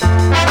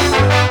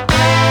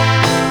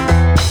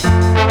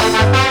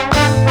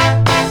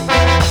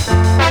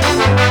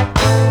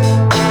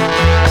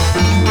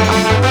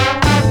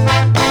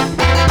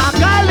 A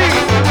Cali,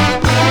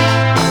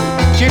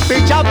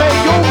 Chipichape y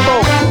Jumbo.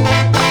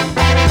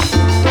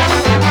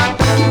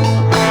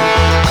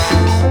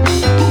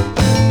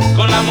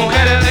 Con las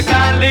mujeres de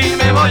Cali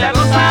me voy a Que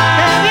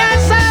gozar. bien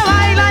se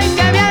baila y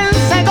que bien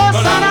se Con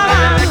goza las nada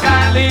mujeres más. de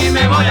Cali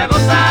me voy a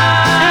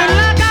gozar. En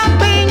la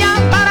campiña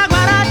para Con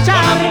las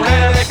guarachar.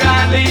 mujeres de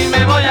Cali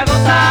me voy a Me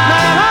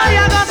gozar. voy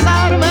a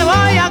gozar, me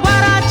voy a Con las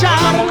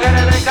guarachar.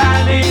 mujeres de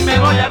Cali me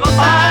voy a gozar.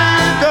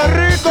 ¡Ay, qué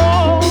rico,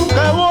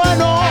 qué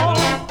bueno!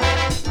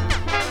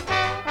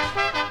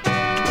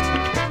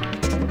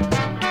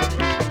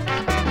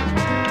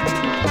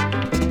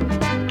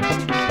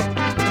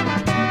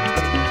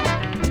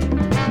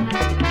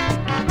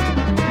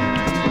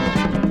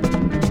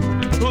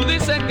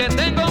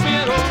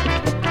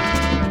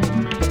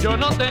 yo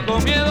no tengo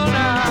miedo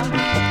nada.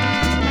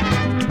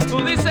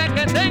 Tú dices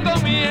que tengo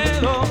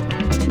miedo,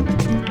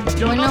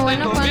 yo Bueno, no bueno,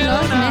 tengo con miedo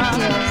los nada.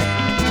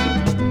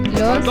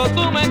 necios. Cuando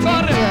tú me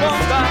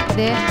correspondas,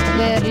 De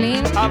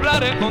Berlín,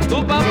 hablaré con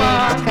tu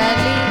papá. de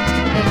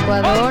Cali,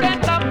 Ecuador, Porque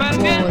estás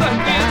perdiendo el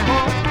tiempo,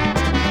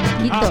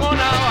 Quito.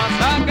 abona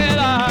vas a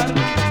quedar.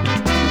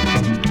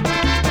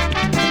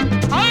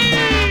 ¡Ay!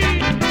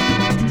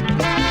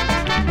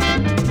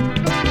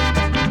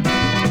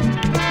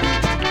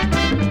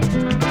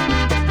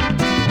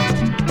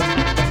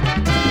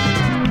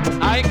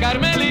 Ay,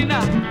 Carmelina,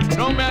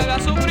 no me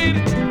hagas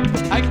sufrir.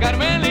 Ay,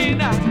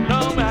 Carmelina,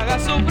 no me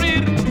hagas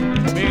sufrir.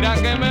 Mira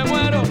que me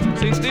muero,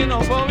 sin ti no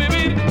puedo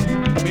vivir.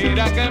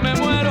 Mira que me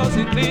muero,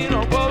 sin ti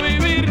no puedo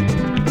vivir.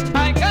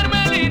 Ay,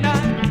 Carmelina,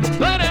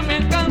 tú eres mi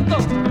encanto.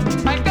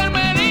 Ay,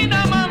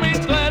 Carmelina, mami,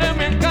 tú eres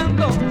mi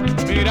encanto.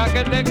 Mira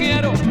que te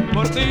quiero,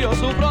 por ti yo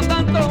sufro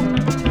tanto.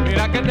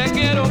 Mira que te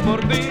quiero, por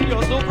ti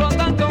yo sufro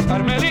tanto,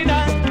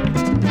 Carmelina.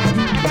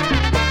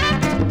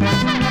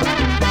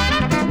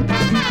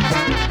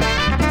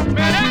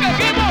 ¡Merengue,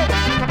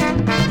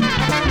 equipo!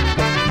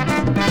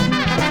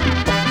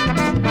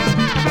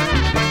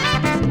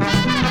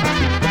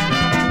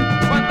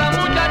 Cuántas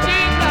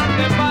muchachitas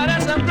que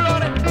parecen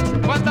flores,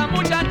 cuántas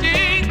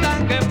muchachitas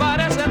que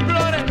parecen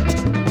flores,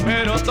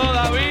 pero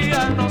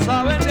todavía no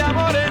saben de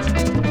amores,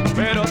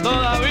 pero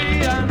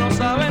todavía no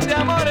saben de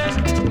amores.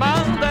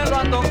 Mándelo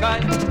a tocar,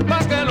 pa'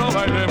 que lo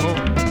bailemos,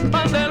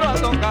 mándelo a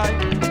tocar,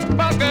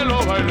 pa' que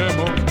lo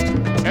bailemos.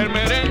 El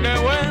merengue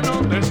bueno,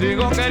 te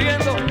sigo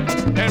queriendo,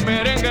 el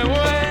merengue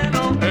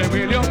bueno,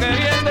 Emilio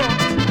queriendo.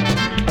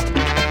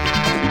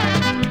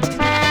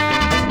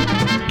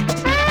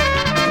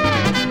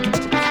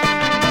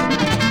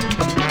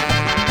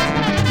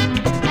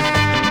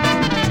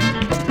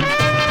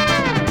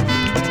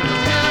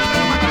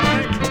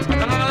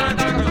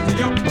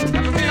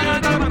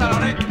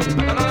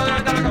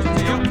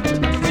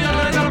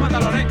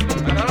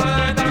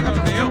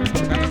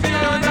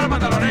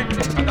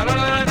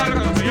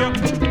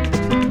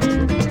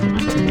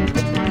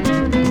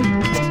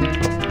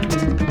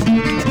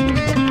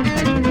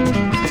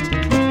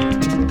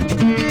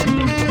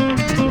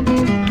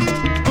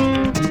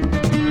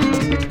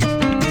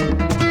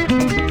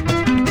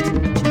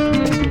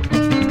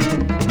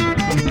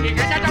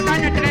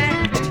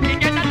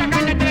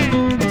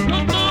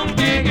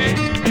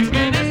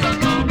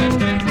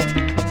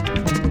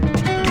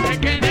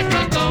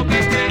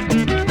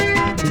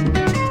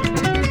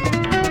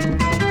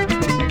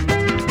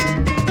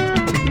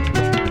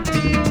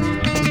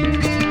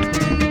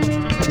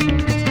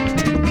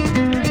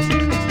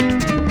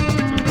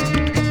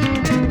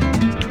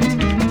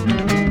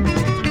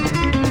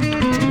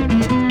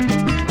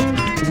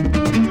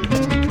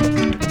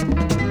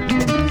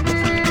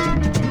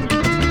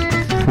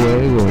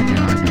 Fuego,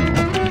 ñano.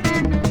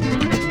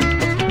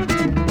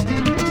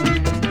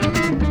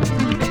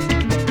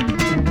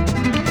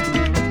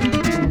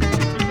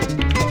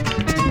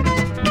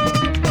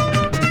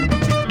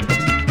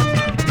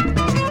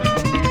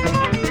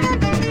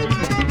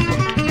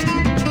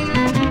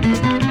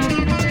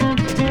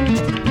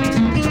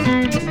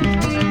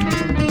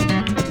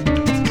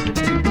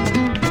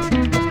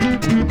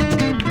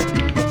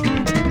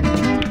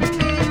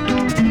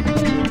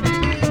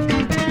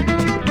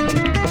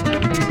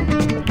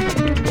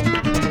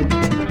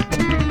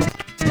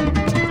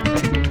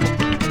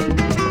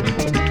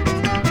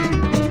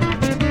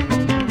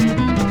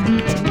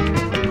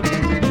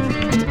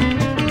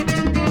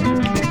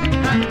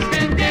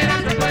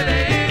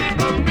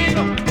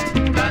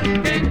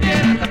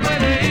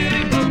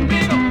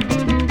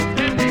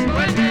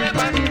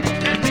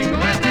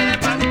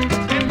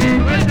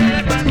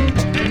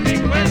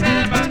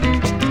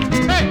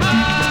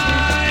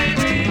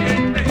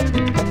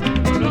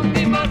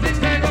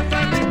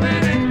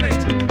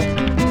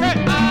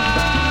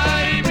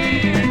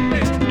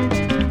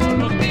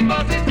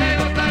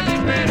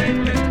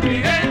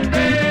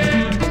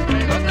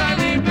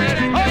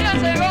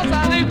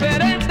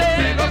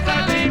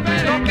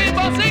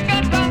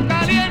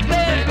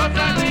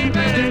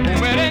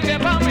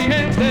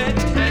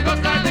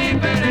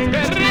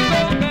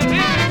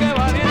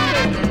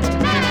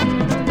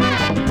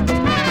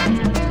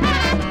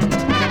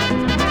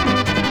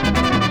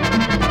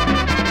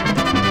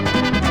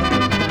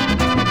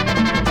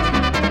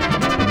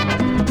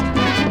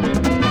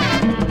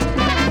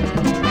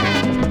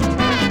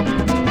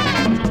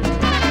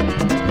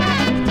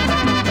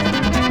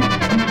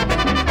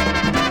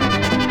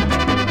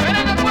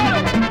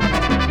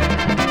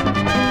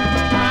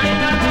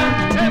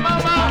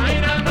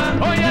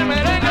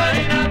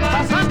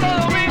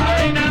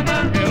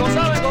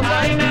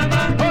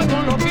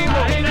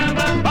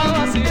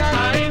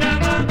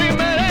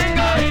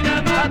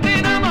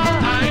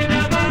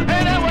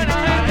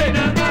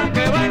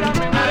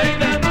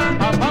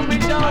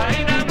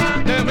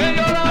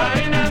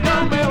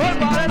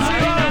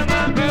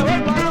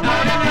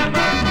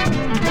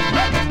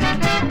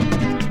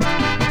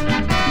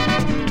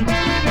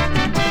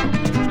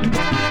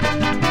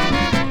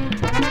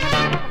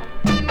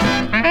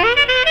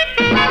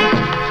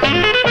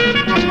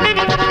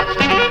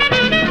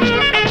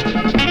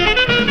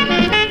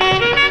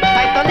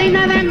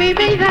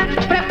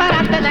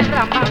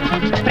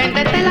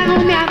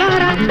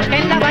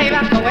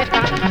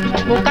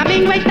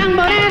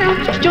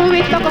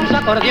 con su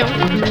acordeón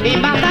y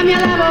mándame a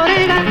la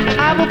bodega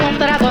a buscar un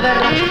trago de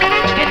ron.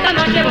 Esta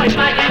noche voy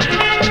para allá,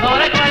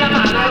 ahora con la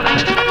mano.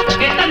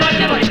 Esta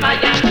noche voy para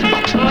allá,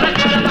 ahora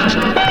con la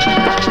mano.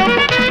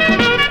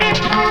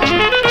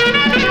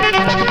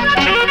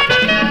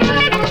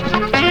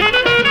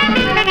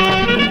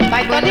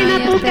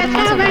 Baitolina, tú que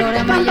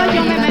sabes cuando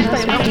yo me meto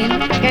en ron,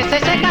 que se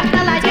seca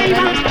hasta la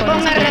yema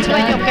con el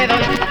resuello que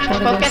doy.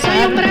 Porque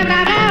soy hombre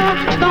bragado,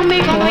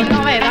 conmigo no hay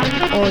novedad.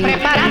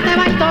 Prepárate,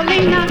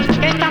 Baitolina,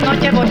 que esta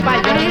noche voy para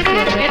allá.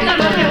 Esta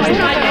noche voy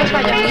para allá,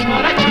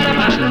 ahora con la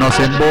mano. No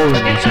se embobe,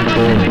 no se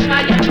embobe.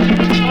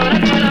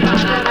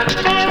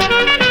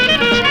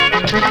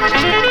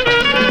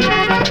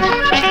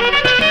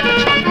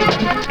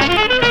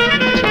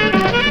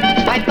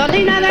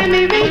 Baitolina de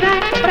mi vida,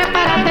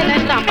 prepárate en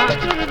el trampa.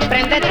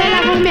 Préndete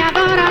la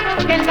humeadora,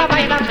 que en la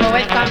bailando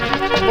está.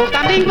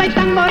 Busca bingo y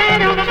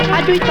tamborero,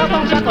 ayuito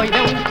con su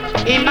acordeón.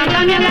 Y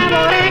mándame a la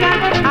bodega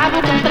a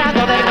buscar un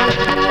trago de ron.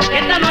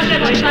 Esta noche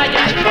voy para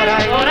allá,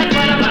 ahora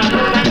con la mano.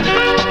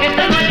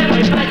 Esta noche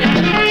voy para allá,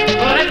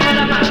 ahora con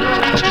la mano.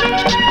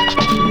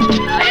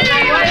 Ay, me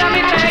voy a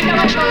mi peca,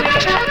 Baitolina.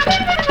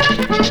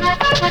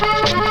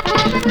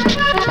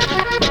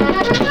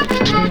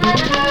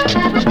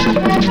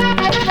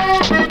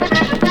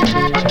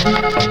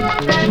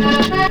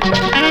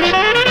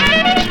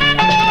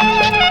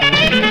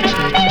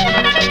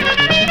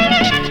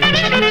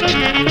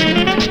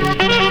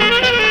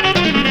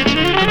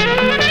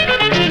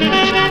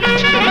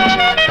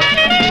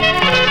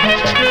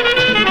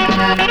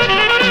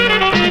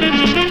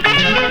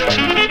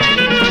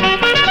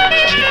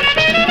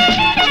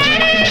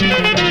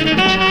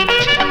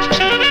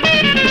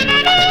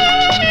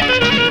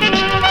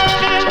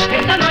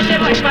 Esta noche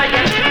voy para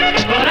allá,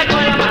 ahora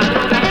con la mano.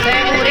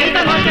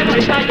 Esta noche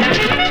voy para allá,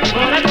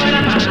 ahora con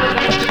la mano.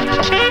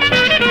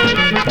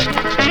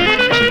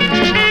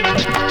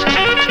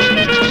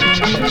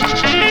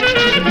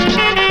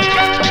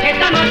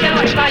 Esta noche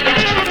voy para allá,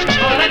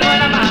 ahora con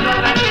la mano.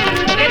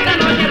 Esta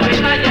noche voy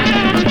para allá,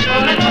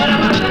 ahora con la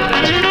mano.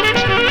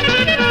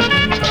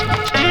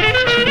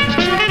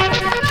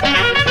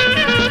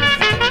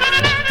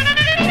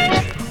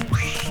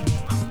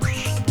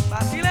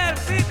 Basile el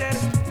Peter,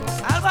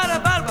 Álvaro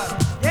Bárbaro,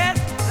 es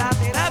la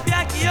terapia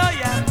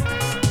criolla.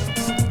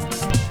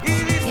 Y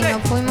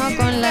nos fuimos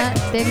con la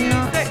tecno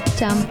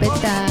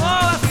champeta.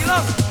 Oh,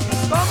 vacilón,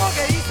 ¿cómo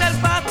que dice el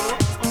pato?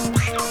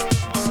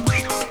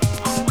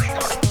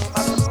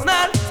 Para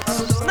sonar,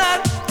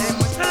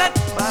 demuéstrale,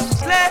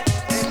 vacile,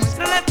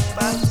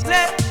 para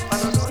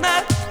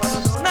sonar,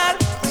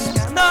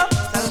 brincando,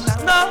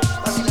 saltando,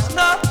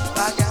 vacilando,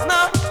 vaqueando.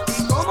 ¿Y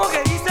cómo que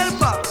dice el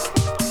pato?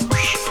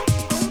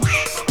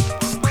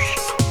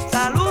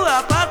 Saluda,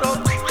 pato.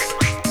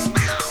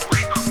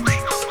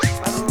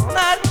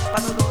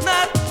 Para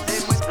sonar,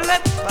 demuéstrale,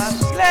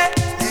 vacile,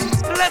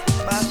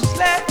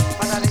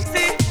 para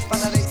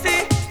Daisy.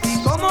 ¿Y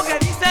cómo que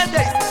dice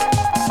Daisy?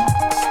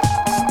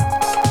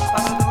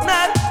 Para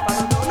sonar,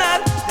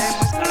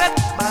 demuéstrale,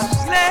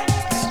 vacile,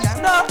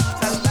 brincando,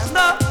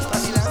 saltando,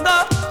 vacilando,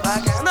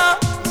 vaqueando,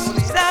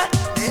 unidad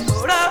de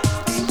oro.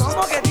 ¿Y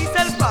cómo que dice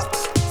el pato?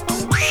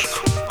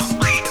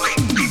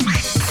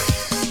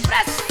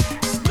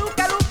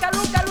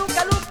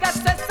 Luca,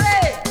 CC.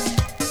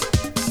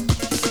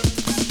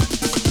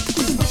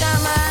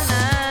 Kutamana,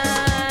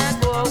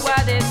 kwa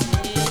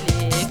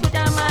wadesile,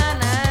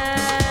 kutamana.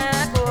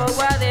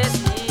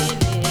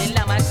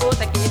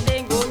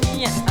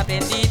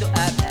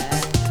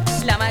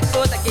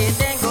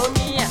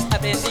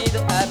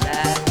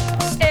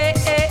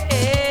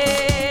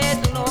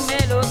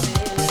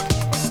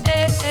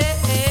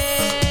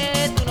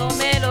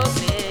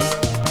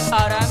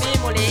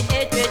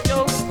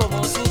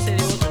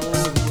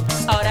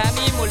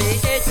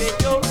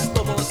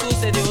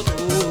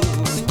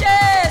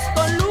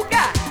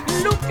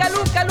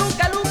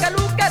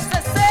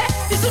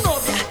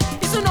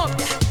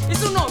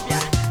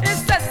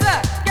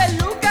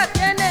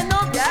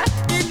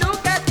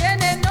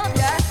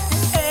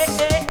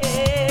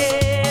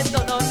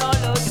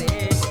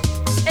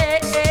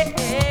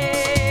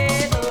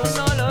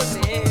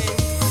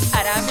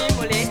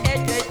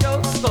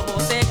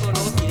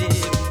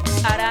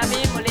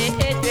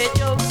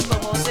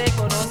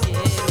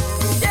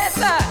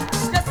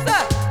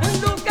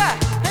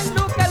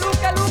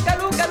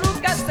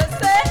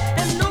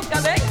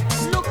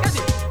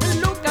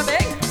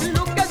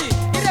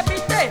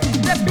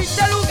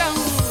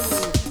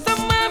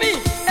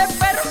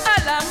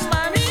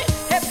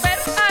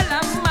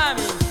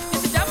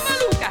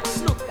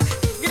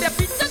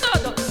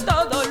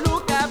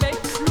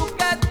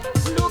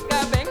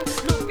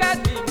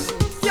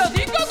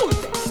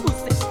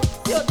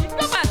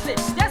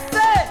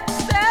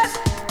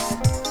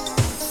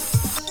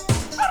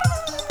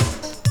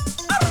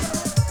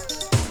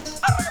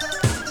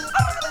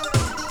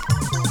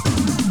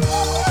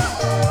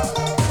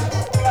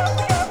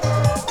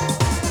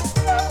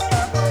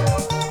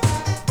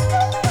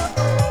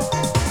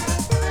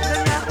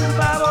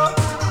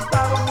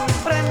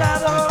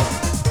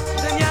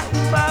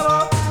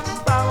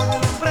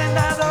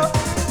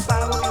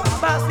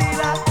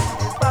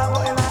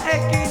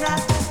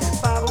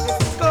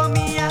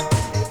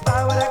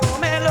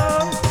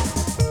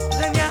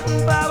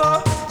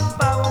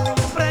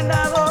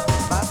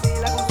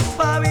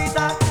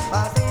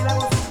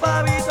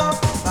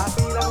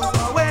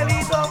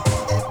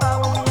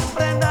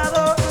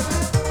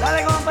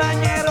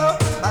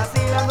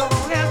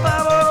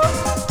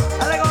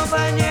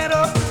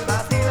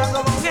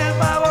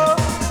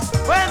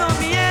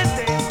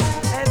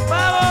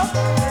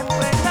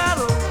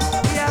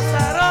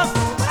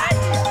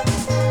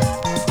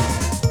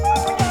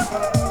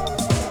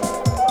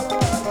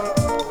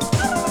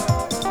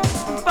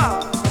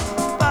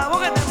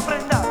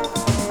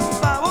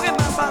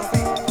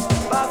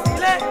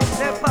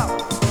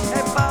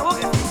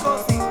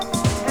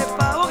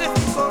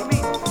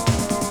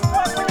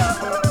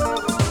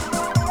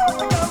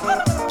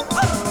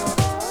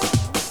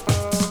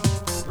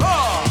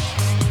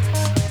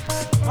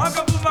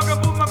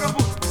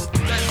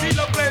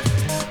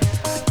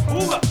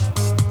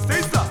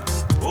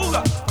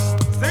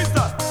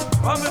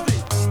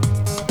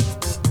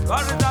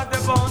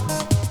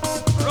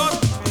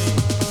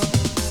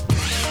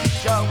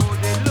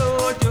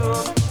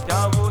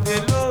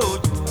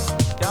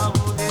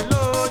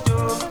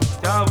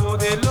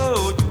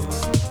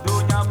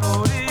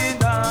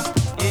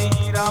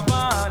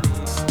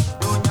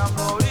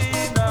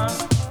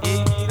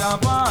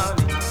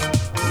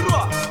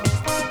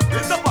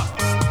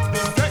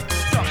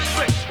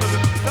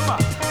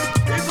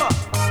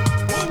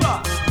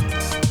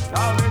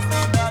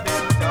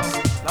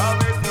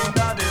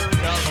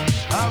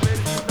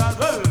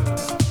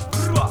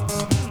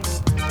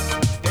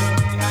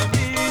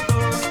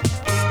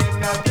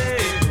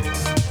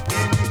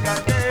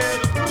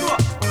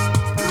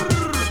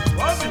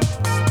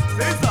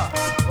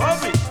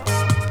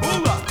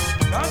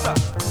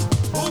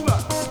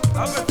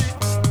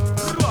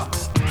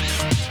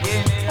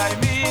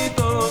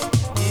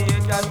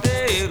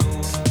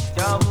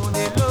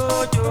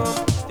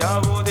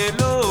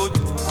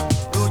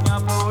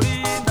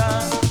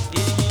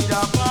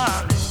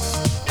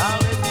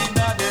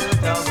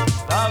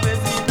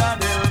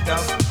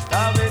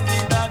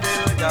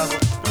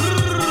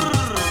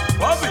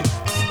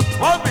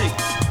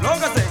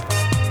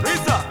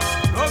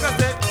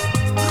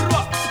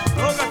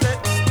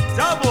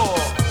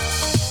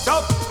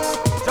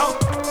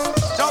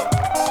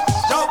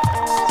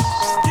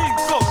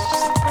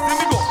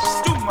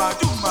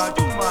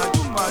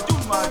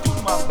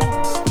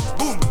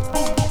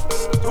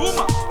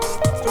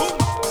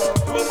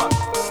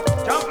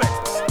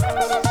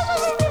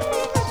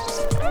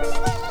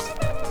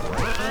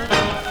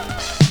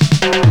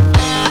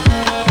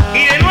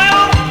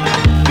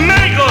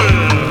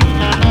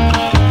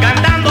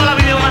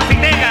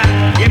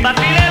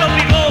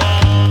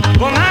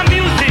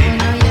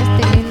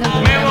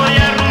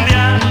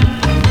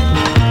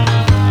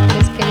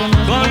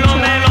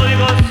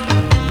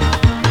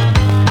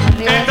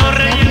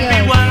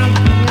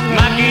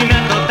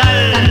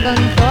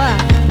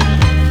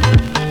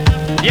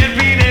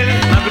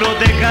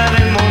 discoteca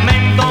del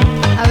momento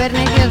A ver,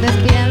 necios,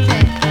 despídense.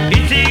 y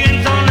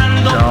siguen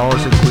sonando. Chao,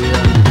 se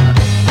cuidan.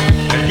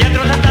 El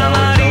Teatro Santa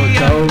María,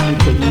 Chao,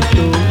 mucho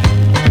gusto.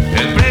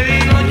 el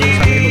Predino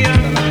Giglia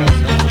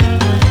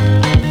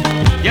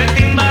y el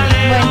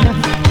timbalero Bueno,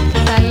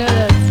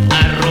 saludos.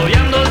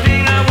 arrollando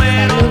sin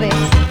agüero Saludes.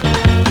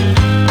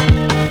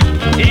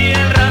 y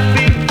el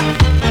rapid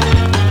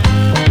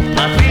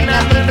Venga,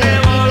 afinando el Pipe,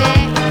 rebolo.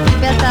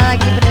 Pipe ha estado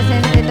aquí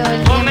presente todo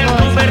el Con el tiempo.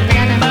 Es super un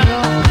gran timba.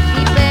 amigo.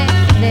 Pipe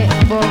de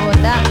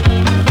Bogotá.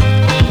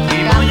 Y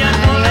voy a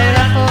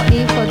Camarógrafo y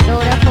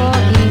fotógrafo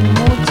y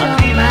mucho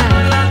afinando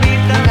en más. la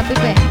pista Venga,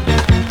 Pipe.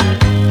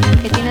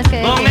 ¿Qué tienes que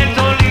con decir? el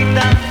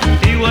solita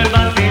sigo el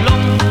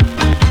vacilón,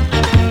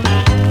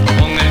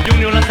 con el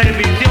Junior la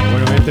servición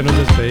Bueno, gente, nos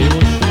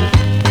despedimos.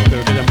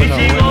 Espero que hayan y pasado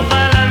sigo bueno.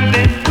 para adelante,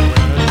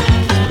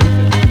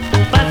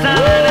 pasada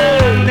la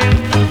grande,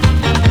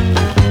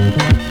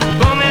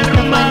 con el Tengo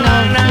rumba no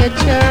banda,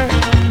 future,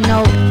 no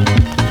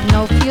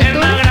el future,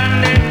 más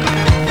grande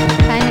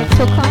kind of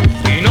to come.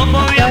 y no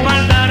podía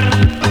faltar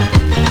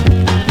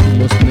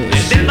Los el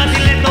tres. del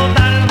vacile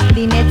total,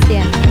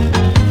 Dinetien,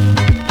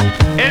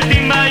 el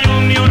Timba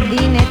Junior.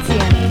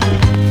 Dinetien.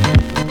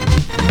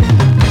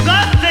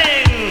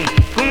 ¡Gocen!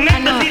 Con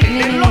el no, vacile ne,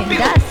 del ne,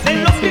 lópico, das del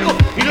lópico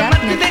y la das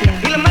martiteca,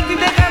 y la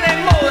martiteca de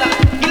moda,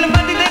 y la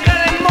martiteca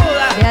de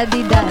moda. Vea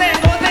Adidas, vea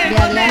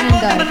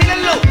Leandar.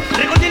 Batílenlo,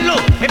 recógenlo,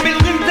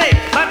 espelúquense,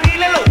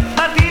 batílenlo,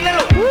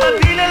 batílenlo,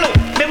 batílenlo.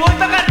 Me voy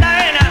pa'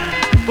 Cartagena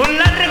con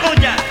la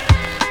regolla,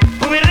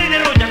 con el rey de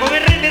Roya, con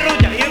el rey de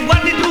Roya y el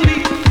Guardi Trudy.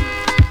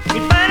 Mi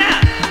pana,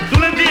 tú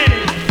lo entiendes.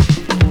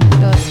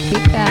 Los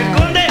picas. El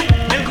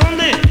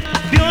conde,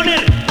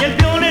 pioner, y el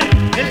pioner,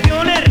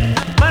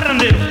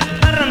 barrandero,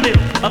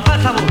 papá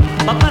sabor,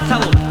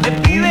 el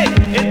pibe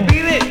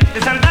de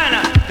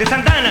Santana,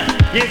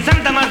 y en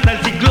Santa Marta el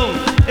ciclón,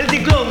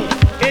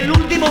 el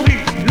último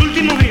grito,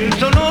 el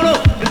sonoro,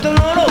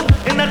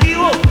 el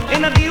nativo,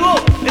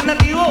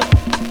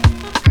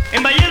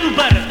 en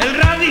Valledupar, el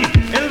Radi,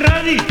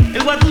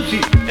 el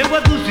Guatusi,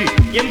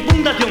 y en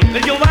Fundación,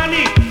 el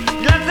Giovanni,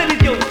 la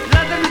servición,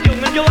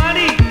 el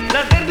Giovanni,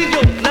 la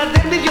servición,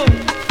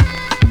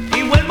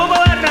 y vuelvo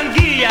para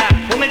Barranquilla,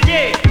 con el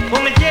Che,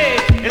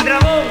 el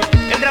dragón,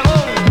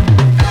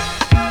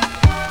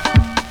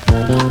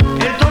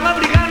 el ton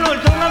africano,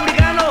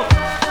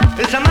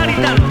 el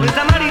samaritano,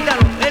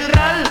 el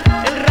ral,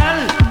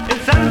 el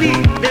Sandy,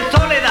 de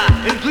Soledad,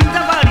 el Twin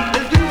Safari,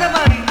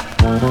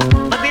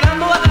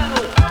 vacilando bacano.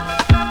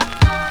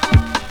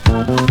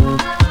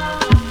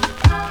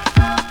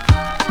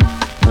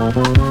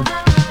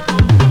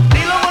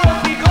 Dilo con los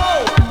picó,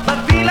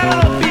 vacila con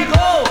los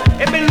picó,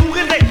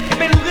 espelúquense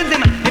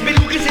más,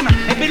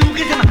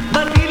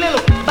 vacílelo,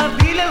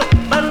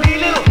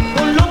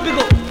 con los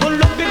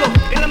picos,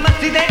 en la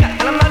masiteca,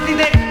 con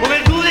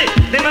el jude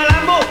de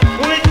Malambo,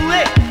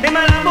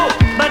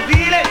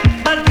 vacile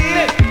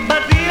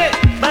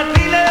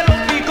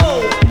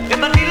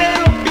de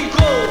los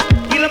picó,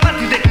 y la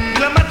masiteca,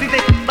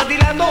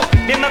 vacilando,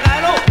 bien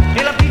bacano,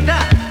 en la pista.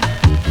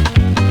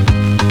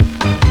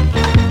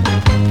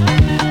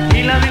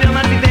 Y las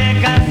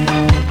videomasitecas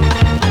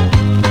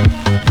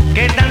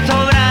que están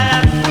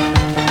sobradas,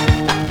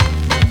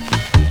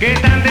 que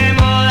están de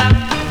moda,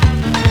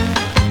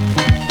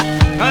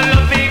 con los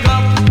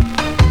pick-up,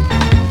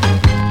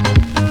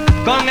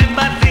 con el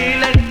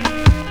vacile.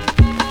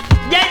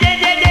 Yeah.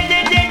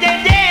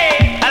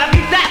 A la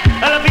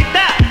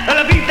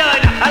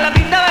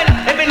pista, baila,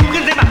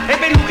 espelúquense más,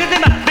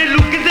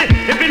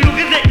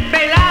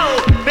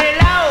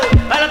 pelao,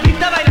 a la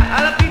pista baila,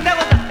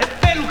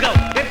 espelucao.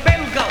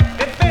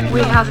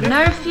 We have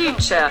no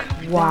future.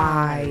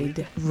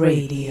 Wide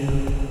Radio.